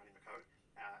enough time running the code.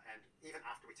 And even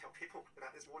after we tell people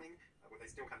about this warning, they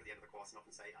still come to the end of the course and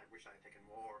often say, I wish I had taken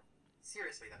more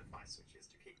seriously that advice, which is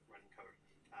to keep running code.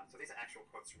 So these are actual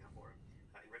quotes from our forum.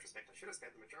 In retrospect, I should have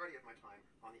spent the majority of my time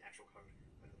on the actual code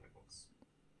in the notebooks.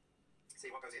 See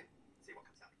what goes in, see what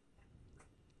comes out.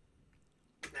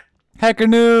 Now, Hacker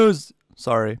News!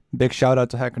 Sorry, big shout out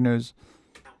to Hacker News.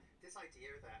 Now, this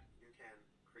idea that you can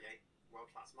create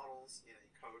world-class models in a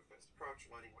code-first approach,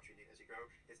 learning what you need as you go,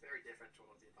 is very different to a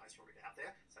lot of the advice you'll read out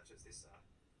there, such as this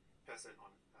person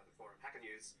on the forum Hacker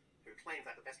News, who claimed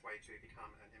that the best way to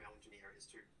become an ML engineer is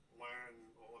to learn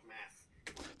all of math.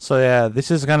 So yeah, this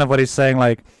is kind of what he's saying,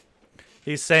 like,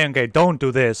 he's saying, okay, don't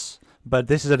do this, but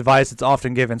this is advice that's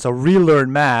often given. So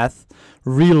relearn math,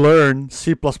 relearn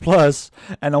C++,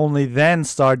 and only then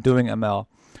start doing ML.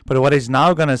 But what he's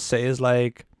now going to say is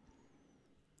like,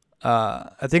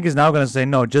 I think he's now going to say,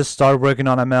 no, just start working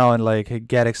on ML and like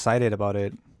get excited about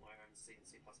it. Learn C and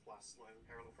C++, learn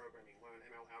parallel programming, learn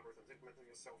ML algorithms, implement them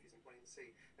yourself using plain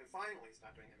C, and finally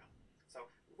start doing ML. So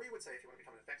we would say if you want to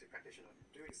become an effective practitioner,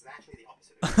 do exactly the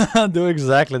opposite of that. Do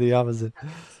exactly the opposite.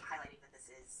 Highlighting that we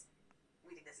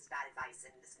think this is bad advice,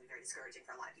 and this can be very discouraging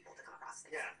for a lot of people to come across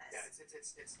things like this.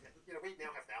 It's you know, we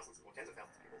now have thousands or tens of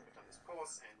thousands of people who have done this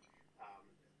course and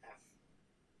have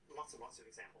lots and lots of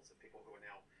examples of people who are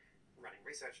now running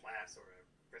research labs or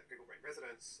Google Brain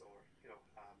Residents, or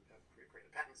have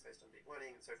created patents based on deep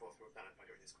learning and so forth, who have done it by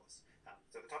doing this course.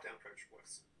 So the top-down approach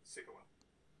works super well.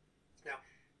 Now,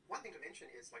 one thing to mention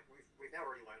is, like, we've now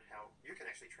already learned how you can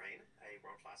actually train a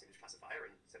world-class image classifier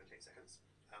in 17 seconds.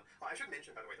 I should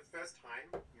mention, by the way, the first time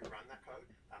you run that code,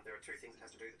 there are two things it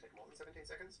has to do that take more than 17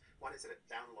 seconds. One is that it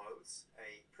downloads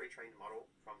a pre-trained model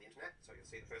from the internet. So you'll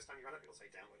see the first time you run it, it'll say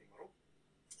downloading model.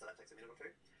 So that takes a minute or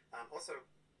two. Also,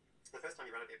 the first time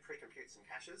you run it, it pre-computes and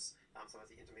caches some of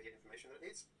the intermediate information that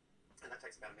it needs. And that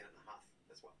takes about a minute and a half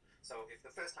as well. So if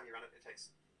the first time you run it, it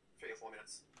takes 3 or 4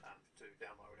 minutes to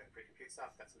download and pre-compute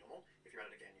stuff, that's normal. If you run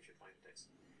it again, you should find it takes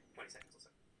 20 seconds or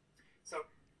so. So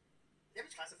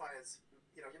image classifiers,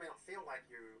 you may not feel like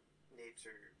you need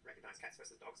to recognize cats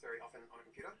versus dogs very often on a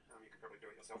computer. You can probably do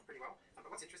it yourself pretty well.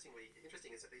 But what's interesting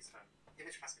is that these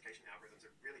image classification algorithms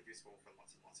are really useful for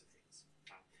lots and lots of things.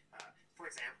 For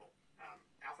example,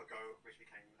 AlphaGo, which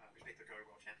beat the Go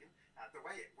world champion, the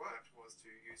way it worked was to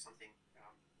use something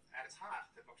at its heart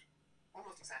that looked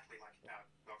almost exactly like our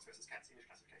dogs versus cats image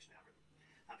classification algorithm.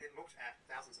 It looked at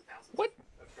thousands and thousands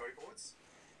of Go boards,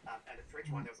 and for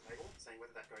each one there was a label saying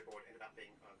whether that Go board ended up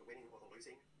being the winning or the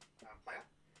losing player.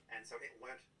 And so it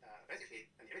learned basically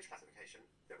an image classification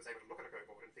that was able to look at a Go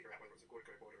board and figure out whether it was a good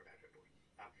Go board or a bad Go board.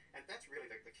 And that's really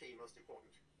the key, most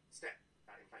important step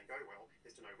in playing Go well,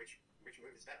 is to know which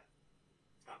move is better.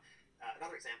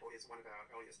 Another example is one of our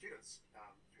earlier students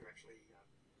who actually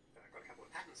got a couple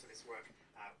of patents for this work,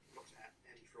 looked at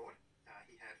anti-fraud.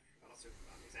 He had lots of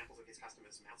examples of his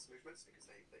customers' mouse movements because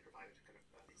they provided kind of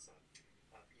these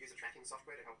user tracking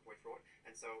software to help avoid fraud.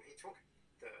 And so he took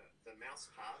the mouse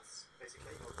paths,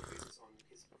 basically, of the users on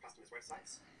his customers'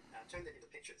 websites, turned them into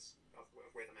pictures of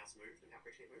where the mouse moved and how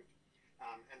quickly it moved,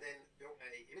 and then built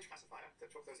an image classifier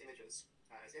that took those images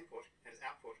as input, and as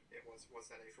output, it was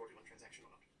that a fraudulent transaction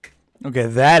or not. Okay,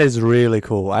 that is really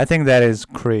cool. I think that is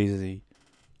crazy.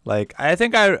 Like, I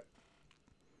think I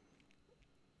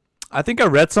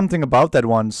read something about that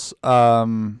once.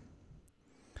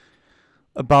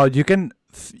 About you can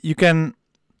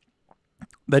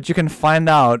find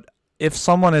out if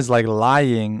someone is like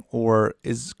lying or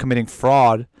is committing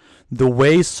fraud the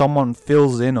way someone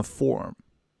fills in a form.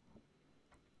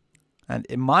 And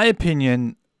in my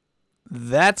opinion,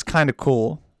 that's kind of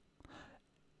cool.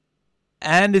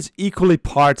 And it's equally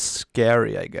parts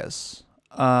scary, I guess.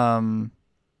 I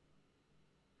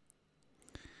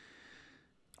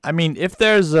mean, if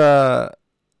there's a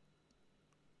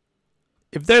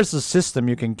system,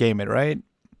 you can game it, right?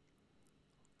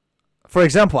 For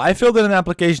example, I filled in an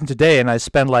application today and I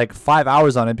spent like 5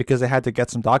 hours on it because I had to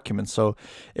get some documents. So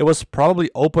it was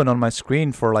probably open on my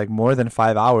screen for like more than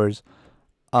 5 hours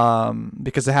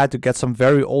because I had to get some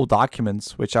very old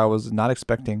documents, which I was not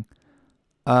expecting.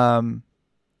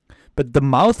 But the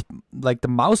mouse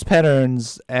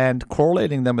patterns and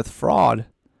correlating them with fraud,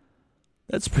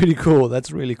 that's pretty cool.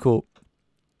 That's really cool.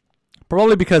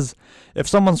 Probably because if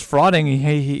someone's frauding,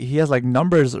 he has like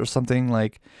numbers or something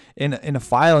like in a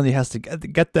file, and he has to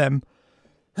get them.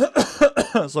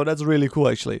 So that's really cool,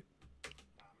 actually.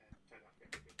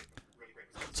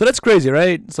 So that's crazy,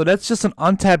 right? So that's just an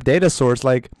untapped data source,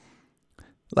 like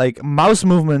mouse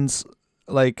movements,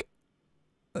 like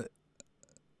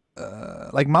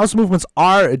mouse movements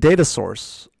are a data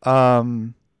source,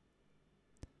 and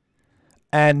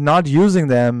not using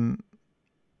them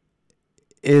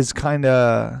is kind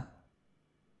of,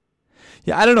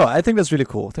 yeah, I don't know. I think that's really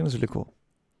cool. So image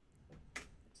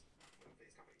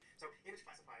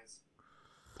classifiers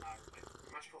are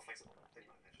much more flexible than you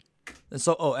might imagine.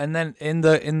 So and then in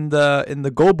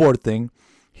the Go board thing,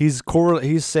 he's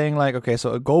saying like, okay,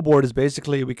 so a Go board is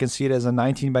basically, we can see it as a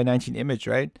 19 by 19 image,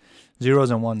 right? Zeros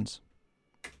and ones.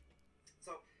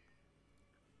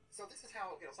 So this is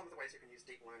how, some of the ways you can use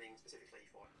deep learning specifically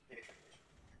for image recognition.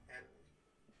 And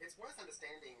it's worth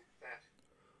understanding that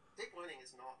deep learning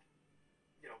is not,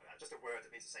 just a word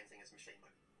that means the same thing as machine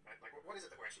learning, right? Like, what is it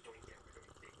that we're actually doing here? We're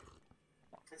doing deep learning.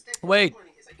 Instead, deep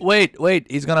learning is Wait.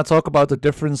 He's gonna talk about the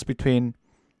difference between,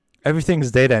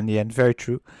 everything's data in the end. Very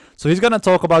true. So he's gonna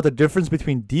talk about the difference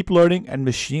between deep learning and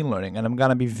machine learning, and I'm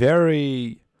gonna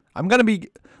be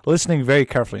listening very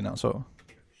carefully now. So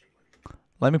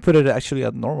let me put it actually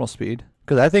at normal speed,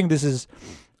 because I think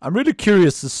I'm really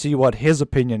curious to see what his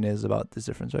opinion is about this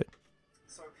difference, right?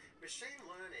 So machine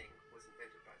learning was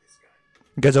invented by this guy.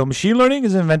 Okay, so machine learning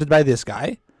is invented by this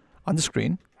guy on the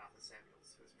screen.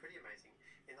 Samuels, who was pretty amazing.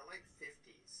 In the late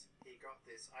 50s, he got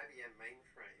this IBM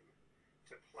mainframe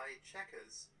to play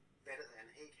checkers better than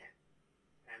he can.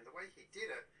 And the way he did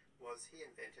it was he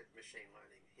invented machine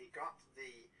learning. He got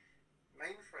the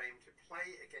mainframe to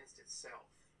play against itself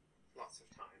lots of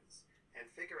times and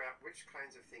figure out which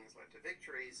kinds of things led to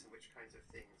victories and which kinds of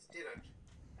things didn't,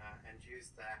 and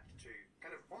use that to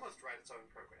kind of almost write its own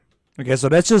program. Okay, so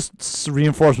that's just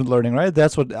reinforcement learning, right?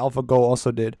 That's what AlphaGo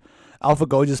also did.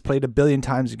 AlphaGo just played a billion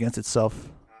times against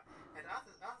itself. And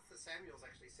Arthur Samuels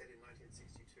actually said in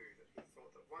 1962 that he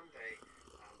thought that one day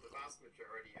the vast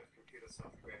majority of computer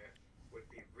software would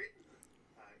be written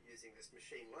using this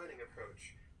machine learning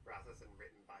approach rather than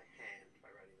written by hand, by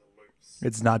writing the loops.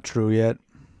 It's not true yet.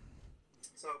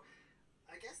 So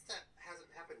I guess that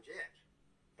hasn't happened yet,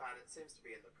 but it seems to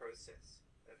be in the process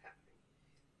of happening.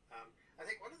 I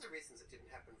think one of the reasons it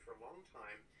didn't happen for a long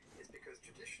time is because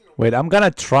traditional... Wait, I'm gonna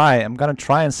try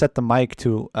and set the mic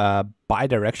to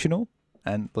bidirectional,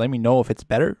 and let me know if it's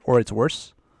better or it's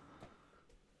worse.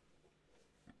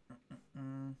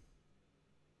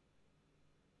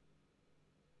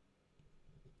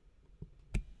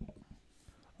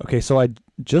 Okay, so I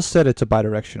just set it to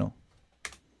bidirectional.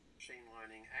 Machine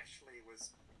learning actually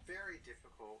was very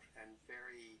difficult and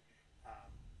very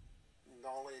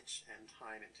knowledge and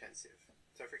time intensive.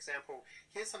 So, for example,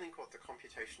 here's something called the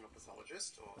computational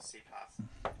pathologist, or CPath,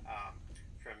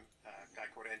 from a guy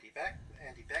called Andy Beck.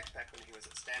 Andy Beck, back when he was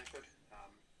at Stanford,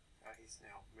 he's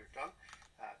now moved on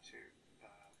to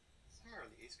somewhere on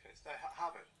the East Coast,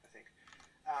 Harvard, I think.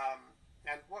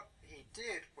 And what he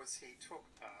did was he took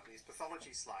these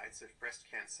pathology slides of breast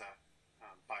cancer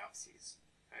biopsies,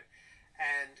 right?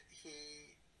 And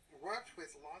he worked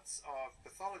with lots of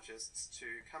pathologists to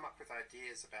come up with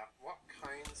ideas about what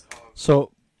kinds of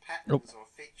patterns or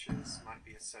features might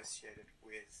be associated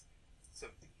with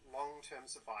long-term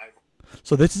survival.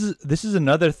 So this is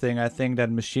another thing I think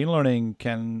that machine learning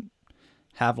can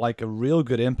have like a real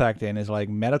good impact in, is like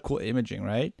medical imaging,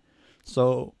 right?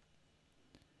 So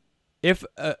if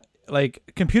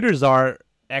like computers are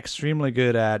extremely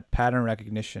good at pattern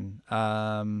recognition,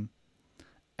 and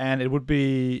it would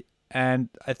be, and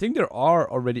I think there are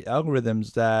already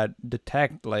algorithms that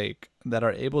detect, like, that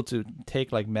are able to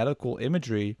take like medical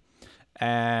imagery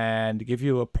and give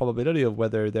you a probability of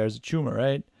whether there's a tumor,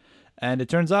 right? And it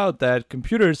turns out that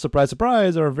computers, surprise,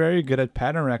 surprise, are very good at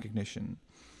pattern recognition.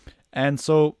 And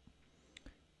so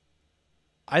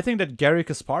I think that Gary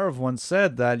Kasparov once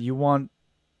said that you want,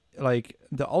 like,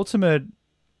 the ultimate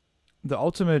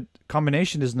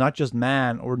combination is not just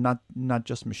man or not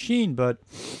just machine, but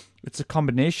it's a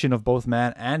combination of both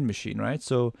man and machine, right?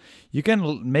 So you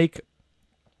can make,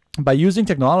 by using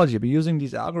technology, by using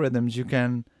these algorithms, you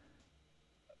can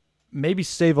maybe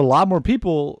save a lot more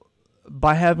people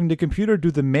by having the computer do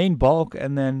the main bulk,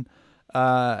 and then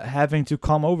having to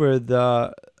come over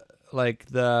the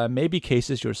maybe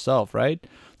cases yourself, right?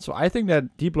 So I think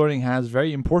that deep learning has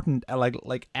very important,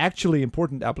 like actually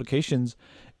important applications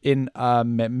in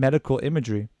medical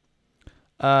imagery.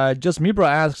 Just Mibra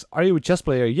asks, "Are you a chess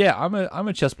player?" Yeah, I'm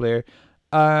a chess player.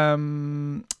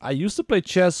 I used to play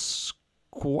chess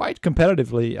quite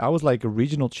competitively. I was like a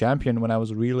regional champion when I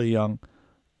was really young.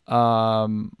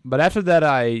 But after that,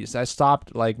 I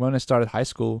stopped, like when I started high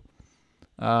school.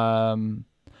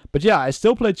 But yeah, I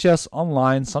still play chess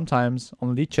online sometimes on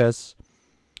Elite Chess.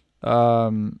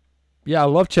 Yeah, I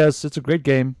love chess. It's a great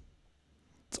game.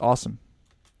 It's awesome.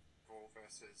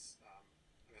 Versus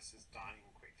dying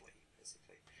quickly,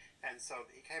 basically. And so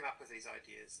he came up with these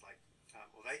ideas, like,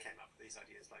 or they came up with these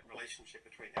ideas, like relationship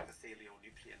between epithelial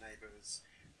nuclear neighbors,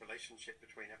 relationship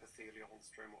between epithelial and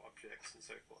stromal objects, and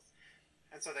so forth.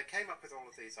 And so they came up with all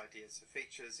of these ideas for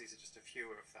features. These are just a few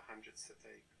of the hundreds that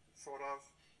they thought of.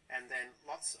 And then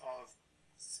lots of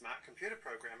smart computer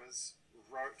programmers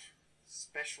wrote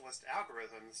specialist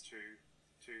algorithms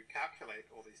to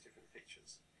calculate all these different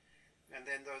features. And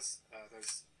then those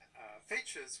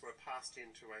features were passed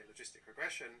into a logistic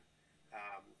regression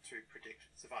to predict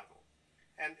survival.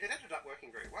 And it ended up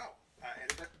working very well.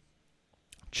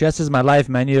 Chess is my life,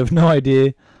 man. You have no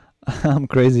idea. I'm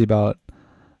crazy about.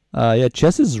 Yeah,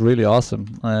 chess is really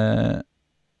awesome.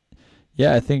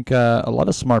 Yeah, I think a lot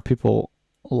of smart people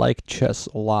like chess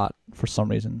a lot for some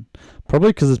reason. Probably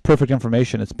because it's perfect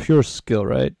information. It's pure skill,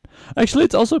 right? Actually,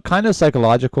 it's also kind of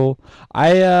psychological.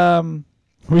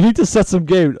 We need to set some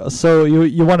game. So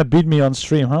you want to beat me on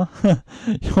stream, huh?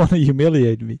 You want to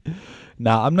humiliate me?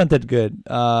 Nah, I'm not that good.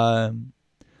 I'm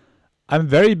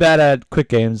very bad at quick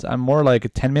games. I'm more like a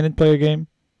 10-minute player game.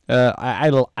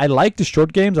 I like the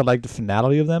short games. I like the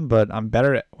finality of them, but I'm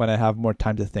better when I have more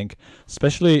time to think,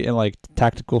 especially in like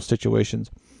tactical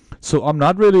situations. So I'm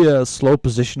not really a slow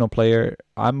positional player.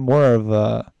 I'm more of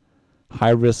a high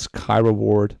risk, high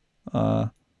reward,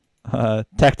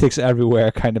 tactics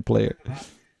everywhere kind of player. That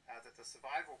the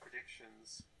survival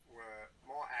predictions were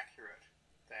more accurate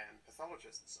than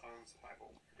pathologists' own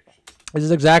survival predictions. This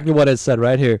is exactly what it said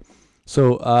right here.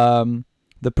 So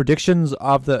the predictions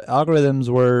of the algorithms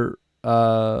were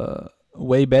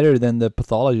way better than the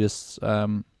pathologists.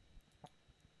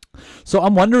 So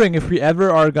I'm wondering if we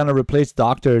ever are gonna replace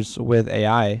doctors with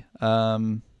AI.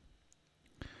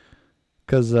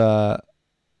 Because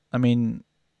I mean,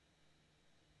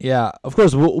 yeah, of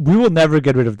course we will never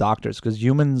get rid of doctors because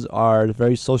humans are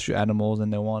very social animals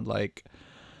and they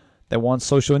want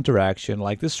social interaction.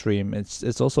 Like this stream,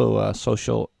 it's also a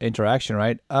social interaction,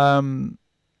 right?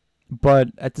 But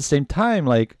at the same time,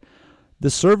 like the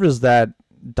service that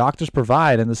doctors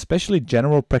provide, and especially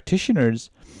general practitioners,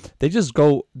 they just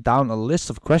go down a list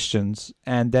of questions,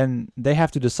 and then they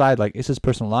have to decide like, is this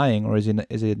person lying or is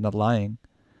he not lying?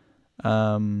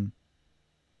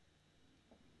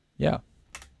 Yeah.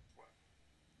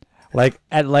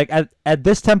 At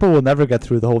this tempo, we'll never get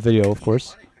through the whole video, of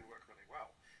course. Learning can work really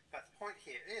well. But the point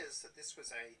here is that this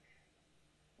was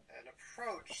an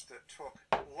approach that took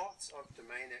lots of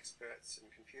domain experts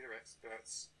and computer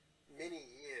experts many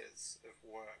years of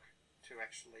work to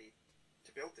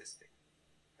build this thing,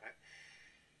 right?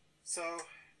 So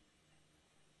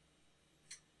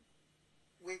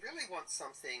we really want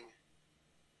something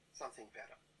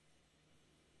better.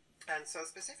 And so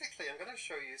specifically, I'm going to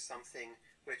show you something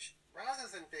which, rather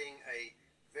than being a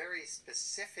very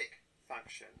specific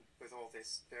function with all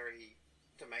this very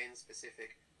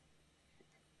domain-specific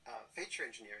feature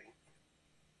engineering,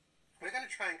 we're going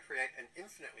to try and create an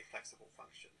infinitely flexible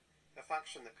function, a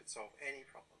function that could solve any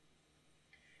problem,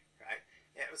 right?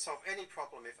 It would solve any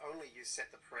problem if only you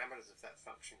set the parameters of that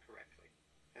function correctly.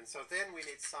 And so then we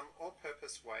need some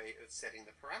all-purpose way of setting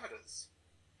the parameters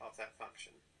of that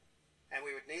function. And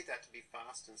we would need that to be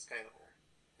fast and scalable,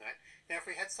 right? Now, if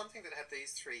we had something that had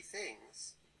these three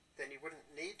things, then you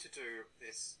wouldn't need to do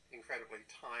this incredibly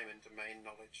time and domain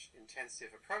knowledge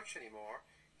intensive approach anymore.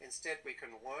 Instead, we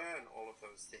can learn all of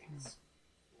those things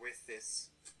with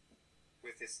this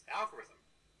algorithm.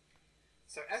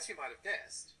 So as you might have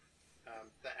guessed,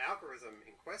 the algorithm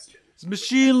in question, it's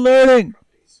machine learning,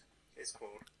 is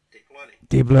called deep learning.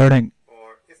 Deep learning.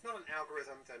 Or if not an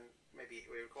algorithm, then maybe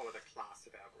we would call it a class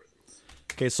of algorithms.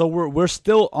 Okay, so we're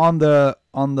still on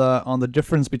the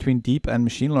difference between deep and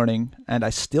machine learning, and I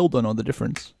still don't know the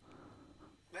difference.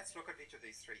 Let's look at each of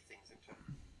these three things in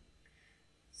turn.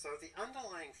 So the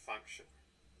underlying function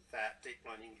that deep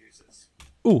learning uses.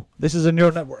 Ooh, this is a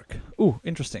neural network. Ooh,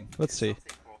 interesting. Let's see.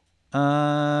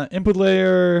 Input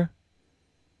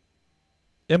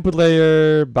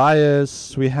layer,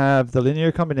 bias. We have the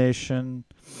linear combination.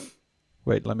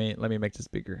 Wait, let me make this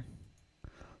bigger.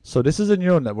 So this is a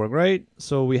neural network, right?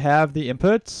 So we have the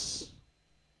inputs.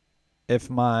 If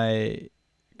my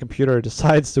computer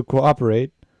decides to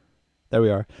cooperate, there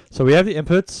we are. So we have the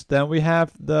inputs, then we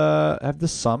have the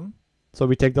sum. So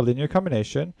we take the linear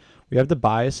combination. We have the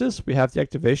biases, we have the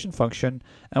activation function,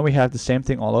 and we have the same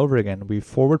thing all over again. We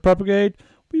forward propagate,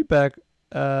 we back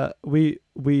we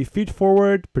feed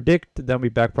forward, predict, then we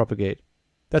back propagate.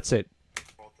 That's it.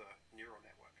 Called the neural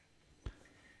network.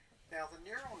 Now the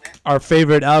neural network, Our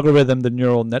favorite algorithm, the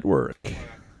neural network. we're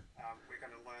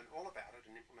going to learn all about it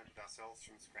and implement it ourselves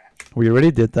from scratch We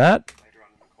already did that. later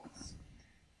on in the course.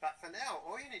 But for now,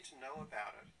 all you need to know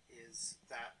about it is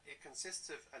that it consists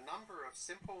of a number of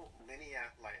simple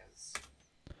linear layers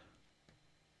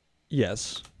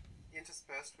Yes.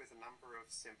 interspersed with a number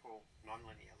of simple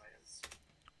nonlinear layers.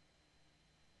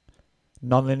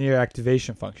 Nonlinear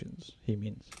activation functions, he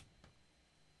means.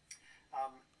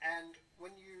 And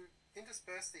when you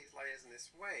intersperse these layers in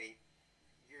this way,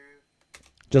 you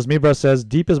Just Mibra says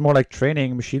deep is more like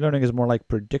training, machine learning is more like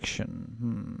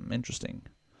prediction. Interesting.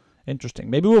 Interesting.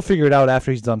 Maybe we'll figure it out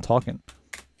after he's done talking.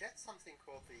 get something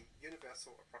called the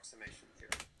universal approximation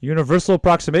theorem. Universal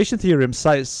approximation theorem,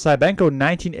 Cybenko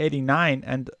 1989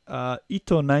 and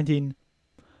Ito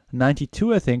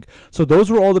 1992, I think. So those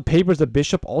were all the papers that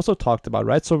Bishop also talked about,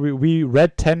 right? So we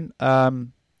read 10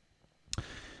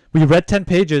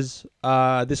 pages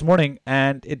this morning,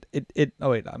 and it oh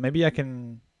wait, maybe I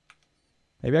can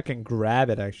grab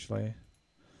it actually.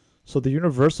 So the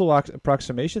universal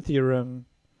approximation theorem,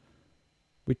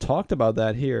 we talked about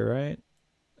that here, right?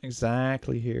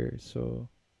 Exactly here. So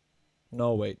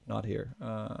no, wait, not here.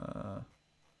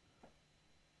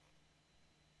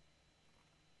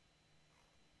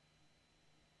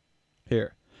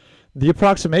 Here. The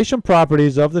approximation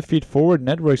properties of the feed-forward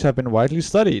networks have been widely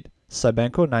studied.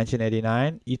 Cybenko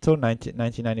 1989, Ito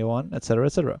 1991, etc.,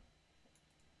 etc.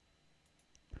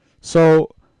 So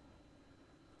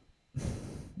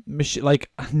like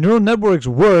neural networks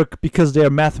work because they are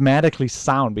mathematically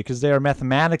sound, because they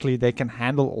can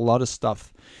handle a lot of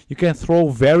stuff. You can throw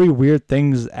very weird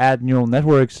things at neural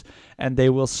networks and they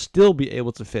will still be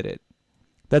able to fit it.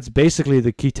 That's basically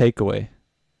the key takeaway.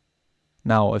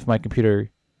 Now, if my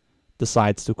computer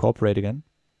decides to cooperate again.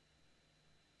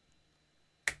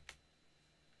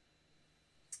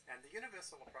 And the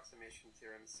universal approximation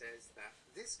theorem says that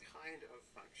this kind of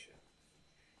function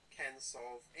can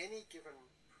solve any given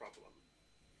problem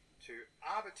to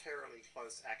arbitrarily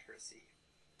close accuracy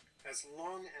as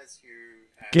long as you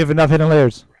give enough hidden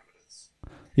layers. Parameters.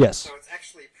 Yes. So it's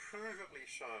actually provably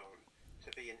shown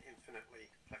to be an infinitely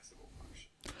flexible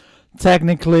function.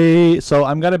 Technically, so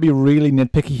I'm gonna be really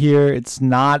nitpicky here. It's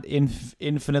not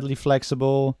infinitely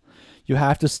flexible. You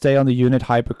have to stay on the unit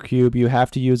hypercube. You have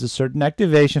to use a certain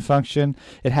activation function.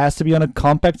 It has to be on a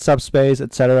compact subspace,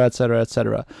 etc., etc.,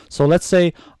 etc. So let's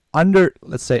say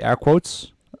air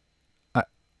quotes,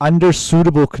 under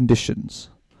suitable conditions,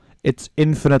 it's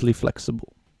infinitely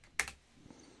flexible. Okay.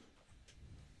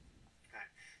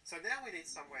 So now we need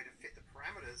some way to fit the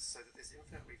parameters so that this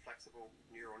infinitely flexible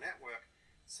neural network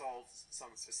solves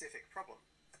some specific problem.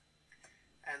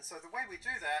 And so the way we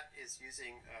do that is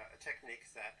using a technique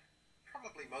that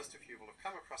probably most of you will have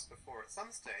come across before at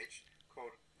some stage,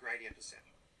 called gradient descent.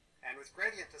 And with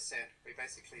gradient descent, we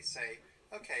basically say,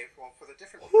 okay, well, for the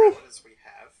different parameters we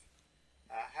have,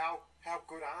 how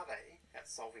good are they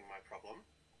at solving my problem?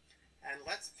 And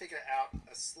let's figure out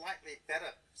a slightly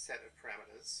better set of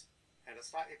parameters and a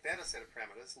slightly better set of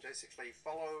parameters and basically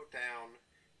follow down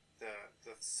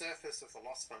the surface of the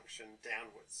loss function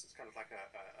downwards. It's kind of like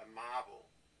a marble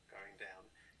going down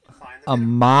to find the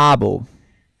minimum. Marble.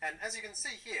 And as you can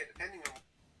see here, depending on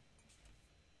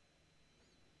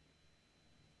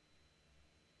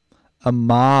a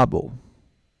marble.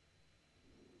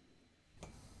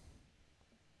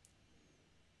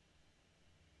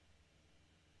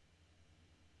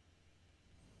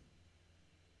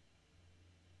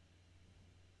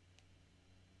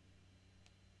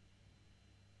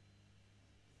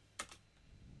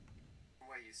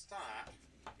 where you start,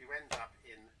 you end up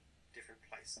in different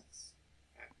places.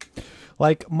 Okay?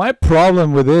 Like, my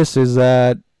problem with this is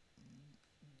that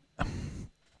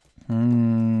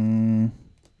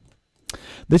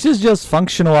this is just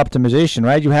functional optimization,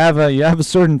 right? You have a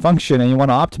certain function and you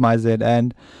want to optimize it,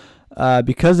 and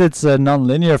because it's a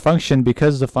nonlinear function,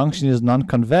 because the function is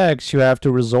non-convex, you have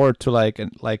to resort to like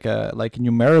a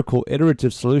numerical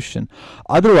iterative solution.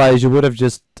 Otherwise, you would have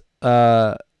just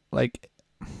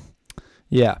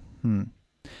yeah.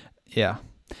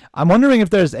 I'm wondering if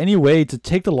there's any way to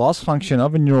take the loss function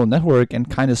of a neural network and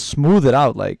kind of smooth it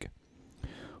out. Like,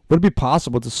 would it be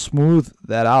possible to smooth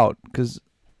that out? Because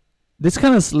this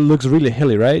kind of looks really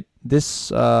hilly, right?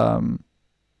 This looks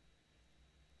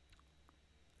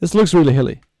really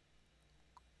hilly.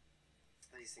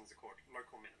 These things are called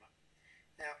local minima.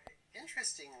 Now,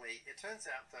 interestingly, it turns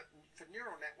out that for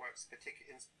neural networks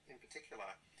in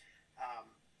particular,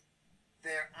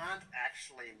 there aren't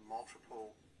actually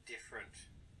multiple different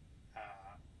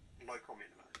local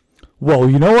minima. Well,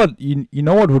 you know what? You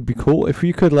know what would be cool if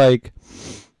you could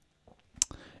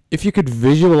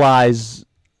visualize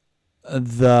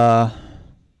the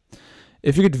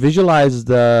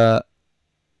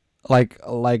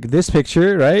like this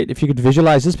picture, right? If you could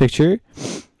visualize this picture,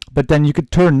 but then you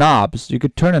could turn knobs. You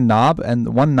could turn a knob,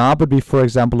 and one knob would be, for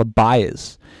example, a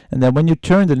bias. And then when you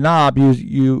turn the knob,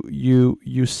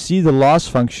 you see the loss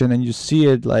function, and you see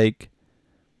it like.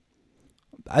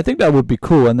 I think that would be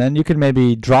cool. And then you could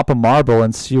maybe drop a marble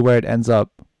and see where it ends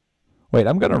up. Wait,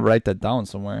 I'm gonna write that down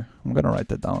somewhere.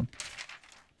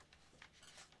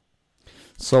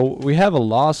 So we have a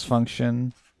loss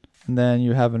function, and then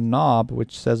you have a knob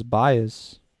which says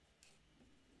bias,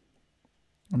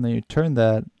 and then you turn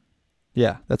that.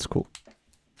 Yeah, that's cool.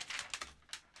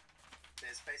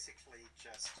 There's basically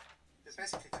just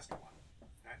one,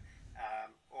 right?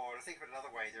 Or to think of it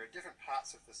another way, there are different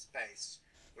parts of the space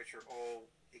which are all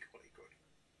equally good.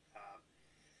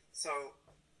 So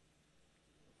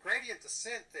gradient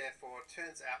descent, therefore,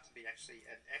 turns out to be actually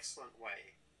an excellent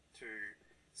way to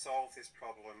solve this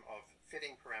problem of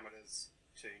fitting parameters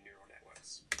to neural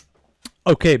networks.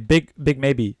 Okay, big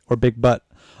maybe or big but.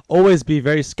 Always be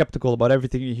very skeptical about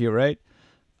everything you hear, right?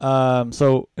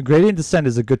 So gradient descent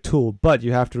is a good tool, but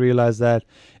you have to realize that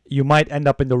you might end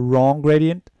up in the wrong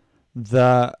gradient.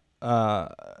 There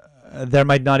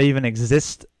might not even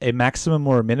exist a maximum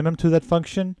or a minimum to that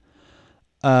function.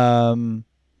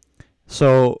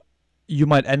 So you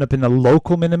might end up in a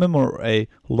local minimum or a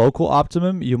local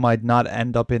optimum. You might not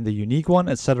end up in the unique one,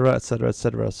 etc., etc.,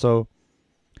 etc. So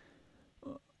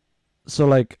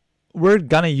like we're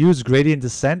gonna use gradient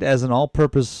descent as an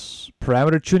all-purpose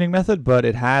parameter tuning method, but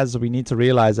we need to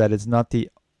realize that it's not the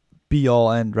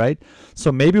be-all end, right?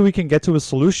 So maybe we can get to a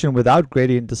solution without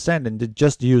gradient descent and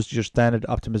just use your standard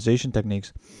optimization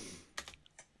techniques.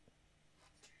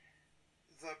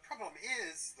 The problem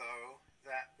is, though,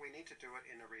 that we need to do it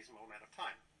in a reasonable amount of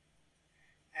time.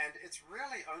 And it's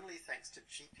really only thanks to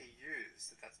GPUs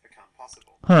that that's become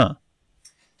possible. Huh.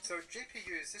 So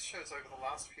GPUs, this shows over the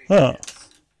last few Huh. years,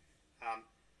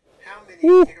 how many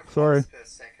Ooh, gigaflops sorry. per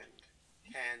second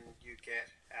can you get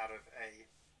out of a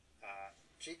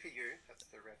GPU? That's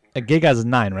the red and A green. giga is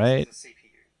 9, right? The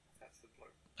CPU. That's the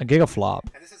blue. A gigaflop.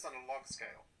 And this is on a log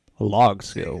scale. A log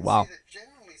So you scale. can Wow. see that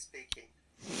generally speaking,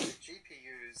 the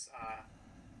GPUs are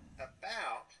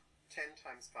about 10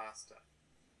 times faster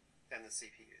than the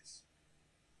CPUs.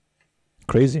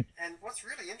 Crazy. And what's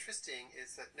really interesting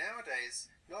is that nowadays,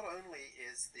 not only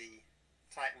is the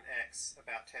Titan X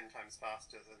about 10 times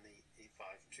faster than the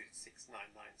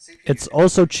E52699 CPU, It's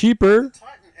also cheaper. the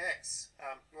Titan X,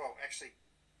 well, actually,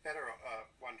 better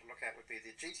one to look at would be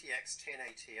the GTX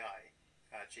 1080 Ti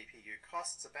GPU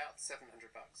costs about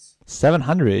 $700.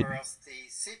 700. Whereas the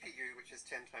CPU, which is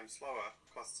 10 times slower,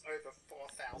 costs over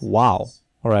 $4,000. Wow.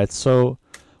 All right. So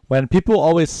when people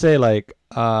always say like,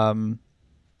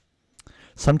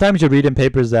 sometimes you read in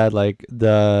papers that like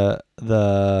the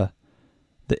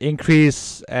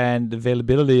increase and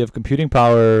availability of computing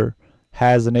power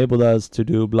has enabled us to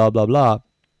do blah blah blah.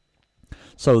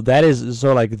 So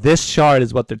like this chart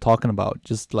is what they're talking about.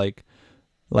 Just like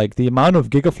the amount of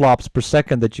gigaflops per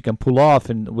second that you can pull off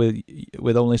and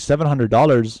with only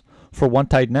 $700 for one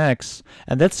Titan X,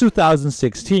 and that's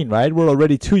 2016, right? We're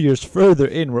already 2 years further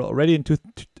in. We're already in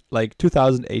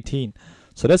 2018.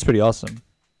 So that's pretty awesome.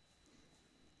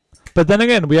 But then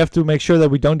again, we have to make sure that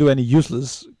we don't do any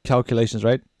useless calculations,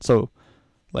 right? So,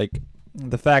 like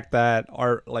the fact that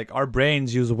our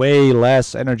brains use way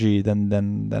less energy than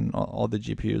all the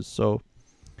GPUs. So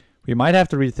we might have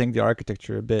to rethink the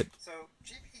architecture a bit. So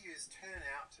GPUs turn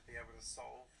out to be able to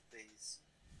solve these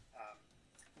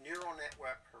neural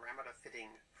network parameter fitting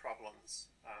problems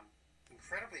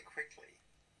incredibly quickly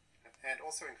and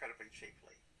also incredibly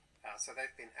cheaply. So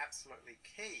they've been absolutely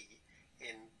key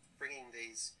in bringing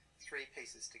these three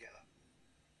pieces together.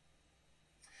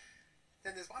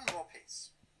 Then there's one more piece.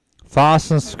 Fast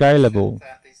and scalable.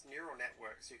 That these neural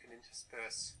networks, you can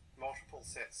intersperse multiple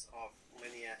sets of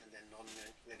linear and then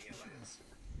non-linear layers.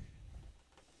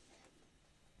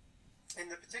 In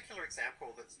the particular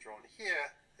example that's drawn here,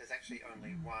 there's actually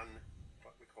only one,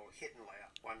 what we call hidden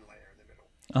layer, one layer in the middle.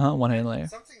 One hidden layer.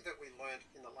 Something that we learned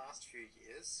in the last few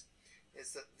years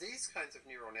is that these kinds of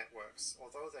neural networks,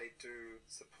 although they do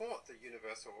support the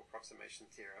universal approximation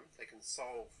theorem, they can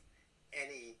solve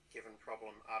any given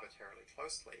problem arbitrarily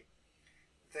closely,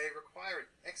 they require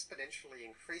an exponentially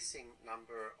increasing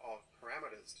number of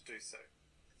parameters to do so.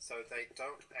 So they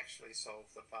don't actually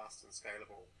solve the fast and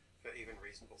scalable for even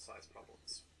reasonable sized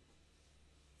problems.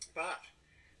 But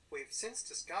we've since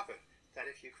discovered that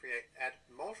if you add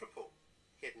multiple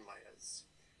hidden layers,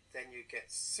 then you get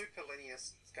superlinear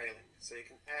scaling. So you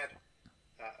can add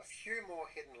a few more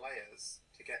hidden layers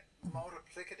to get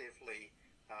multiplicatively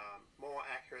more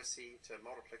accuracy to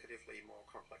multiplicatively more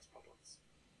complex problems.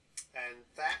 And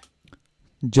that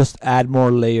Just add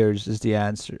more layers is the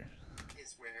answer.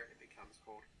 is where it becomes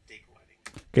called deep learning.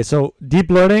 Okay, so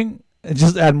deep learning,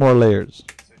 just add more layers.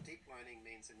 So deep learning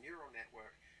means a neural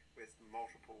network with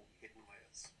multiple hidden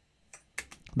layers.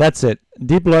 That's it.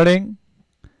 Deep learning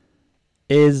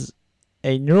is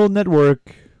a neural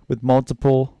network with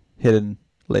multiple hidden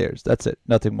layers. That's it.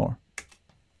 Nothing more.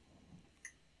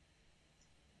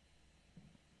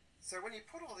 So when you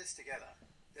put all this together,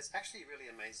 it's actually really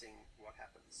amazing what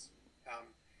happens.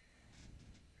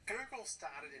 Google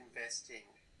started investing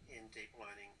in deep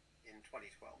learning in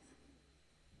 2012.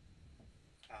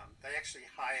 They actually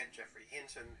hired Jeffrey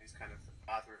Hinton, who's kind of the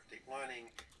father of deep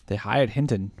learning. They hired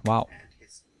Hinton. Wow. And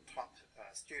his top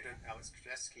student, Alex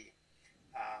Krzyzewski,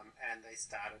 and they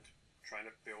started trying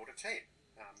to build a team.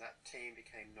 That team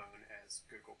became known as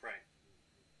Google Brain.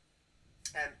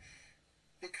 And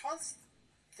because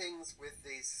things with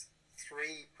these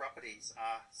three properties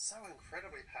are so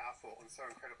incredibly powerful and so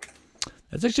incredibly...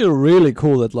 It's actually really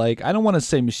cool that, like, I don't want to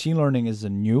say machine learning is a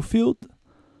new field,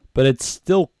 but it's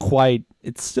still quite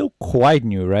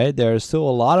new, right? There are still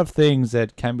a lot of things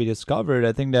that can be discovered.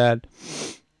 I think that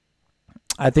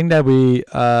we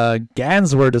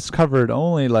GANs were GANs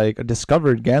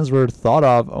were thought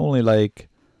of only like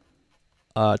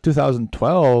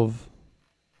 2012,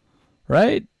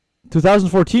 right?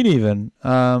 2014 even.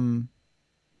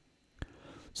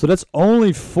 So that's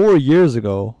only 4 years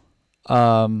ago.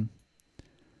 Um,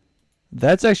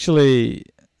 that's actually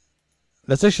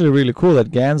really cool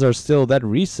that GANs are still that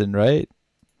recent, right?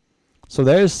 So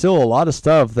there is still a lot of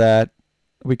stuff that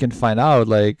we can find out,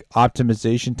 like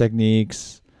optimization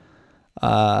techniques,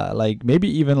 like maybe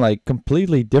even like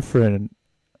completely different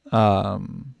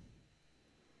um,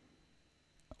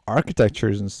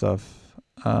 architectures and stuff.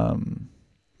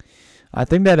 I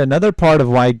think that another part of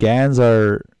why GANs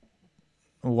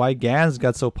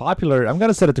got so popular. I'm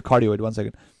gonna set it to cardioid. 1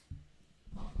 second.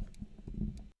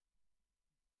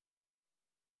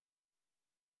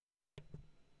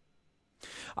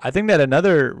 I think that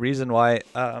another reason why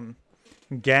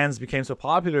GANs became so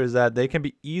popular is that they can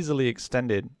be easily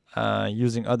extended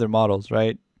using other models,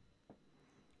 right?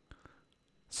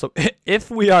 So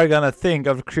if we are gonna think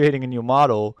of creating a new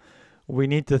model, we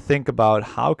need to think about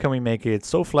how can we make it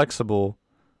so flexible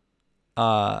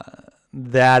uh,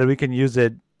 that we can use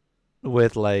it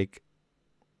with like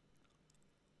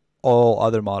all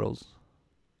other models.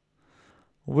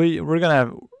 We're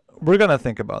gonna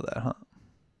think about that, huh?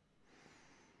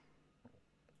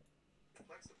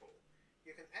 Flexible,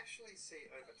 you can actually see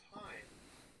over time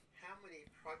how many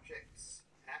projects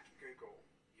at Google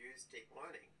use deep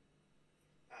learning.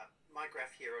 My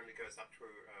graph here only goes up to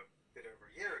a bit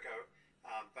over a year ago,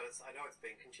 but I know it's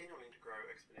been continuing to grow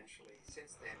exponentially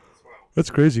since then as well. That's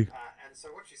crazy. And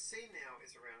so what you see now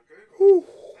is around Google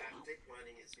that deep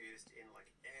learning is used in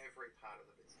like every part of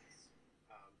the business.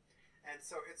 And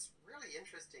so it's really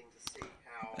interesting to see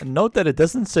how. And note that it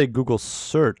doesn't say Google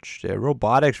search. There,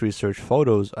 robotics research,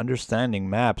 photos, understanding,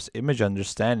 maps, image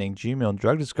understanding, Gmail,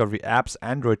 drug discovery, apps,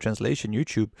 Android translation,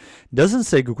 YouTube. Doesn't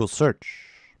say Google search.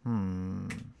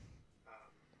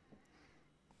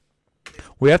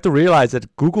 We have to realize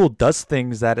that Google does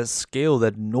things at a scale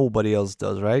that nobody else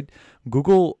does, right?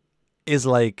 Google is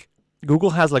like Google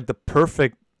has like the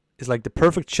perfect is like the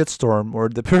perfect shitstorm or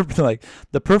the perfect like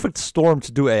the perfect storm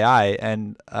to do AI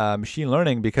and machine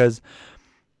learning because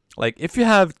like if you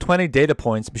have 20 data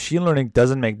points, machine learning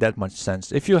doesn't make that much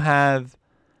sense. If you have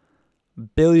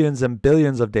billions and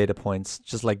billions of data points,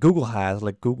 just like Google has,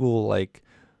 like Google like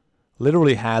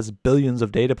literally has billions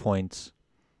of data points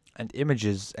and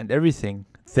images and everything,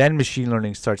 then machine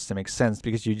learning starts to make sense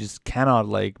because you just cannot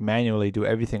like manually do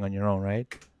everything on your own, right?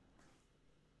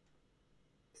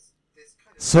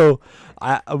 So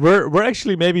we're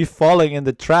actually maybe falling in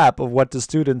the trap of what the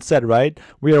student said, right?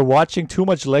 We are watching too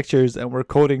much lectures and we're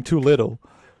coding too little.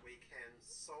 We can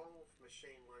solve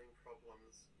machine learning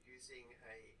problems using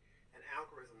an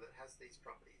algorithm that has these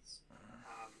properties.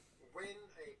 When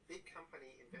a big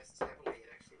company invests heavily in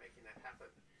actually making that happen,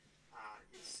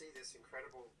 you see this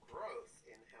incredible growth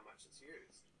in how much it's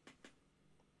used.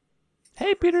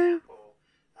 Hey, For Peter. example,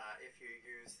 if you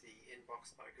use the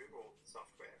Inbox by Google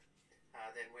software,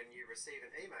 then when you receive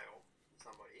an email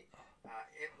from somebody,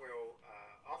 it will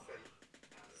often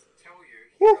tell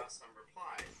you here are some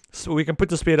replies. So we can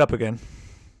put the speed up again.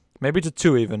 Maybe to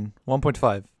 2 even. 1.5.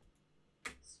 That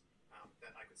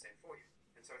I could send for you.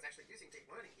 And so it's actually using deep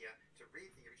learning here to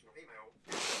read the original email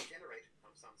and generate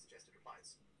some suggested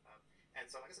replies.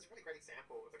 And so I guess it's a really great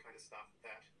example of the kind of stuff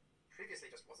that previously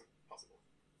just wasn't possible.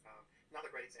 Another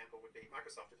great example would be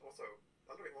Microsoft has also,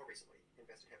 a little bit more recently,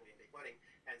 invested heavily in deep learning.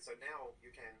 And so now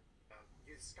you can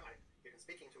use Skype, you can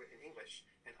speak into it in English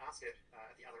and ask it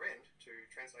at the other end to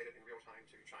translate it in real time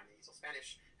to Chinese or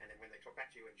Spanish. And then when they talk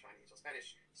back to you in Chinese or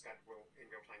Spanish, Skype will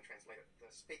in real time translate the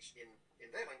speech in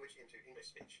their language into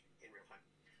English speech in real time.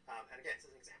 And again, this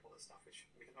is an example of stuff which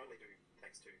we can only do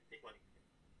thanks to deep learning.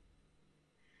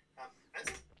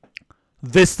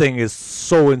 This thing is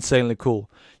so insanely cool.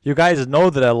 You guys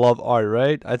know that I love art,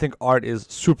 right? I think art is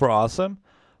super awesome.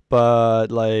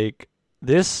 But like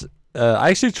this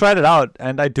I actually tried it out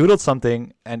and I doodled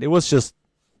something and it was just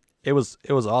it was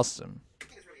awesome. I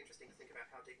think it's really interesting to think about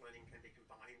how deep learning can be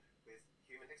combined with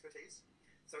human expertise.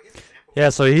 So here's an example. Yeah,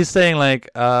 so he's saying like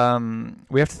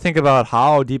we have to think about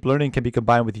how deep learning can be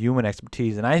combined with human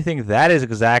expertise, and I think that is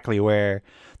exactly where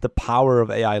the power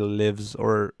of AI lives,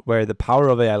 or where the power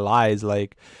of AI lies,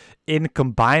 like in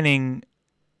combining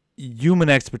human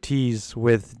expertise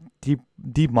with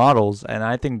deep models, and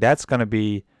I think that's gonna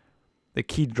be the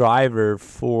key driver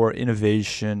for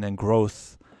innovation and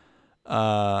growth,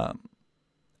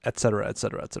 etc.,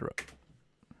 etc., etc.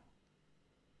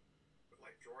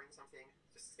 Like drawing something,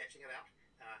 just sketching it out,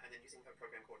 and then using a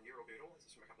program called Neural Doodle, this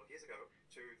is from a couple of years ago,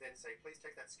 to then say, please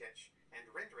take that sketch and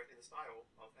render it in the style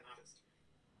of an artist.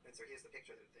 And so here's the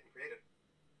picture that it then created,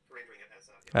 rendering it as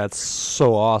a. That's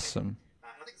so awesome.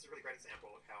 And I think this is a really great example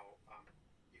of how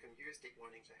you can use deep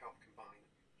learning to help combine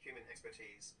human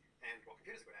expertise and what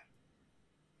computers are good at.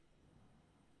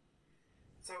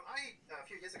 So I, a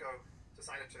few years ago,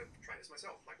 decided to try this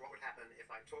myself. Like, what would happen if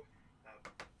I took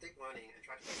deep learning and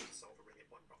tried to use it to solve a really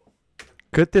important problem?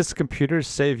 Could this computer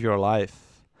save your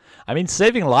life? I mean,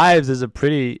 saving lives is it's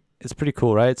pretty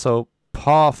cool, right? So,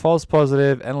 false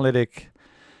positive, analytic.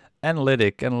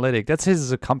 That's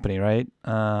his company, right?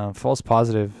 False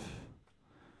positive.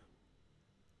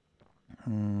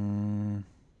 Mm.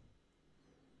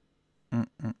 And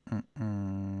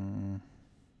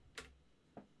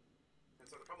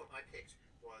so the problem I picked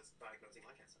was diagnosing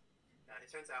lung cancer. It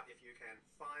turns out if you can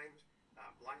find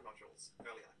lung nodules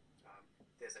earlier,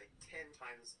 there's a 10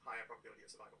 times higher probability of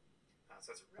survival.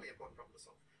 So it's a really important problem to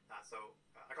solve.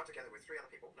 I got together with 3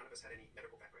 other people. None of us had any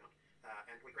medical background.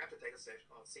 And we grabbed a data set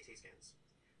of CT scans.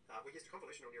 We used a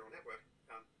convolutional neural network,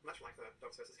 much like the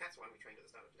dogs versus cats one we trained at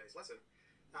the start of today's lesson,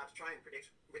 to try and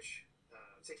predict which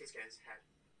CT scans had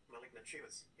malignant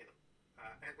tumors in them.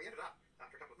 And we ended up,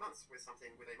 after a couple of months, with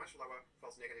something with a much lower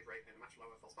false negative rate and a much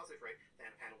lower false positive rate than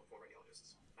a panel of 4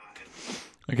 radiologists.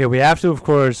 Okay, we have to, of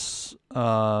course,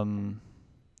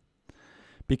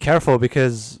 be careful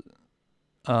because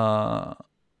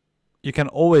you can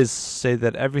always say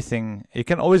that you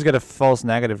can always get a false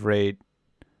negative rate.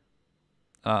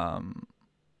 I'm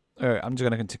just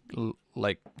gonna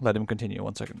let him continue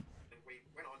 1 second. And we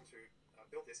went on to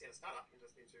build this in a startup into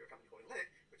a company called Analytic,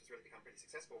 which has really become pretty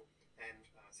successful. And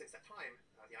since that time,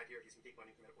 the idea of using deep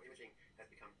learning for medical imaging has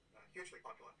become hugely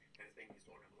popular and is being used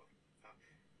all around the world.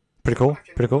 Pretty cool. What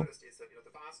I've generally noticed is that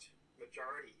the vast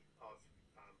majority of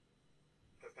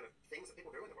kind of things that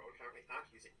people do in the world currently aren't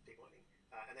using deep learning.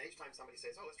 And then each time somebody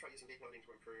says, "Oh, let's try using deep learning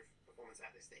to improve performance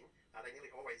at this thing," they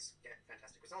nearly always get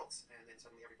fantastic results, and then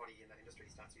suddenly everybody in that industry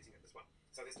starts using it as well.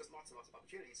 So there's just lots and lots of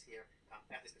opportunities here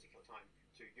at this particular time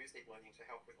to use deep learning to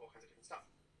help with all kinds of different stuff.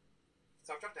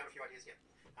 So I've jotted down a few ideas here.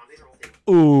 These are all things.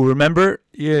 Ooh, remember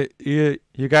you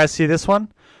guys see this one?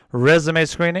 Resume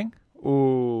screening.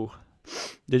 Ooh,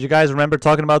 did you guys remember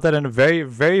talking about that in the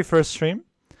very first stream?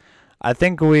 I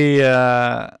think we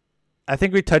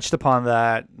touched upon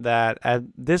that at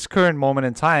this current moment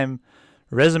in time,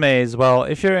 resumes, well,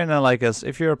 if you're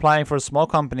if you're applying for a small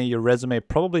company, your resume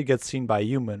probably gets seen by a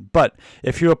human. But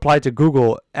if you apply to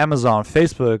Google, Amazon,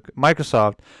 Facebook,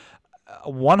 Microsoft,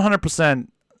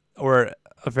 100% or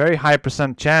a very high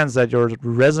percent chance that your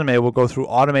resume will go through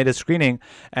automated screening,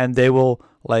 and they will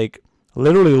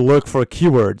literally look for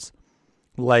keywords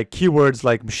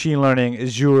like machine learning,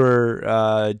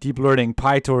 Azure, deep learning,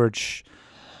 PyTorch,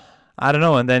 I don't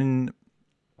know, and then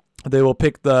they will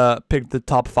pick the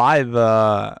top 5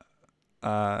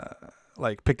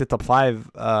 pick the top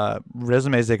 5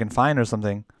 resumes they can find or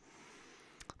something.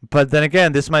 But then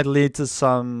again, this might lead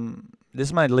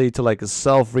to like a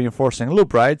self-reinforcing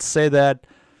loop, right? Say that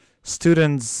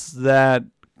students that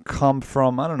come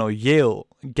from, I don't know, Yale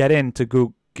get into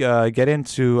Google, get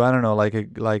into, I don't know, like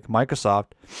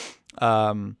Microsoft,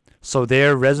 so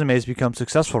their resumes become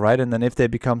successful, right? And then if they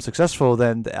become successful,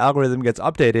 then the algorithm gets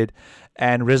updated,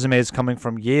 and resumes coming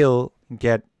from Yale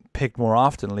get picked more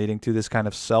often, leading to this kind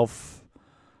of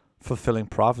self-fulfilling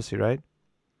prophecy, right?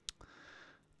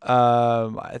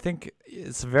 I think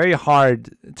it's very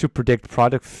hard to predict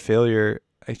product failure,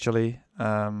 actually.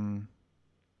 But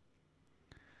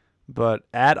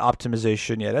ad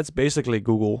optimization, yeah, that's basically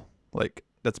Google.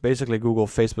 That's basically Google,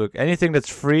 Facebook. Anything that's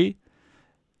free,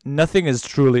 nothing is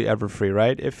truly ever free,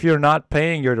 right? If you're not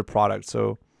paying, you're the product.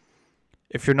 So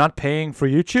if you're not paying for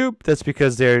YouTube, that's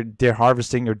because they're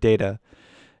harvesting your data.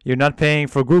 You're not paying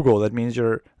for Google, that means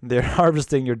they're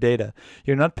harvesting your data.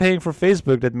 You're not paying for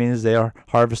Facebook, that means they are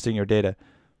harvesting your data.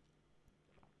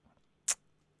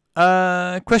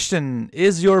 Question: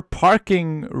 is your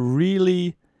parking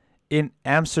really in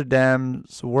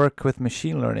Amsterdam's work with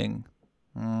machine learning?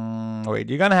 Wait,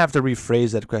 you're gonna have to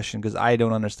rephrase that question because I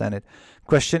don't understand it.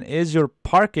 Question: is your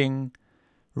parking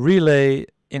relay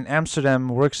in Amsterdam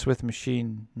works with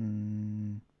machine?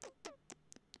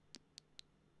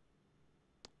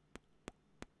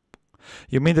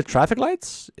 You mean the traffic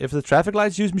lights? If the traffic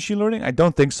lights use machine learning? I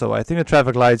don't think so. I think the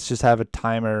traffic lights just have a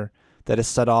timer that is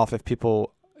set off if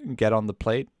people get on the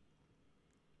plate.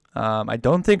 I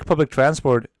don't think public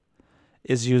transport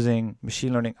is using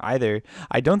machine learning either.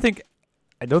 I don't think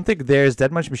there's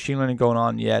that much machine learning going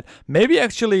on yet. Maybe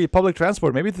actually public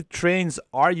transport, maybe the trains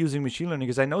are using machine learning,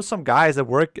 because I know some guys that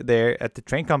work there at the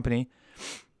train company,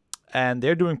 and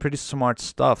they're doing pretty smart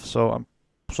stuff. Which I know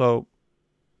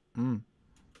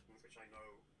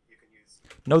you can use.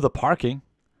 No, the parking.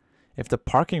 If the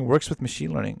parking works with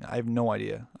machine learning, I have no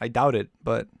idea. I doubt it,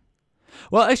 but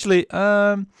well, actually,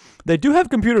 they do have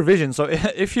computer vision. So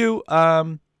if you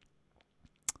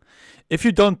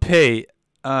don't pay,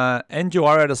 and you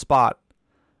are at a spot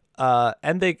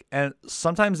and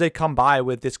sometimes they come by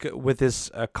with this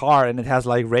car, and it has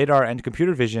like radar and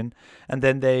computer vision, and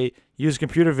then they use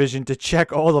computer vision to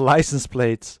check all the license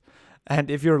plates. And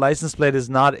if your license plate is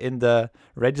not in the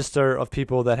register of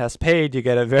people that has paid, you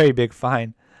get a very big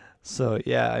fine. So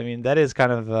yeah, I mean that is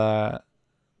kind of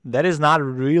that is not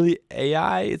really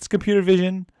AI. It's computer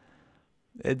vision.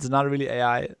 It's not really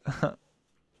AI.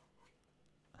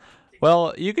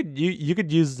 Well, you could use you could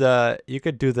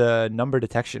do the number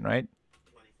detection, right?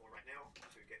 learning for right now to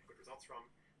get quick results from,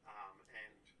 and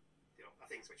are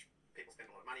things which people spend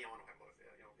a lot of money on or have a lot of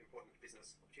important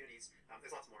business opportunities.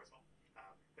 There's lots more as well,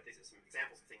 but these are some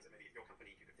examples of things that maybe at your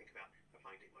company you could think about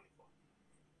applying deep learning for.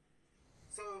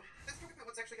 So let's talk about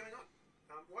what's actually going on.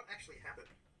 What actually happened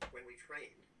when we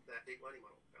trained that deep learning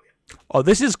model earlier? Oh,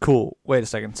 this is cool. Wait a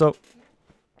second. So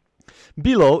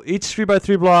below each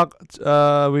 3x3 block,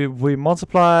 we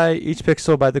multiply each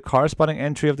pixel by the corresponding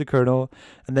entry of the kernel,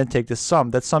 and then take the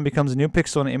sum. That sum becomes a new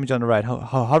pixel in the image on the right.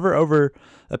 Hover over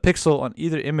a pixel on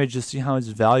either image to see how its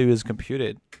value is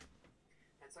computed.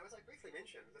 And so, as I briefly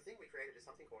mentioned, the thing we created is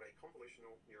something called a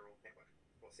convolutional neural network,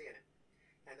 or CNN.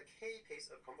 And the key piece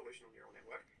of convolutional neural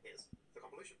network is the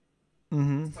convolution.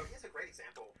 Mm-hmm. So here's a great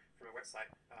example from a website.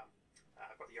 I've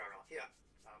got the URL here.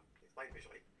 Explained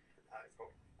visually. It's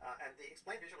called. And the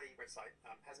Explain Visually website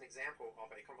has an example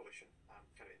of a convolution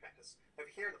kind of in practice. Over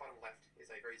here in the bottom left is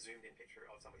a very zoomed in picture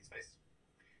of somebody's face.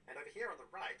 And over here on the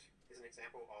right is an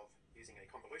example of using a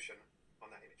convolution on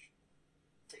that image.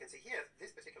 You can see here,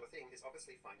 this particular thing is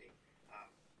obviously finding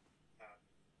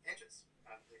edges,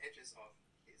 the edges of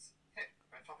his head,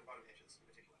 right? Top and bottom edges in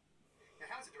particular. Now,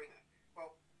 how is it doing that?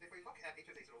 Well, if we look at each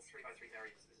of these little 3x3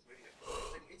 areas, this is moving it,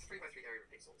 each 3x3 area of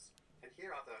pixels, and here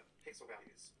are the pixel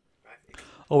values. Right?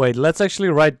 Oh wait, let's actually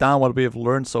write down what we have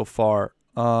learned so far.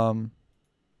 Learn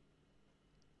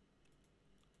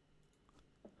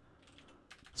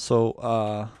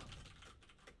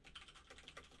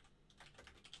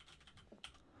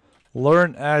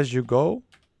as you go.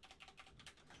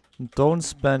 Don't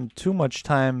spend too much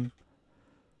time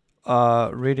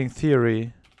reading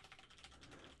theory.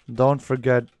 Don't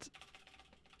forget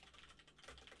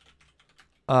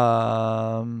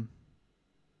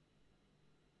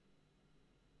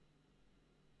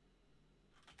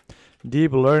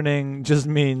deep learning just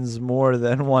means more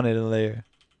than one layer.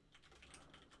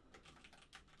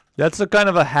 That's a kind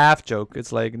of a half joke.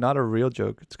 It's like not a real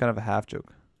joke. It's kind of a half joke.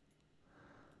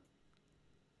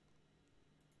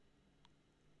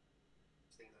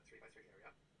 The 3x3 area,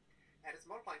 and it's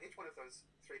multiplying each one of those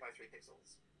 3x3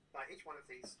 pixels by each one of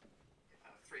these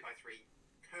 3x3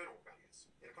 kernel values.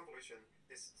 In a convolution,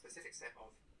 this specific set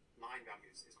of 9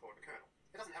 values is called a kernel.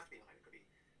 It doesn't have to be 9. It could be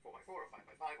 4x4 or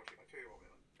 5x5 or 2x2 or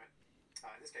whatever. Right?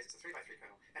 In this case, it's a 3x3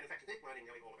 kernel. And in fact, in deep learning,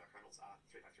 nearly all of our kernels are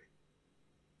 3x3.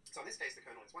 So in this case, the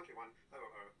kernel is 1, 2, 1, 0,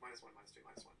 0, minus 1, minus 2,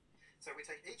 minus 1. So we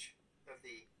take each of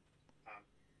the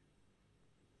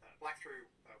black through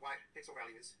white pixel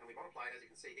values, and we multiply, as you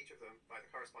can see, each of them by the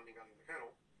corresponding value of the kernel,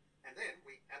 and then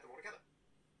we add them all together.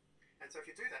 And so if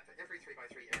you do that for every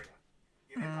 3x3 area,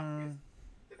 you end up with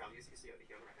the values you see over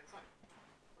here on the right-hand side.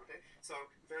 Okay, so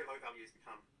very low values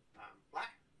become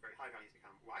black, very high values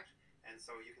become white, and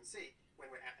so you can see when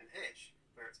we're at an edge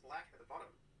where it's black at the bottom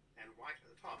and white at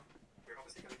the top, we're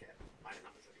obviously going to get higher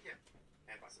numbers over here,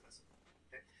 and vice versa.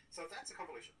 Okay, so that's a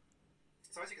convolution.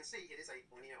 So as you can see, it is a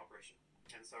linear operation.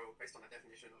 And so based on that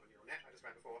definition of a neural net I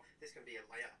described before, this can be a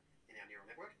layer in our neural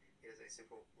network. It is a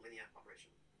simple linear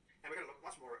operation. And we're going to look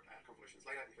much more at convolutions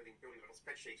later, including building a little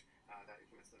spreadsheet that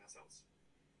implements them ourselves.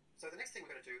 So the next thing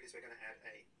we're going to do is we're going to add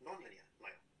a nonlinear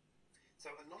layer.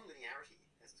 So a nonlinearity,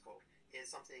 as it's called, is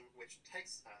something which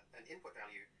takes an input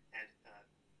value and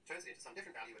turns it into some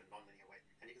different value in a nonlinear way.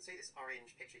 And you can see this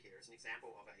orange picture here is an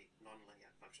example of a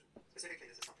nonlinear function.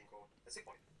 Specifically, this is something called a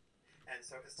sigmoid. And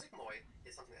so a sigmoid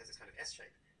is something that has this kind of S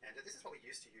shape. And this is what we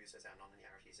used to use as our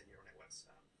nonlinearities in neural networks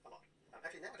a lot.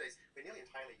 Actually, nowadays, we nearly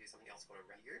entirely use something else called a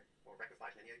ReLU, or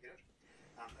rectified linear unit.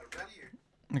 A ReLU...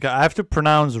 Okay, I have to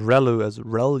pronounce ReLU as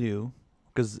ReLU,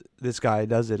 because this guy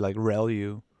does it like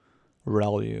ReLU.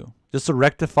 ReLU. Just a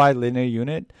rectified linear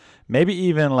unit. Maybe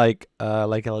even like a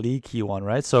leaky one,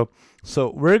 right? So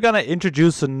we're going to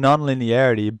introduce a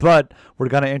nonlinearity, but we're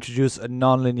going to introduce a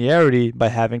nonlinearity by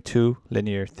having two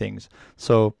linear things.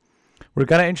 So we're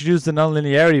going to introduce the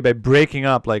nonlinearity by breaking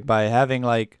up, like by having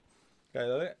like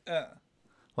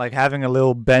having a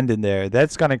little bend in there.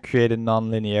 That's going to create a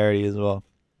nonlinearity as well.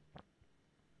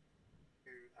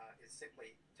 Is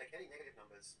simply take any negative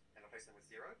numbers and replace them with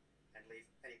 0 and leave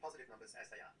any positive numbers as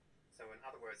they are. So in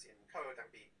other words, in code, that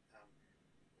would be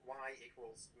y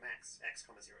equals max x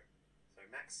comma 0. So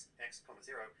max x comma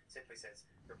 0 simply says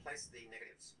replace the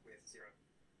negatives with 0.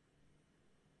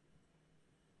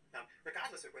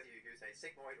 Regardless of whether you use a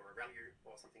sigmoid or a ReLU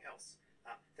or something else,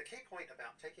 the key point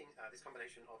about taking this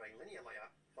combination of a linear layer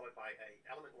followed by a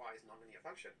element-wise nonlinear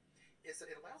function is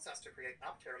that it allows us to create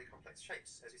arbitrarily complex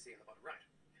shapes, as you see in the bottom right.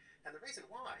 And the reason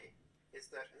why is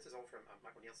that, and this is all from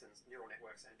Michael Nielsen's Neural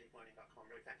Networks and DeepLearning.com,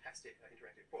 really fantastic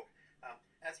interactive book.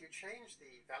 As you change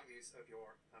the values of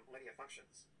your linear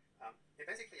functions, it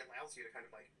basically allows you to kind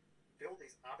of like build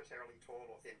these arbitrarily tall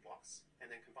or thin blocks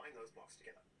and then combine those blocks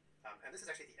together. And this is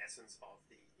actually the essence of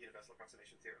the universal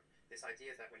approximation theorem. This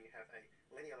idea that when you have a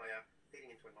linear layer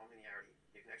feeding into a nonlinearity,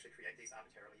 you can actually create these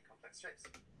arbitrarily complex shapes.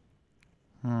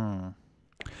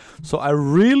 So I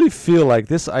really feel like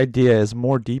this idea is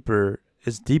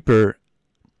deeper,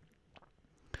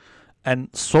 and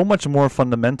so much more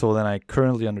fundamental than I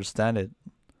currently understand it.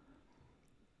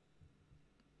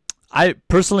 I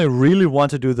personally really want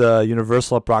to do the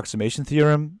universal approximation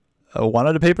theorem, one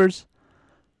of the papers.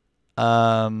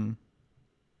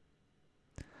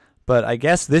 But I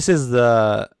guess this is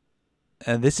the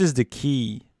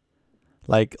key,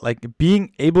 like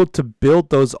being able to build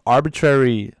those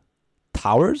arbitrary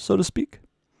towers, so to speak,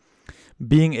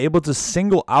 being able to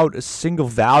single out a single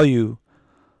value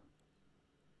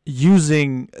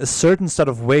using a certain set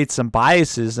of weights and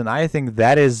biases. And I think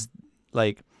that is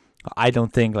like, I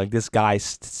don't think like this guy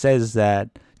says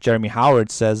that, Jeremy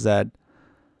Howard says that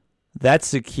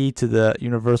that's the key to the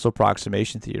universal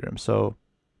approximation theorem. So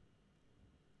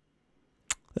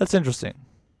that's interesting.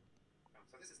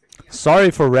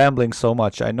 Sorry for rambling so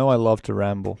much. I know I love to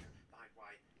ramble.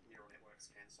 Why neural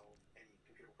networks can solve any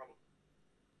computable problem.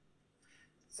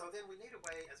 So then we need a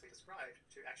way, as we described,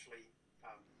 to actually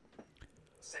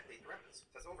set the parameters.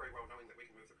 So it's all very well knowing that we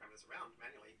can move the parameters around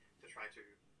manually to try to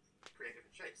create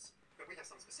different shapes. But we have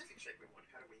some specific shape we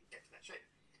want. How do we get to that shape?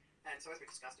 And so as we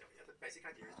discussed earlier, the basic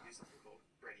idea is to use something called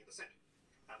gradient descent.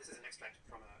 This is an extract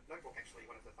from a notebook, actually,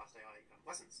 one of the fast.ai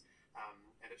lessons.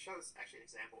 And it shows actually an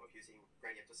example of using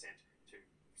gradient descent to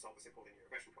solve a simple linear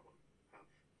regression problem.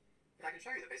 But I can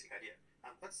show you the basic idea.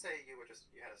 Let's say you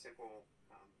had a simple...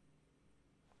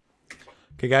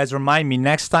 Okay, guys, remind me,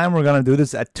 next time we're going to do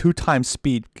this at 2 times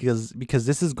speed because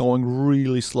this is going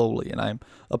really slowly, and I'm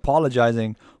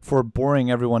apologizing for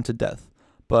boring everyone to death.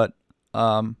 But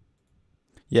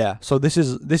yeah, so this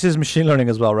is machine learning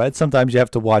as well, right? Sometimes you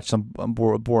have to watch some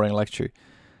boring lecture.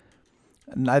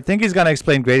 And I think he's going to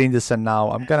explain gradient descent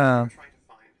now. I'm going to... trying to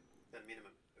find the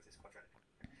minimum of this quadratic.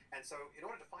 And so in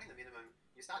order to find the minimum,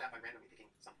 you start out by randomly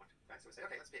picking some point. Right? So we say,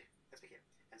 okay, let's pick here.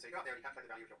 And so you go out there and you calculate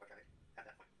the value of your quadratic at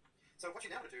that point. So what you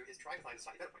now want to do is try to find a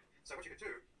slightly better point. So what you could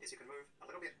do is you can move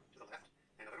a little bit to the left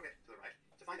and a little bit to the right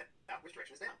to find out which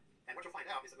direction is down. And what you'll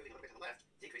find out is that moving a little bit to the left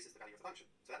decreases the value of the function.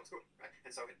 So that looks good, right?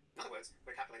 And so in other words,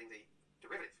 we're calculating the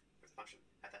derivative of the function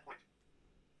at that point.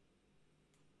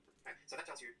 Right? So that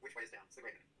tells you which way is down. It's the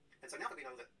gradient. And so now that we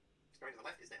know that going to the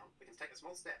left is down, we can take a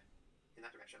small step in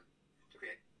that direction to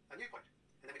create a new point.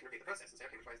 And then we can repeat the process and say,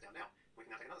 okay, which way is down now? We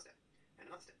can now take another step, and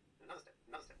another step, and another step,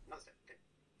 another step, another step. Okay.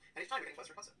 And each time we're getting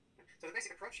closer and closer. So the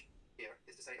basic approach here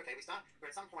is to say, okay, we're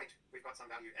at some point, we've got some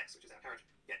value x, which is our current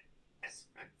guess,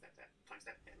 right? That time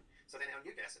step n. So then our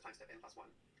new guess at time step n plus 1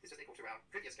 is just equal to our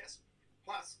previous guess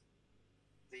plus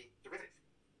the derivative,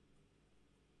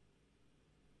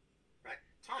 right?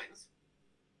 Times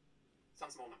some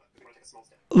small number. We want to take a small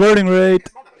step. Learning rate. A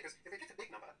small number, because if we pick a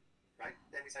big number, right,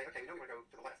 then we say, okay, we know we want to go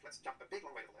to the left. Let's jump a big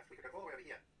long way to the left. We could go all the way over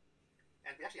here.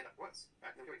 And we actually end up worse,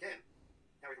 right? And then we do it again.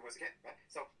 Now we can worse again, right?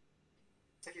 So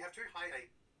if you have too high a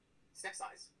step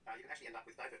size, you can actually end up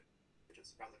with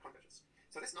divergence rather than convergence.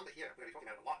 So this number here, we're going to be talking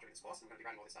about it a lot during this course, and we're going to be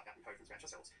writing all this stuff out in code from scratch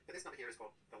ourselves. But this number here is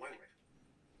called the learning rate.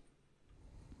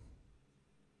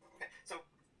 Okay,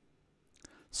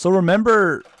 so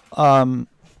remember,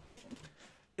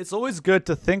 it's always good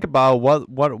to think about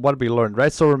what we learned,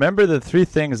 right? So remember the 3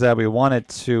 things that we wanted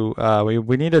to,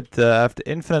 we needed to have the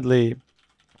infinitely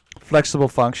flexible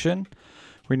function.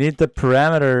 We need the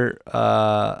parameter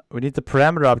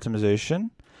optimization,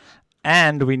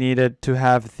 and we needed to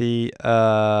have the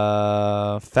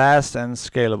fast and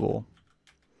scalable.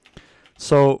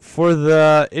 So for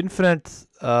the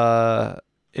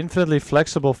infinitely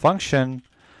flexible function,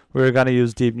 we're going to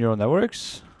use deep neural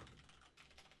networks.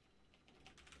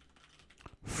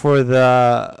 For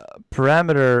the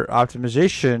parameter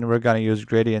optimization, we're going to use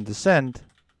gradient descent.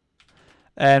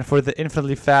 And for the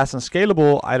infinitely fast and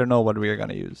scalable, I don't know what we are going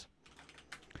to use.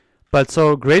 But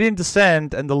so gradient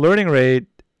descent and the learning rate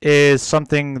is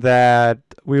something that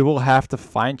we will have to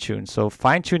fine tune. So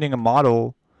fine tuning a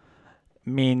model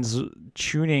means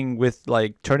tuning with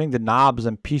like turning the knobs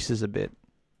and pieces a bit.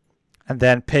 and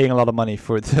then paying a lot of money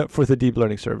for the deep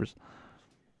learning servers.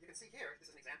 You can see here, this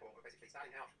is an example of basically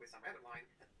starting out with some random line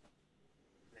and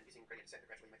then using gradient descent to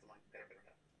gradually make the line better and better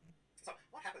and better. So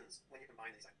what happens when you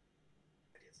combine these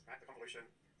ideas, right? The convolution,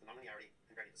 the nonlinearity,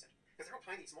 and gradient descent. Because they're all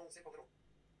tiny, small, simple little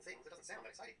things. It doesn't sound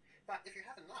that exciting. But if you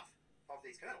have enough of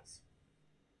these kernels,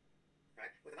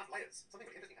 right, with enough layers, something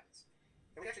really interesting happens.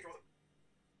 And we can actually draw them.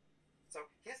 So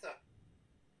here's the...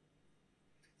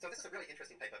 So this is a really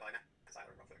interesting paper by Matt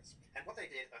Seiler and Rob Fergus. And what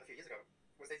they did a few years ago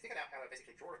was they figured out how to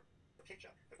basically draw a picture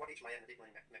of what each layer in the deep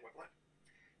learning network learned.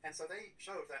 And so they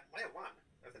showed that layer 1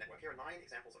 of the network, here are 9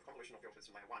 examples of convolutional filters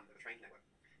from layer 1 of a trained network.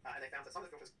 And they found that some of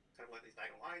the filters kind of learned these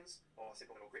diagonal lines or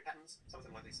simple little grid patterns. Some of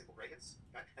them learned these simple gradients.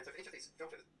 Right? And so for each of these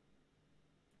filters...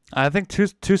 I think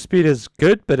two speed is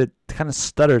good, but it kind of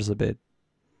stutters a bit.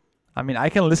 I mean, I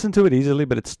can listen to it easily,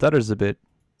 but it stutters a bit.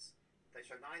 They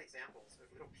show 9 examples of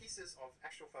little pieces of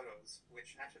actual photos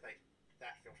which activate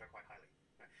that filter quite highly.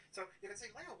 Right? So you can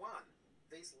see layer 1,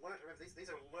 these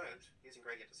are learned using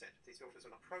gradient descent. These filters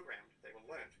were not programmed, they were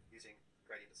learned using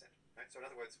gradient descent. Right? So in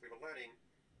other words, we were learning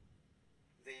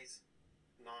these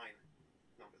 9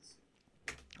 numbers.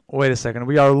 Wait a second.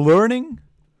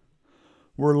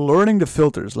 We're learning the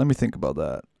filters. Let me think about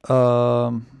that.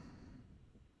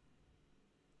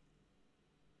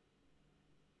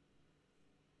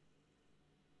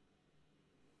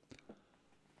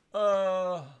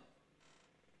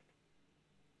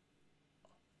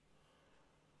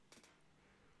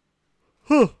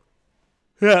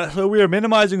 Yeah, so we are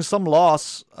minimizing some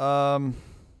loss.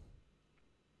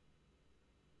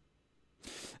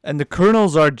 And the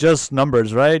kernels are just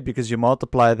numbers, right? Because you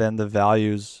multiply then the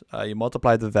values. You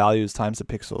multiply the values times the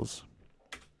pixels.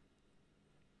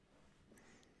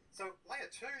 So layer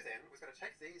 2 then was going to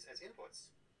take these as inputs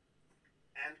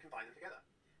and combine them together.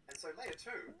 And so layer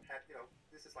 2 had,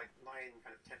 this is like 9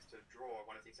 kind of attempts to draw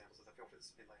one of the examples of the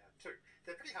filters in layer 2.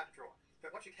 They're pretty hard to draw.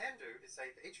 But what you can do is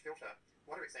say for each filter,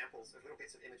 what are examples of little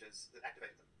bits of images that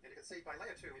activated them? And you can see by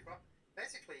layer 2, we've got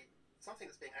basically something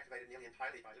that's being activated nearly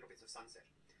entirely by little bits of sunset.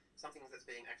 Something that's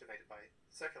being activated by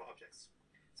circular objects,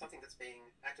 something that's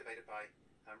being activated by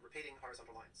repeating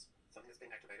horizontal lines, something that's being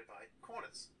activated by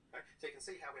corners. Right? So you can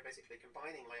see how we're basically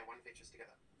combining layer 1 features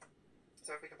together.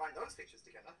 So if we combine those features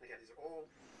together, and again, these are all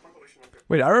convolutional...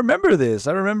 Wait, I remember this.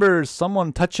 I remember someone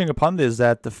touching upon this,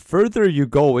 that the further you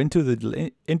go into the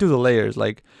layers,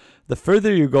 like the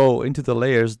further you go into the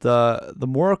layers, the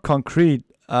more concrete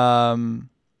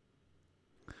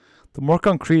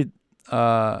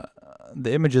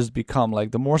the images become,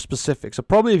 like the more specific. So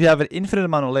probably if you have an infinite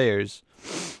amount of layers,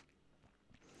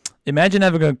 imagine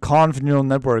having a conv neural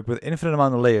network with infinite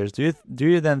amount of layers. Do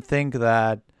you then think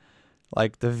that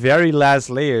like the very last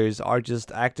layers are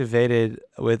just activated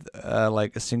with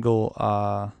like a single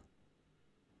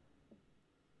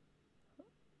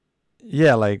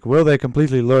yeah, like will they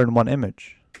completely learn one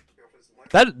image?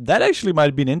 That actually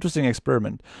might be an interesting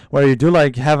experiment where you do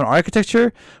like have an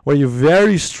architecture where you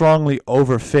very strongly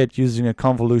overfit using a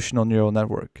convolutional neural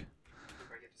network.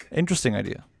 Interesting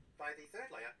idea. By the third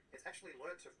layer, it's actually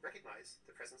learned to recognize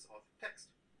the presence of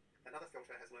text. Another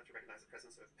filter has learned to recognize the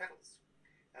presence of petals.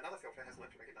 Another filter has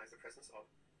learned to recognize the presence of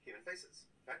human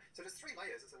faces. Right? So just 3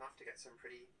 layers is enough to get some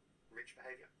pretty rich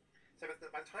behavior. So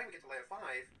by the time we get to layer 5,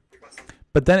 we've got some...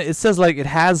 But then it says like it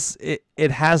has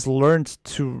learned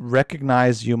to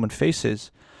recognize human faces.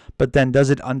 But then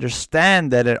does it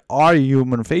understand that it are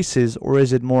human faces, or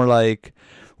is it more like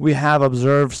we have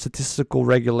observed statistical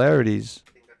regularities?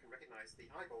 That can recognize the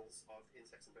eyeballs of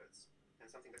insects and birds. And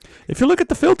something that if you look at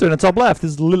the filter in the top left,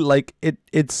 it's like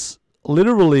it's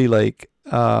literally like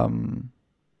a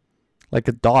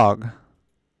dog.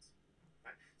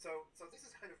 So this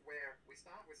is kind of where we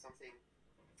start with something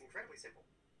incredibly simple,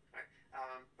 right?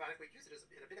 But if we use it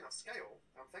at a big enough scale,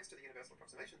 thanks to the universal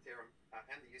approximation theorem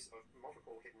and the use of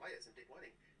multiple hidden layers in deep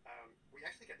learning, we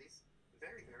actually get these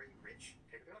very, very rich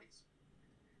capabilities.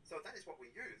 So that is what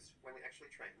we used when we actually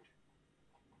trained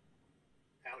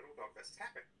our little dog versus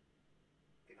cat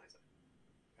recognizer.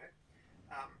 Right?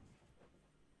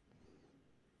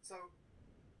 So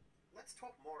let's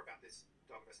talk more about this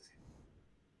dog versus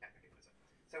cat recognizer.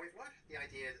 So we've learned the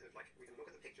idea of like we can look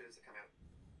at the pictures that come out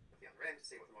at the other end to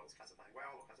see what the model's classifying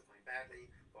well or classifying badly,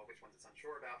 or which ones it's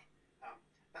unsure about.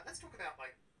 But let's talk about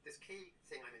like this key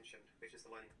thing I mentioned, which is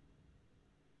the learning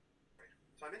rate.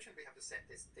 So I mentioned we have to set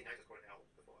this thing, I just called it L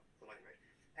before, the learning rate.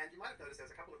 And you might have noticed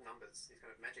there's a couple of numbers, these kind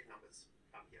of magic numbers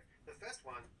here. The first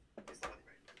one is the learning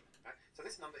rate. Right? So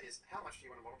this number is how much do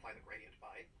you want to multiply the gradient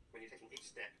by when you're taking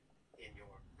each step in your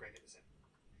gradient descent.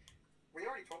 We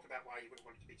already talked about why you wouldn't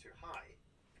want it to be too high.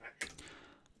 Right?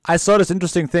 I saw this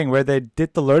interesting thing where they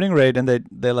did the learning rate and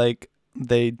they like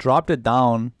they dropped it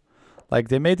down. Like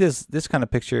they made this kind of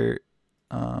picture.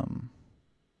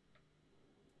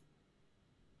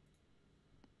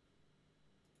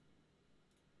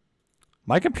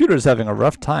 My computer is having a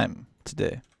rough time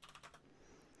today.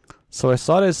 So I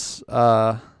saw this.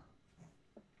 I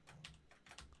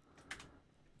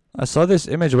saw this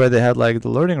image where they had like the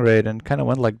learning rate and kind of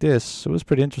went like this. It was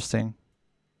pretty interesting.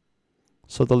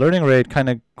 So the learning rate kind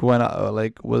of went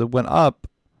went up,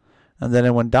 and then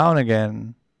it went down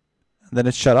again, and then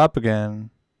it shut up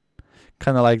again,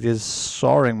 kind of like this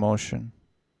soaring motion.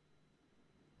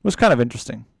 It was kind of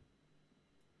interesting.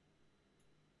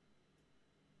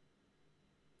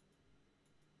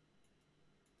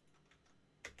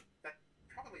 But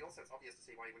probably also it's obvious to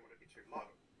see why you wouldn't want it to be too low.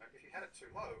 If you had it too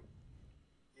low,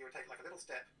 you would take like a little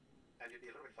step, and you'd be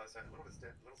a little bit closer, a little bit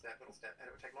step, little step, little step, and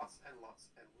it would take lots and lots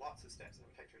and lots of steps, and it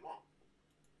would take too long.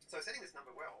 So setting this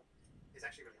number well is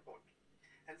actually really important.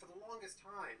 And for the longest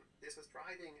time, this was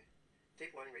driving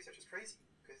deep learning researchers crazy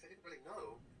because they didn't really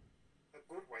know a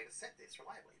good way to set this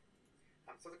reliably.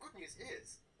 So the good news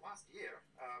is, last year,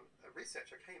 a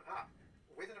researcher came up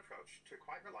with an approach to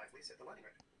quite reliably set the learning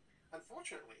rate.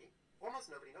 Unfortunately, almost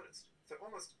nobody noticed. So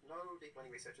almost no deep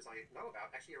learning researchers I know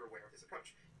about actually are aware of this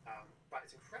approach. But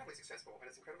it's incredibly successful and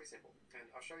it's incredibly simple. And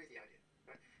I'll show you the idea.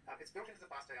 Right? It's built into the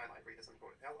fast.ai library. There's something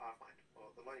called LR-find,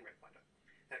 or the learning rate finder.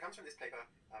 And it comes from this paper,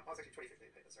 it's actually 2015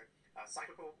 paper, sorry,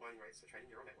 Cyclical Learning Rates for Training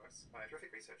Neural Networks by a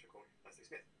terrific researcher called Leslie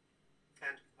Smith.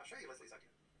 And I'll show you Leslie's idea.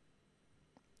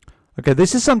 Okay,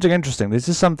 this is something interesting.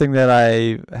 This is something that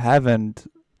I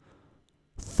haven't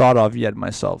thought of yet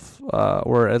myself,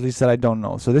 or at least that I don't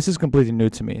know. So this is completely new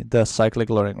to me, the cyclic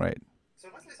learning rate. So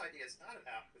Leslie's idea started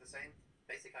out with the same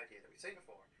basic idea that we've seen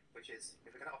before, which is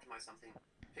if we're going to optimize something,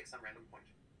 pick some random point,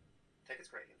 take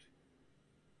its gradient.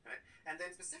 Right? And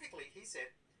then specifically, he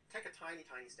said, take a tiny,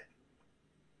 tiny step.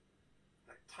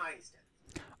 A tiny step.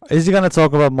 Is he going to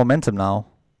talk about momentum now?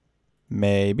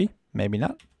 Maybe, maybe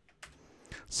not.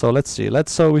 So let's see.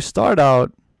 So we start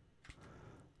out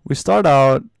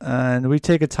and we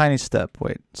take a tiny step.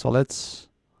 Wait, so let's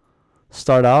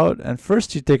start out and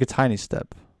first you take a tiny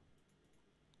step.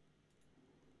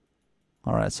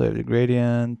 All right, so the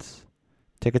gradient,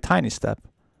 take a tiny step.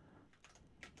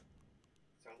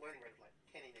 So learning rate of like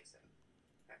 10 in x7.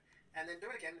 Okay. And then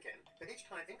do it again and again, but each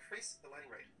time increase the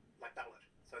learning rate, like double it.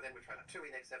 So then we try like 2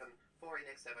 in x7, 4 in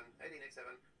x7, 8 in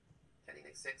x7, 10 in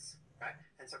x6, right?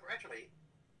 And so gradually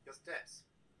your steps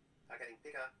are getting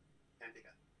bigger and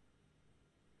bigger.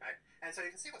 Right? And so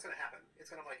you can see what's going to happen. It's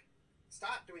going to like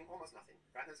start doing almost nothing,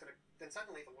 right? And it's going to then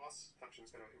suddenly the loss function is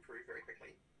going to improve very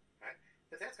quickly, right?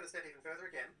 But then it's going to step even further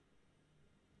again,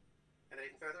 and then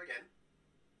even further again,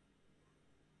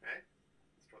 right?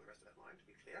 Let's draw the rest of that line to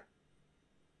be clear.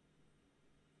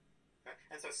 Right?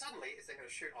 And so suddenly it's then going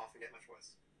to shoot off and get much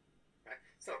worse, right?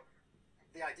 So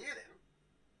the idea then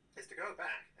is to go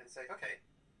back and say, okay,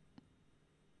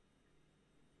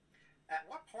 at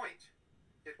what point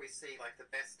did we see like the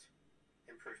best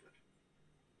improvement?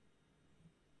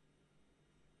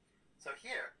 So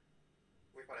here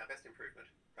we've got our best improvement,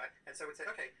 right? And so we'd say,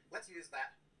 okay, let's use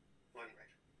that learning rate,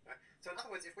 right? So in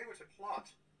other words, if we were to plot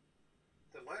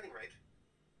the learning rate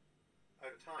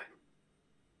over time,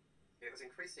 it was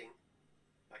increasing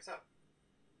like so,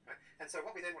 right? And so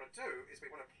what we then want to do is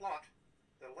we want to plot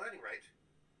the learning rate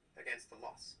against the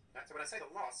loss. Right? So when I say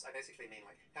the loss, I basically mean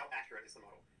like how accurate is the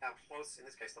model? How close, in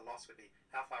this case, the loss would be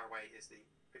how far away is the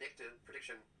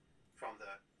prediction from the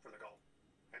goal.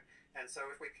 Right? And so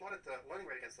if we plotted the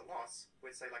learning rate against the loss,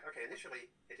 we'd say like, okay,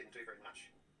 initially it didn't do very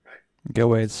much, right? Okay,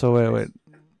 wait. So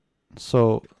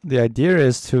the idea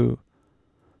is to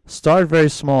start very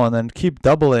small and then keep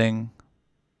doubling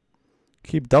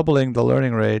the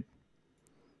learning rate,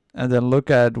 and then look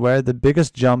at where the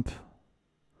biggest jump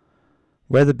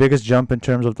in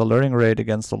terms of the learning rate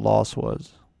against the loss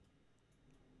was.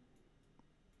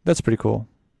 That's pretty cool.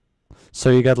 So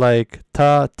you got like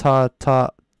ta, I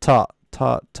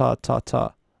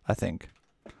think.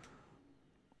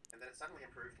 And then it suddenly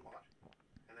improved a lot,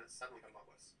 and then it suddenly got a lot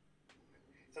worse.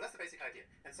 So that's the basic idea.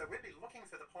 And so we'd be looking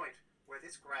for the point where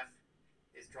this graph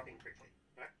is dropping quickly,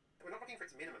 right? We're not looking for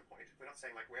its minimum point. We're not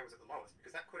saying like where was it the lowest,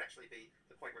 because that could actually be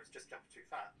the point where it's just jumped too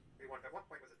far. We want at what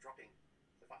point was it dropping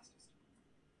the fastest.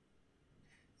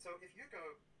 So if you go,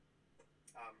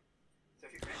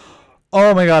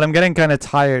 oh my god, I'm getting kind of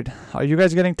tired. Are you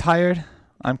guys getting tired?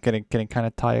 I'm getting kind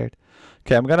of tired.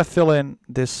 Okay, I'm gonna fill in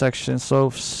this section.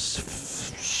 So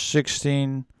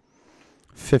 16,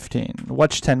 15.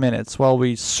 Watch 10 minutes. Well,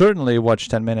 we certainly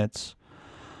watched 10 minutes.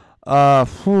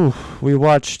 We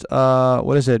watched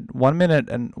what is it? 1 minute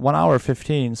and 1 hour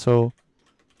 15. So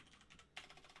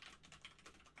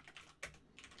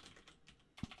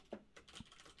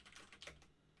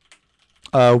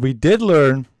we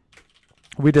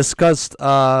discussed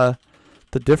the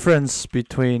difference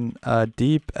between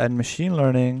deep and machine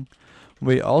learning.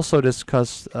 We also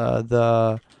discussed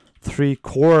the 3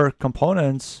 core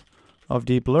components of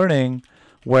deep learning,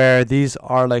 where these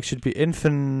are like should be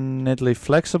infinitely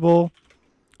flexible,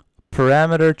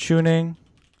 parameter tuning,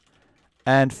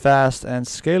 and fast and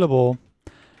scalable.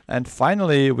 And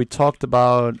finally, we talked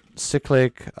about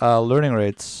cyclic learning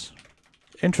rates.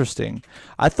 Interesting.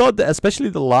 I thought that especially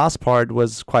the last part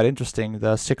was quite interesting,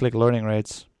 the cyclic learning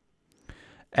rates.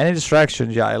 Any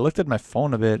distractions? Yeah, I looked at my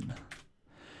phone a bit.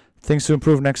 Things to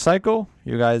improve next cycle?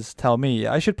 You guys tell me.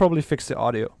 I should probably fix the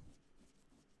audio.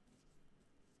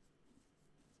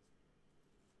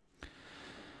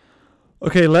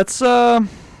 Okay, let's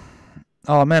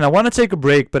oh man, I want to take a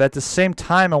break, but at the same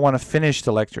time I want to finish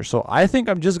the lecture. So I think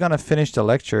I'm just going to finish the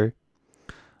lecture.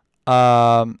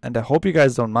 And I hope you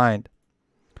guys don't mind.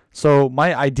 So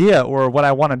my idea, or what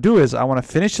I want to do, is I want to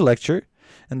finish the lecture,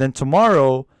 and then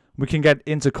tomorrow we can get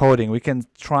into coding. We can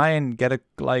try and get a,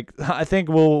 like, I think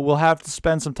we'll have to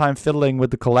spend some time fiddling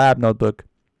with the collab notebook.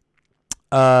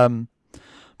 But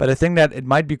I think that it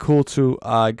might be cool to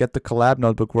get the collab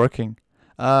notebook working.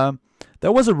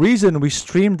 There was a reason we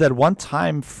streamed that one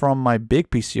time from my big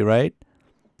PC, right?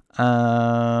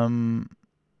 I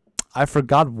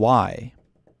forgot why.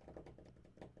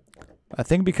 I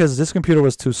think because this computer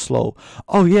was too slow.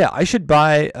 Oh yeah, I should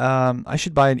buy an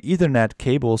Ethernet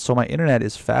cable so my internet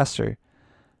is faster.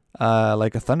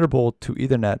 Like a Thunderbolt to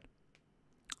Ethernet.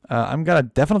 I'm gonna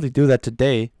definitely do that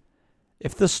today,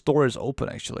 if the store is open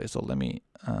actually. So let me.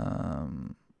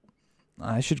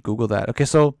 I should Google that. Okay,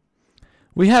 so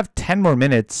we have 10 more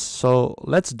minutes. So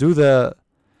let's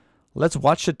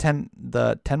watch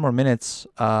the 10 more minutes.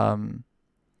 And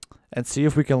see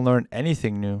if we can learn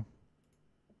anything new.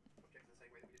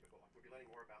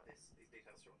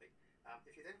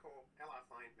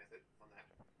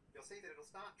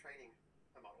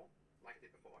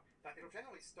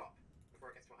 Generally stop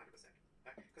before it gets to 100%.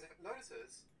 Because if it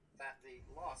notices that the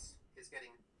loss is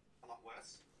getting a lot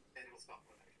worse, then it will stop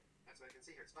automatically. So you can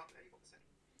see here it stopped at 84%.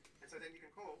 And so then you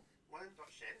can call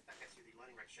learn.shed, that gets you the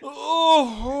learning rate shed.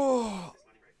 Oh,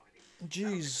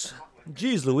 jeez.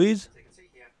 Jeez, Louise. So you can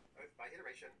see here, by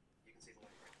iteration, you can see the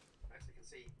learning rate. So you can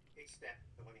see each step,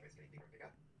 the learning rate's getting bigger and bigger.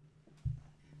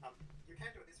 You can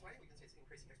do it this way. We can see it's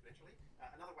increasing exponentially.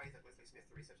 Another way that Leslie Smith,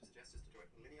 the researcher, suggests is to do it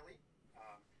linearly.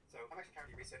 So I'm actually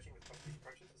currently researching with both these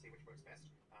approaches to see which works best.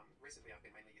 Recently I've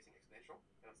been mainly using exponential,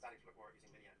 but I'm starting to look more at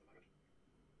using linear at the moment.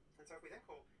 And so if we then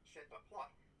call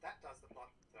shed.plot, that does the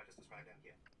plot that I just described down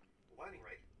here. Learning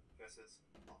rate versus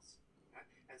loss. Right?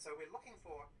 And so we're looking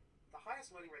for the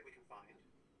highest learning rate we can find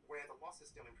where the loss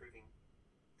is still improving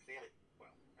clearly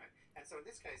well. Right? And so in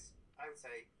this case, I would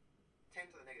say 10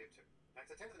 to the negative 2. Right?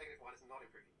 So 10 to the negative 1 is not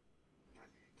improving.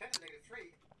 Right? 10 to the negative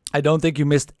 3. I don't think you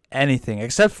missed anything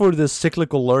except for the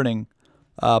cyclical learning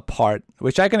part,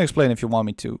 which I can explain if you want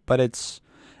me to. But it's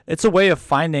a way of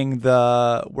finding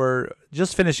the. We're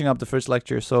just finishing up the first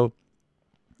lecture, so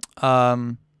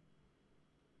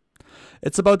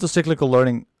it's about the cyclical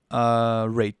learning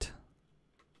rate.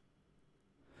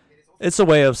 It's a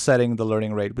way of setting the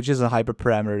learning rate, which is a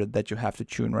hyperparameter that you have to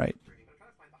tune right.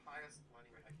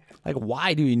 Like,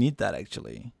 why do you need that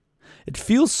actually? It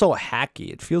feels so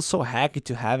hacky. It feels so hacky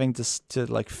to having to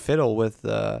like fiddle with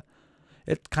the.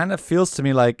 It kind of feels to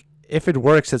me like if it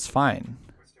works, it's fine.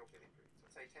 We're still feeling improved. So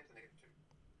say 10 to the negative 2.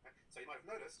 Right? So you might have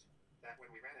noticed that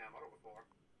when we ran our model before,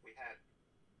 we had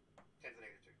 10 to the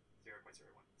negative 2,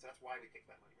 0.01. So that's why we picked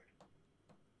that learning rate.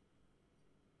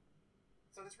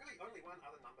 So there's really only one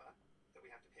other number that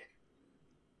we have to pick.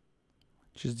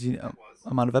 Which is the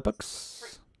amount of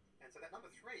epochs. And so that number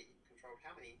 3 controlled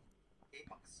how many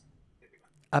epochs did we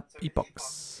run. So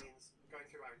epochs means going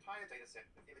through our entire data set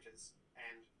of images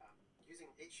and using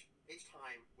each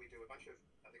time we do a bunch of,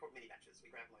 they're called mini batches.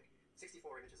 We grab like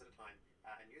 64 images at a time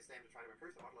and use them to try to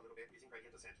improve the model a little bit using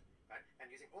gradient descent. Right? And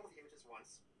using all of the images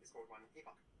once is called one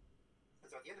epoch.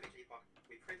 And so at the end of each epoch,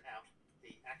 we print out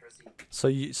the accuracy.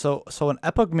 So an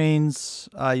epoch means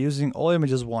using all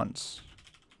images once.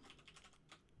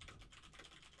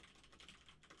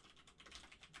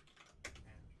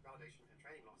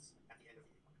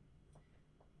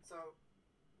 So,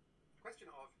 the question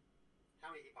of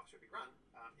how many epochs should we run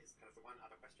is kind of the one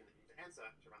other question that you need to answer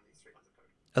to run these 3 lines of code.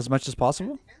 As much as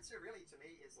possible? And the answer really to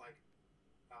me is like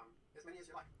as many as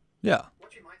you like. Yeah.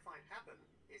 What you might find happen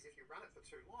is if you run it for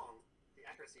too long, the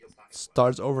accuracy will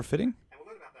starts overfitting. And we'll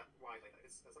learn about that why later.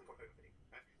 It's something called overfitting.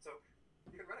 Right? So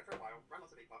you can run it for a while, run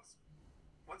lots of epochs,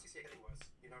 once you see it getting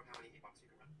worse, you know how many epochs you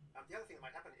can run. The other thing that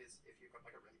might happen is if you've got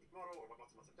like a really big model or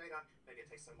lots and lots of data, maybe it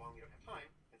takes so long you don't have time,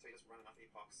 and so you just run enough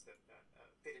epochs that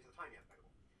fit into the time you have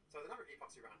available. So the number of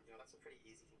epochs you run, that's a pretty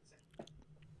easy thing to set.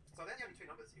 So they're the only two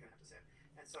numbers you're going to have to set.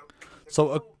 And so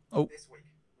the goal this week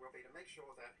will be to make sure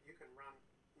that you can run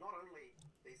not only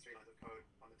these 3 lines of code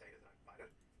on the data that I provided,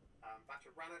 but to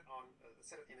run it on the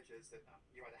set of images that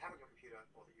you either have on your computer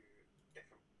or that you get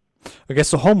from. Okay,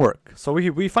 so homework. So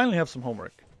we finally have some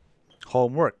homework.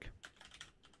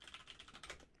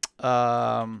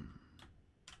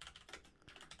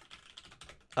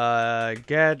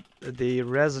 Get the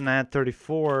Resonant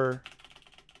 34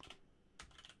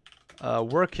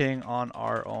 working on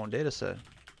our own dataset.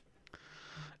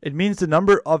 It means the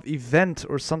number of event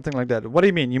or something like that. What do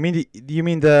you mean? You mean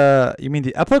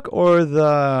the epoch or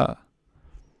the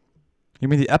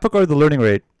learning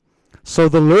rate? So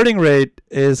the learning rate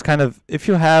is kind of, if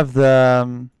you have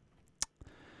the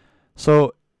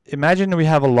so imagine we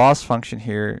have a loss function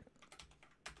here.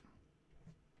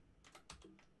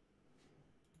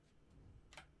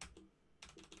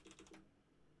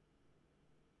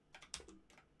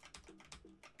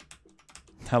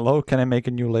 Hello, can I make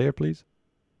a new layer, please?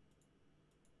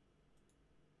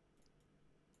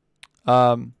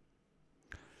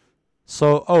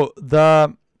 So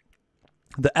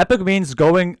the epoch means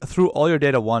going through all your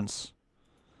data once.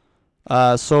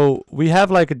 So we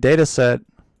have like a data set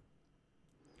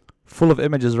full of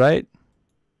images, right?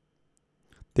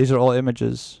 These are all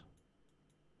images.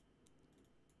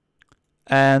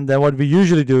 And then what we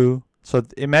usually do, so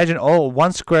imagine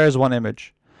one square is one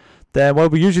image. Then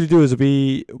what we usually do is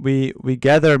we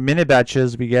gather mini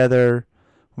batches,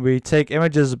 we take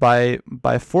images by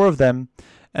 4 of them,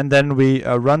 and then we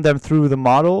run them through the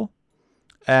model,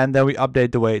 and then we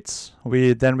update the weights.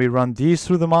 Then we run these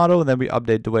through the model, and then we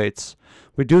update the weights.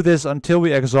 We do this until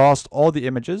we exhaust all the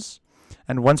images,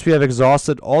 and once we have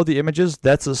exhausted all the images,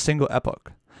 that's a single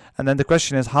epoch. And then the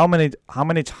question is, how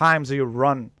many times do you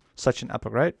run such an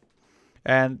epoch, right?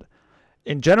 And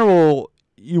in general,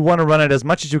 you want to run it as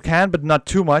much as you can, but not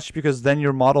too much, because then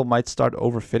your model might start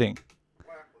overfitting.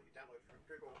 Work or you download from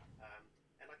Google,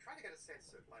 and I try to get a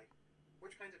sense of like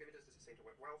which kinds of images does it seem to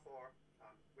work well for,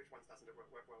 which ones doesn't it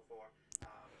work well for,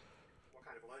 what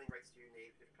kind of learning rates do you need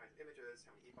for different kinds of images,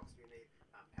 how many epochs do you need,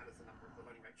 how does the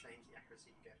learning rate change, the accuracy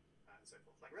you get, and so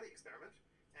forth. Like really experiment,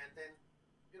 and then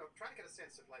try to get a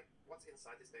sense of like what's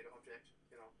inside this data object.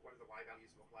 What do the Y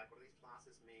values look like? What do these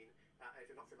classes mean? If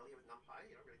you're not familiar with NumPy,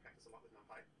 really practice a lot with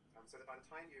NumPy, so that by the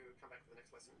time you come back for the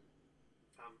next lesson,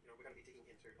 we're going to be digging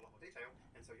into a lot more detail,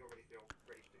 and so you'll really feel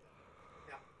ready to do that.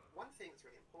 Now, one thing that's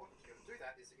really important to be able to do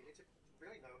that is that you need to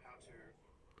really know how to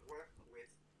work with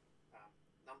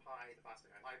NumPy, the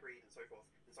fast.ai library, and so forth.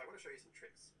 And so I want to show you some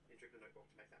tricks in Jupyter Notebook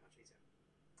to make that much easier.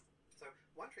 So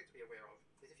one trick to be aware of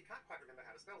is if you can't quite remember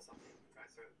how to spell something, right?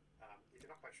 So if you're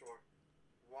not quite sure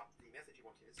what the method you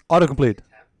want is, autocomplete.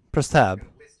 Press tab. You've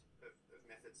got a list of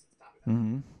methods that start with that.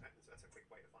 Mm-hmm. Right? And so that's a quick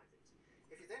way to find things.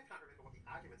 If you then can't remember what the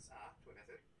arguments are to a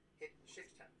method, hit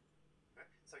Shift tab. Right?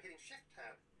 So hitting Shift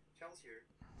tab tells you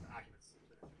the arguments to the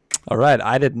method. All right,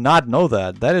 I did not know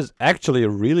that. That is actually a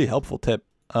really helpful tip.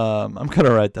 I'm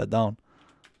gonna write that down.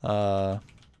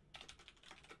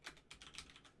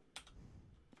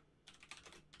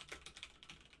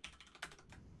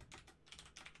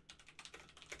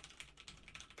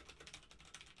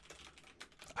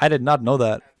 I did not know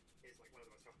that.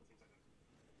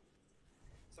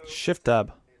 Shift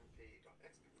tab.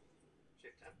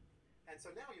 Shift tab. And so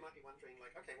now you might be wondering,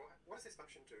 like, okay, well, what does this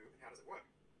function do and how does it work?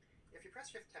 If you press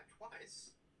Shift tab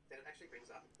twice, then it actually brings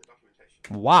up the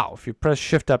documentation. Wow, if you press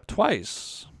Shift tab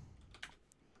twice.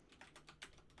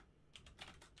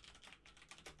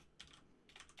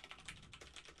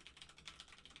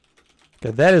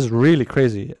 Okay, that is really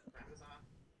crazy.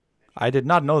 I did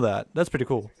not know that. That's pretty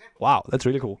cool. Wow, that's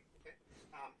really cool. Okay.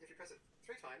 If you press it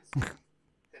 3 times,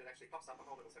 then it actually pops up a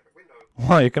whole little separate window.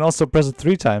 Wow, you can also press it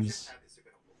 3 times. Shift tab is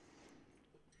super helpful.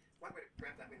 One way to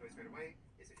grab that window straight away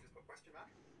is if you just put question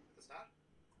mark at the start,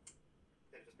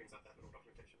 then it just brings up that little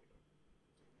documentation window.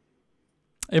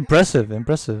 Impressive,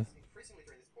 impressive. Increasingly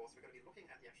during this course, we're going to be looking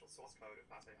at the actual source code of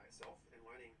fast.ai itself and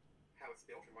learning how it's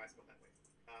built and why it's built that way.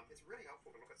 It's really helpful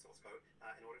to look at source code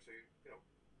in order to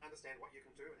understand what you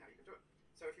can do and how you can do it.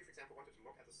 So if you, for example, wanted to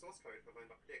look at the source code for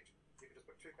learn.predict, you could just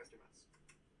put 2 question marks.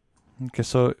 Okay,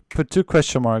 so put 2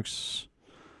 question marks.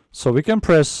 So we can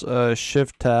press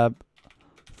Shift tab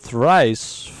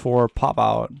thrice for pop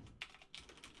out.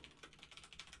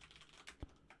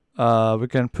 We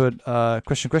can put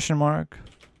question mark.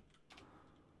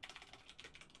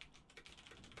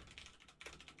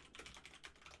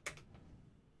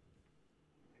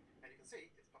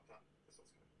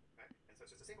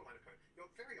 single line of code.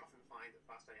 You'll very often find that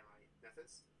fast AI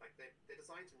methods, like they're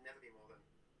designed to never be more than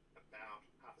about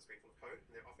half a screen full of code,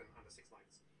 and they're often under 6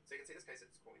 lines. So you can see in this case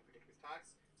it's calling predict with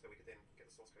tags, so we could then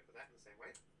get the source code for that in the same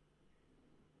way.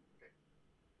 Okay,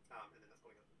 and then that's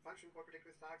calling a function called predict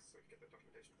with tags, so we can get the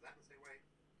documentation for that in the same way.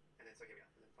 And then so here we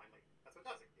are, and then finally that's what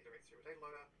it does. It iterates through a data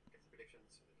loader, gets the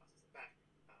predictions, and then passes them back,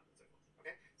 and so forth.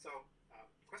 Okay, so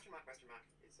question mark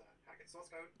is how to get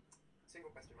source code.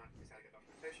 Single question mark is how to get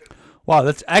documentation. Wow,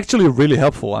 that's actually really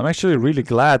helpful. I'm actually really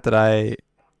glad that I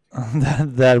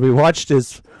that we watched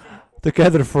this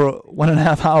together for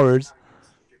 1.5 hours.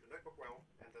 The notebook well,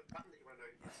 and the button that you want to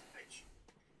know is H.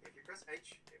 If you press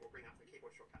H, it will bring up the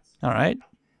keyboard shortcuts. All right.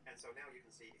 And so now you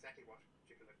can see exactly what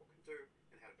Jupyter Notebook can do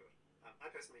and how to do it. I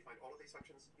personally find all of these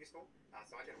functions useful,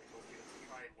 so I generally tell students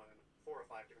to try and learn 4 or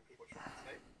 5 different keyboard shortcuts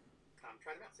a day.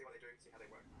 Try them out, see what they do, see how they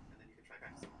work, and then you can try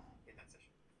practicing in that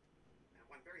session. And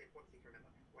one very important thing to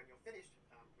remember, when you're finished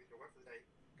with your work for the day,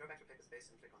 go back to Paperspace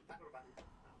and click on that little button,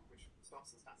 which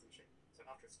stops and starts the machine. So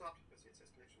after it's stopped, you'll see it says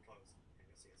connection closed, and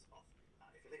you'll see it's off.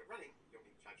 If you leave it running, you'll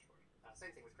be charged for it.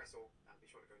 Same thing with Cressel. Be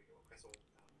sure to go to your Cressel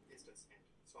instance and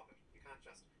stop it. You can't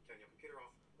just turn your computer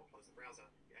off or close the browser.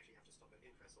 You actually have to stop it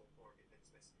in Cressel or in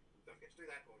Paperspace. Don't forget to do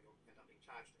that, or you'll end up being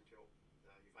charged until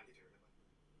you find it to remember.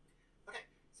 Okay,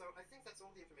 so I think that's all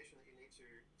the information that you need to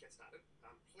get started.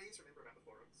 Please remember about the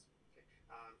forums. Okay?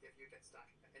 If you get stuck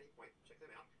at any point, check them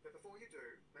out. But before you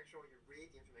do, make sure you read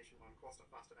the information on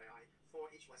course.fast.ai for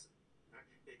each lesson, right?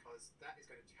 Because that is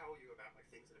going to tell you about like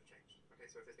things that have changed. Okay,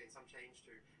 so if there's been some change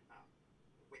to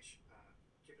which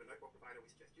Jupyter Notebook provider we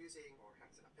suggest using, or how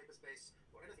to set up Paperspace,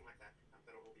 or anything like that,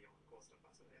 that'll all be on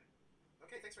course.fast.ai.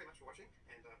 Okay, thanks very much for watching,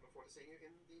 and look forward to seeing you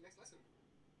in the next lesson.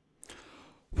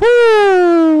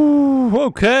 Woo!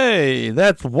 Okay,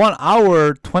 that's 1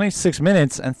 hour, 26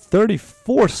 minutes, and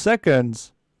 34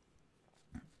 seconds.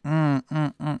 Don't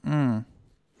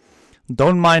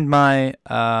mind my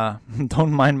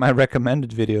don't mind my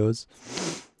recommended videos,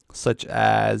 such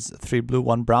as 3 blue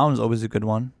 1 brown is always a good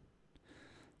one.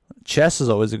 Chess is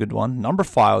always a good one. Number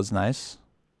file is nice.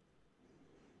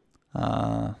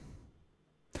 Wow.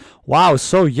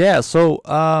 So yeah. So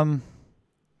I'm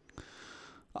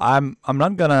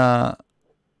not gonna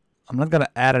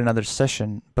add another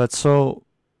session, but so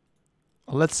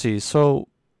let's see. So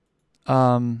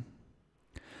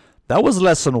that was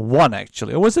lesson 1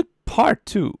 actually, or was it part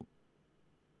 2?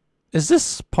 Is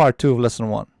this part 2 of lesson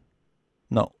 1?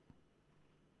 No.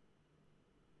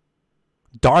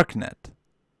 Darknet.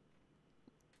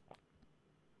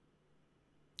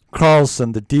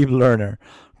 Carlson, the deep learner.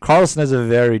 Carlson is a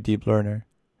very deep learner.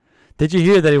 Did you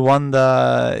hear that he won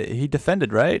the? He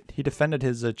defended, right? He defended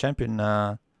his champion.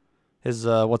 His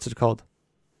what's it called?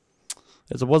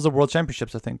 It was the World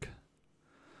Championships, I think.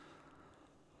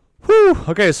 Whew.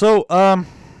 Okay, so I'm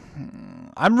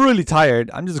really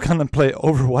tired. I'm just gonna play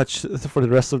Overwatch for the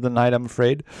rest of the night, I'm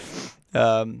afraid.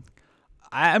 I'm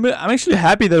actually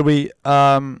happy that we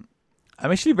I'm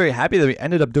actually very happy that we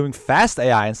ended up doing fast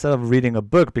AI instead of reading a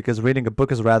book, because reading a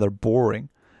book is rather boring.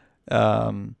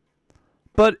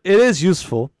 But it is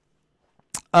useful.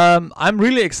 I'm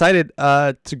really excited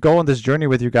to go on this journey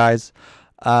with you guys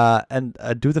and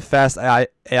do the fast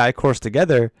AI course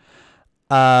together.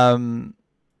 I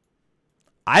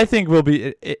think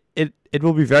it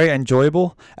will be very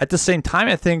enjoyable. At the same time,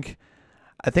 I think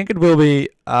it will be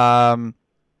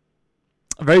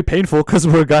very painful, because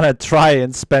we're gonna try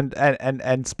and spend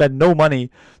and spend no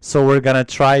money. So we're gonna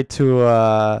try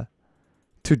to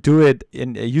do it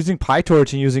in using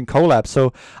PyTorch and using Colab.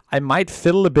 So I might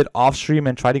fiddle a bit off stream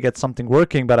and try to get something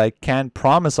working, but I can't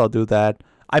promise I'll do that.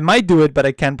 I might do it, but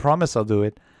I can't promise I'll do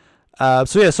it.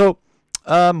 So yeah. So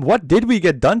what did we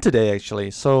get done today actually?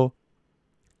 So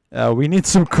we need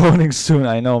some coding soon.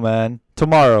 I know, man.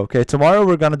 Tomorrow, okay. Tomorrow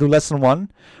we're gonna do lesson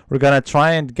 1. We're gonna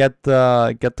try and get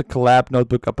the Collab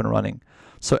notebook up and running.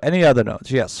 So any other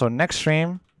notes? Yes. So next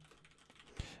stream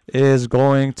is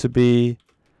going to be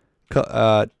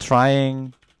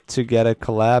trying to get a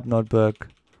Collab notebook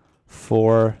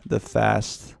for the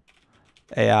fast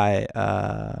AI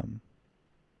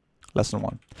lesson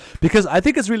 1, because I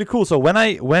think it's really cool. So when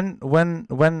we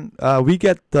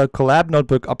get the Collab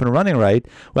notebook up and running, right,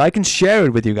 well, I can share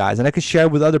it with you guys, and I can share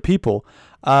it with other people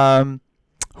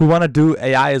who want to do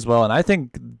AI as well. And I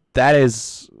think that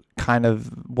is kind of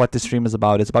what this stream is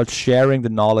about. It's about sharing the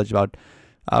knowledge, about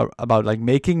like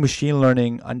making machine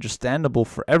learning understandable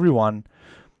for everyone,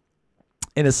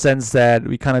 in a sense that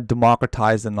we kind of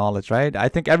democratize the knowledge, right? I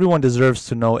think everyone deserves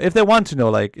to know, if they want to know,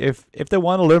 like if they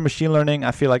want to learn machine learning,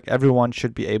 I feel like everyone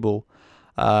should be able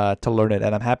to learn it,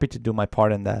 and I'm happy to do my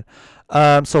part in that.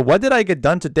 So what did I get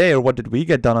done today, or what did we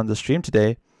get done on the stream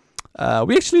today?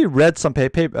 We actually read some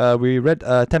we read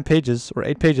 10 pages or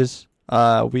 8 pages.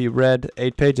 We read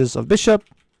 8 pages of Bishop,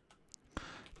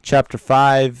 chapter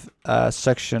 5,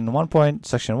 section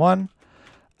 1.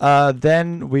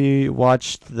 Then we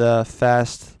watched the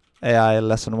Fast AI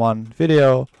lesson 1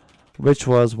 video, which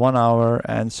was 1 hour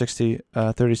and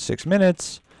 36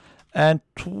 minutes and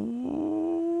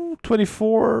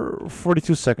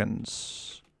 42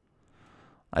 seconds.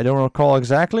 I don't recall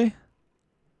exactly.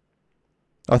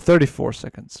 Oh, 34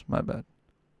 seconds. My bad.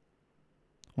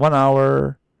 1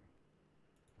 hour,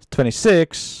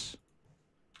 26,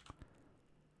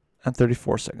 and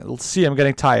 34 seconds. Let's see. I'm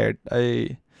getting tired.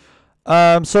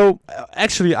 So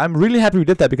actually, I'm really happy we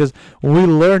did that because we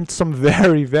learned some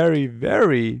very, very,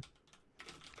 very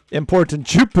important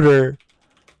Jupyter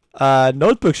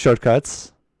notebook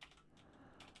shortcuts,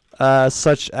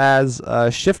 such as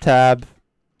Shift Tab,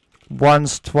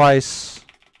 once, twice,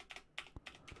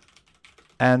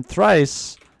 and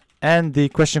thrice, and the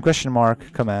question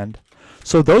mark command.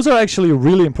 So those are actually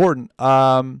really important.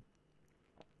 And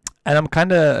I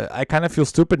kind of feel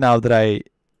stupid now that I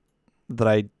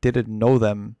didn't know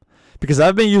them, because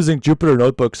I've been using Jupyter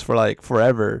notebooks for like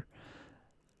forever.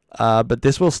 But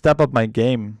this will step up my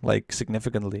game like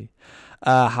significantly.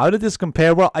 How did this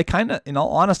compare? Well, I kind of, in all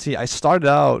honesty, I started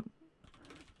out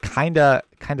kind of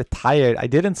tired. I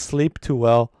didn't sleep too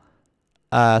well.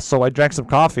 So I drank some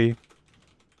coffee.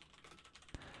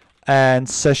 And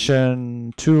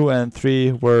session 2 and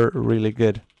 3 were really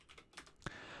good.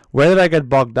 Where did I get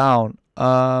bogged down?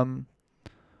 Well,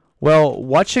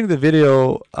 watching the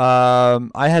video,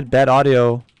 I had bad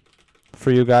audio for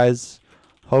you guys.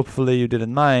 Hopefully you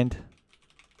didn't mind.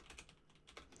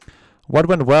 What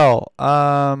went well?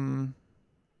 I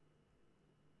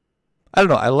don't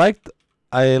know.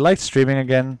 I liked streaming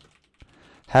again.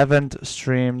 Haven't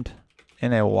streamed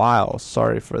in a while.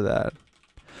 Sorry for that.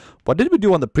 What did we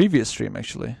do on the previous stream,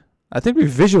 actually? I think we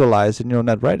visualized in neural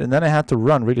net, right? And then I had to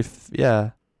run really,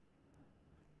 yeah.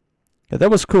 Yeah,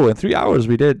 that was cool. In 3 hours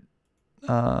we did.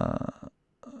 That's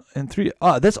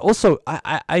also,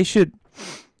 I should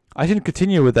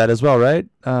continue with that as well, right?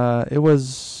 It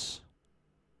was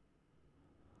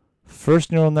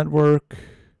first neural network.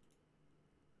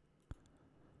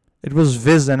 It was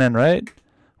Viz NN, right?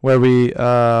 Where we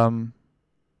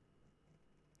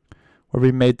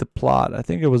made the plot. I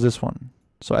think it was this one.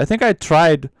 So I think I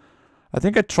tried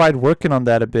working on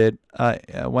that a bit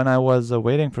when I was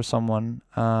waiting for someone.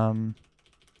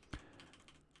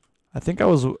 I think I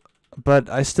was, but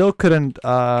I still couldn't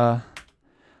get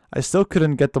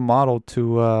the model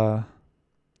to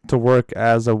work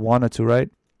as I wanted to, right?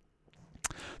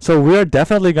 So we're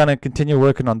definitely gonna continue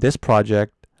working on this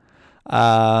project,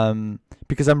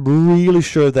 because I'm really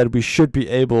sure that we should be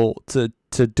able to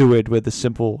do it with a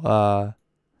simple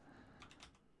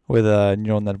with a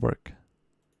neural network.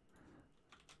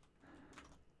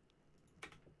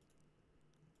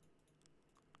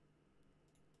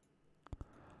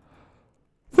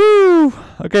 Woo!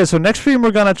 Okay, so next stream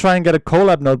we're gonna try and get a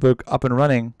Colab notebook up and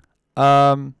running.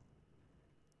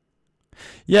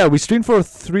 Yeah, we streamed for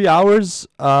 3 hours.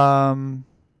 And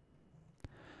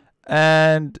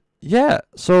yeah,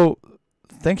 so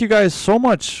thank you guys so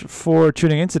much for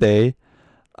tuning in today.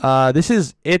 This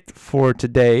is it for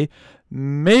today.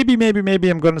 Maybe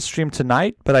I'm gonna stream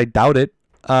tonight, but I doubt it.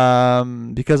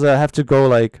 Because I have to go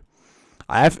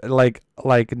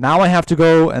now I have to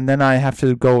go, and then I have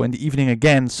to go in the evening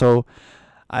again. So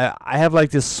I have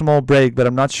like this small break, but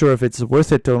I'm not sure if it's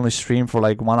worth it to only stream for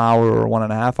like 1 hour or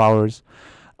 1.5 hours.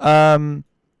 Well,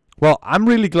 I'm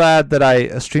really glad that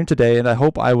I streamed today, and I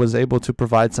hope I was able to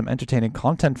provide some entertaining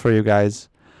content for you guys.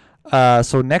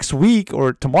 So next week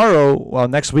or tomorrow, well,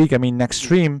 next week, I mean next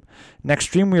stream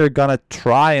we are gonna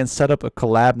try and set up a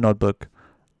collab notebook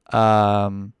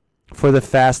for the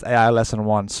Fast AI lesson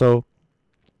 1. So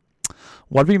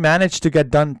what we managed to get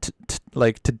done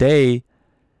today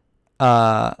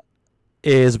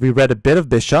is we read a bit of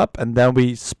Bishop, and then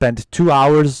we spent 2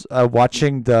 hours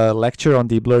watching the lecture on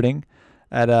deep learning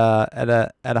at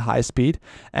a high speed.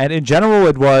 And in general,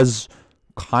 it was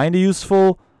kind of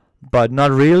useful, but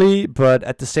not really. But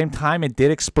at the same time, it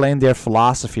did explain their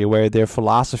philosophy, where their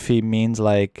philosophy means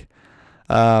like,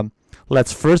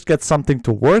 let's first get something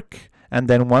to work, and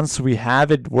then once we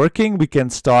have it working, we can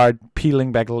start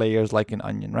peeling back layers like an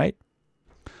onion, right?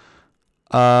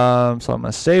 So I'm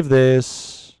gonna save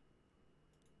this.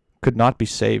 Could not be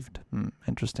saved.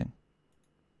 Interesting.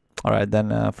 All right,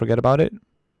 then forget about it.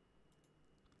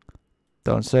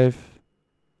 Don't save.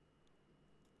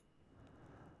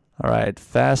 All right,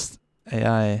 Fast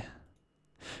AI.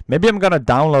 Maybe I'm gonna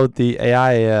download the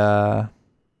AI.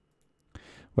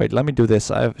 Wait, let me do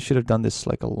this. I should have done this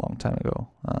like a long time ago.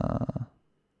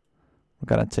 We're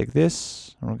gonna take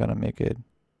this and we're gonna make it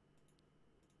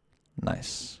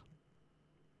nice.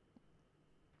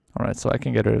 All right, so I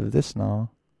can get rid of this now.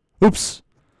 Oops,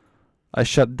 I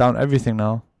shut down everything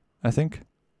now, I think.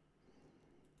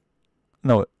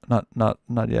 No,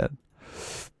 not yet.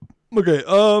 Okay,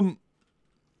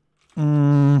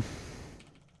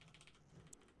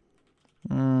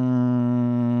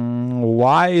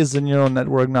 why is the neural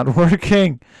network not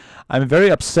working? I'm very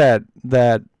upset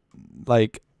that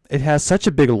like it has such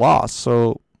a big loss.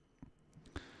 So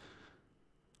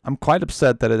I'm quite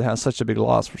upset that it has such a big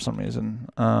loss for some reason.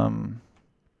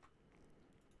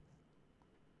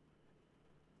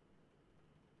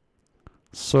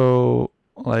 So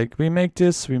like we make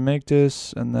this,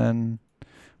 and then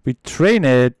we train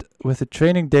it with the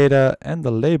training data and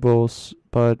the labels,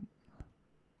 but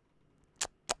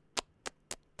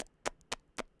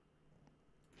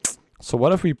so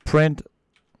what if we print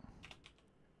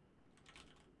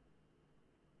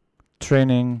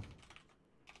training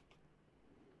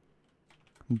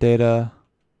data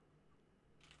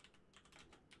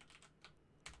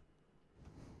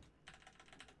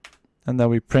and then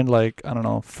we print like, I don't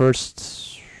know,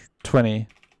 first 20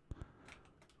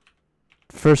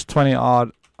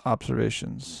 odd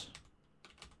observations.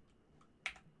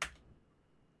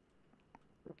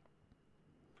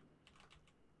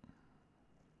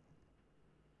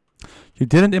 You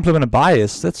didn't implement a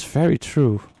bias. That's very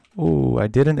true. Oh, I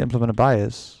didn't implement a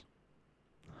bias.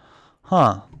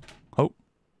 Huh. Oh.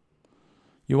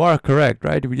 You are correct,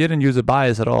 right? We didn't use a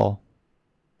bias at all.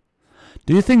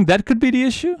 Do you think that could be the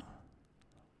issue?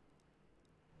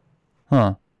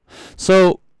 Huh.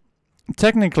 So,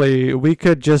 technically, we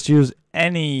could just use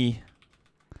any...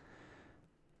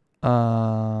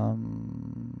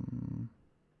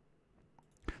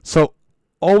 So,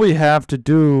 all we have to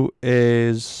do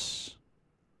is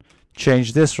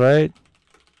change this, right?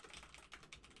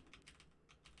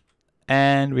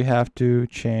 And we have to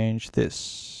change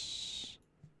this.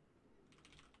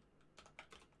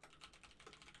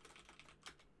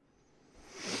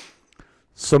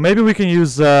 So maybe we can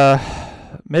use,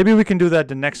 maybe we can do that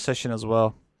the next session as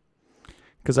well,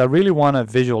 because I really want to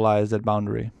visualize that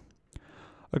boundary.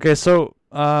 Okay, so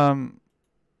that's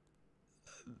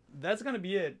gonna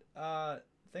be it.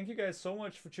 Thank you guys so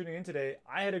much for tuning in today.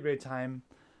 I had a great time.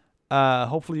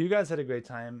 Hopefully you guys had a great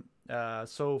time.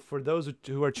 So for those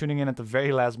who are tuning in at the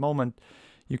very last moment,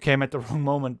 you came at the wrong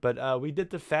moment. But we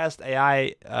did the Fast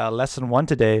AI lesson 1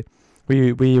 today.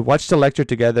 We watched the lecture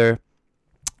together.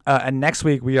 And next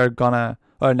week we are gonna,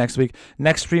 or next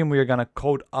stream we are gonna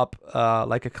code up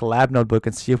like a collab notebook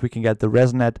and see if we can get the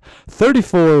ResNet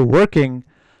 34 working.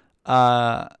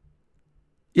 Yeah.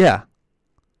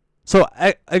 So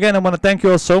again, I want to thank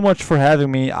you all so much for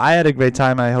having me. I had a great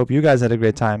time. I hope you guys had a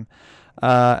great time.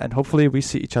 And hopefully we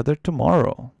see each other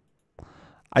tomorrow.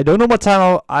 I don't know what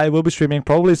time I will be streaming.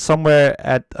 Probably somewhere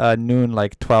at noon,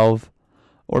 like 12,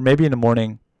 or maybe in the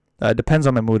morning. Depends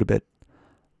on my mood a bit.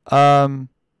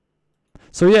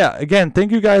 So yeah, again, thank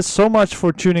you guys so much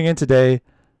for tuning in today.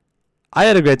 I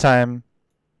had a great time.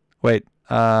 Wait,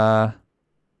 yeah,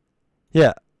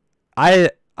 I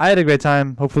had a great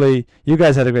time. Hopefully you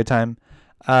guys had a great time.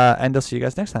 And I'll see you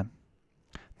guys next time.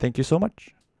 Thank you so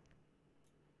much.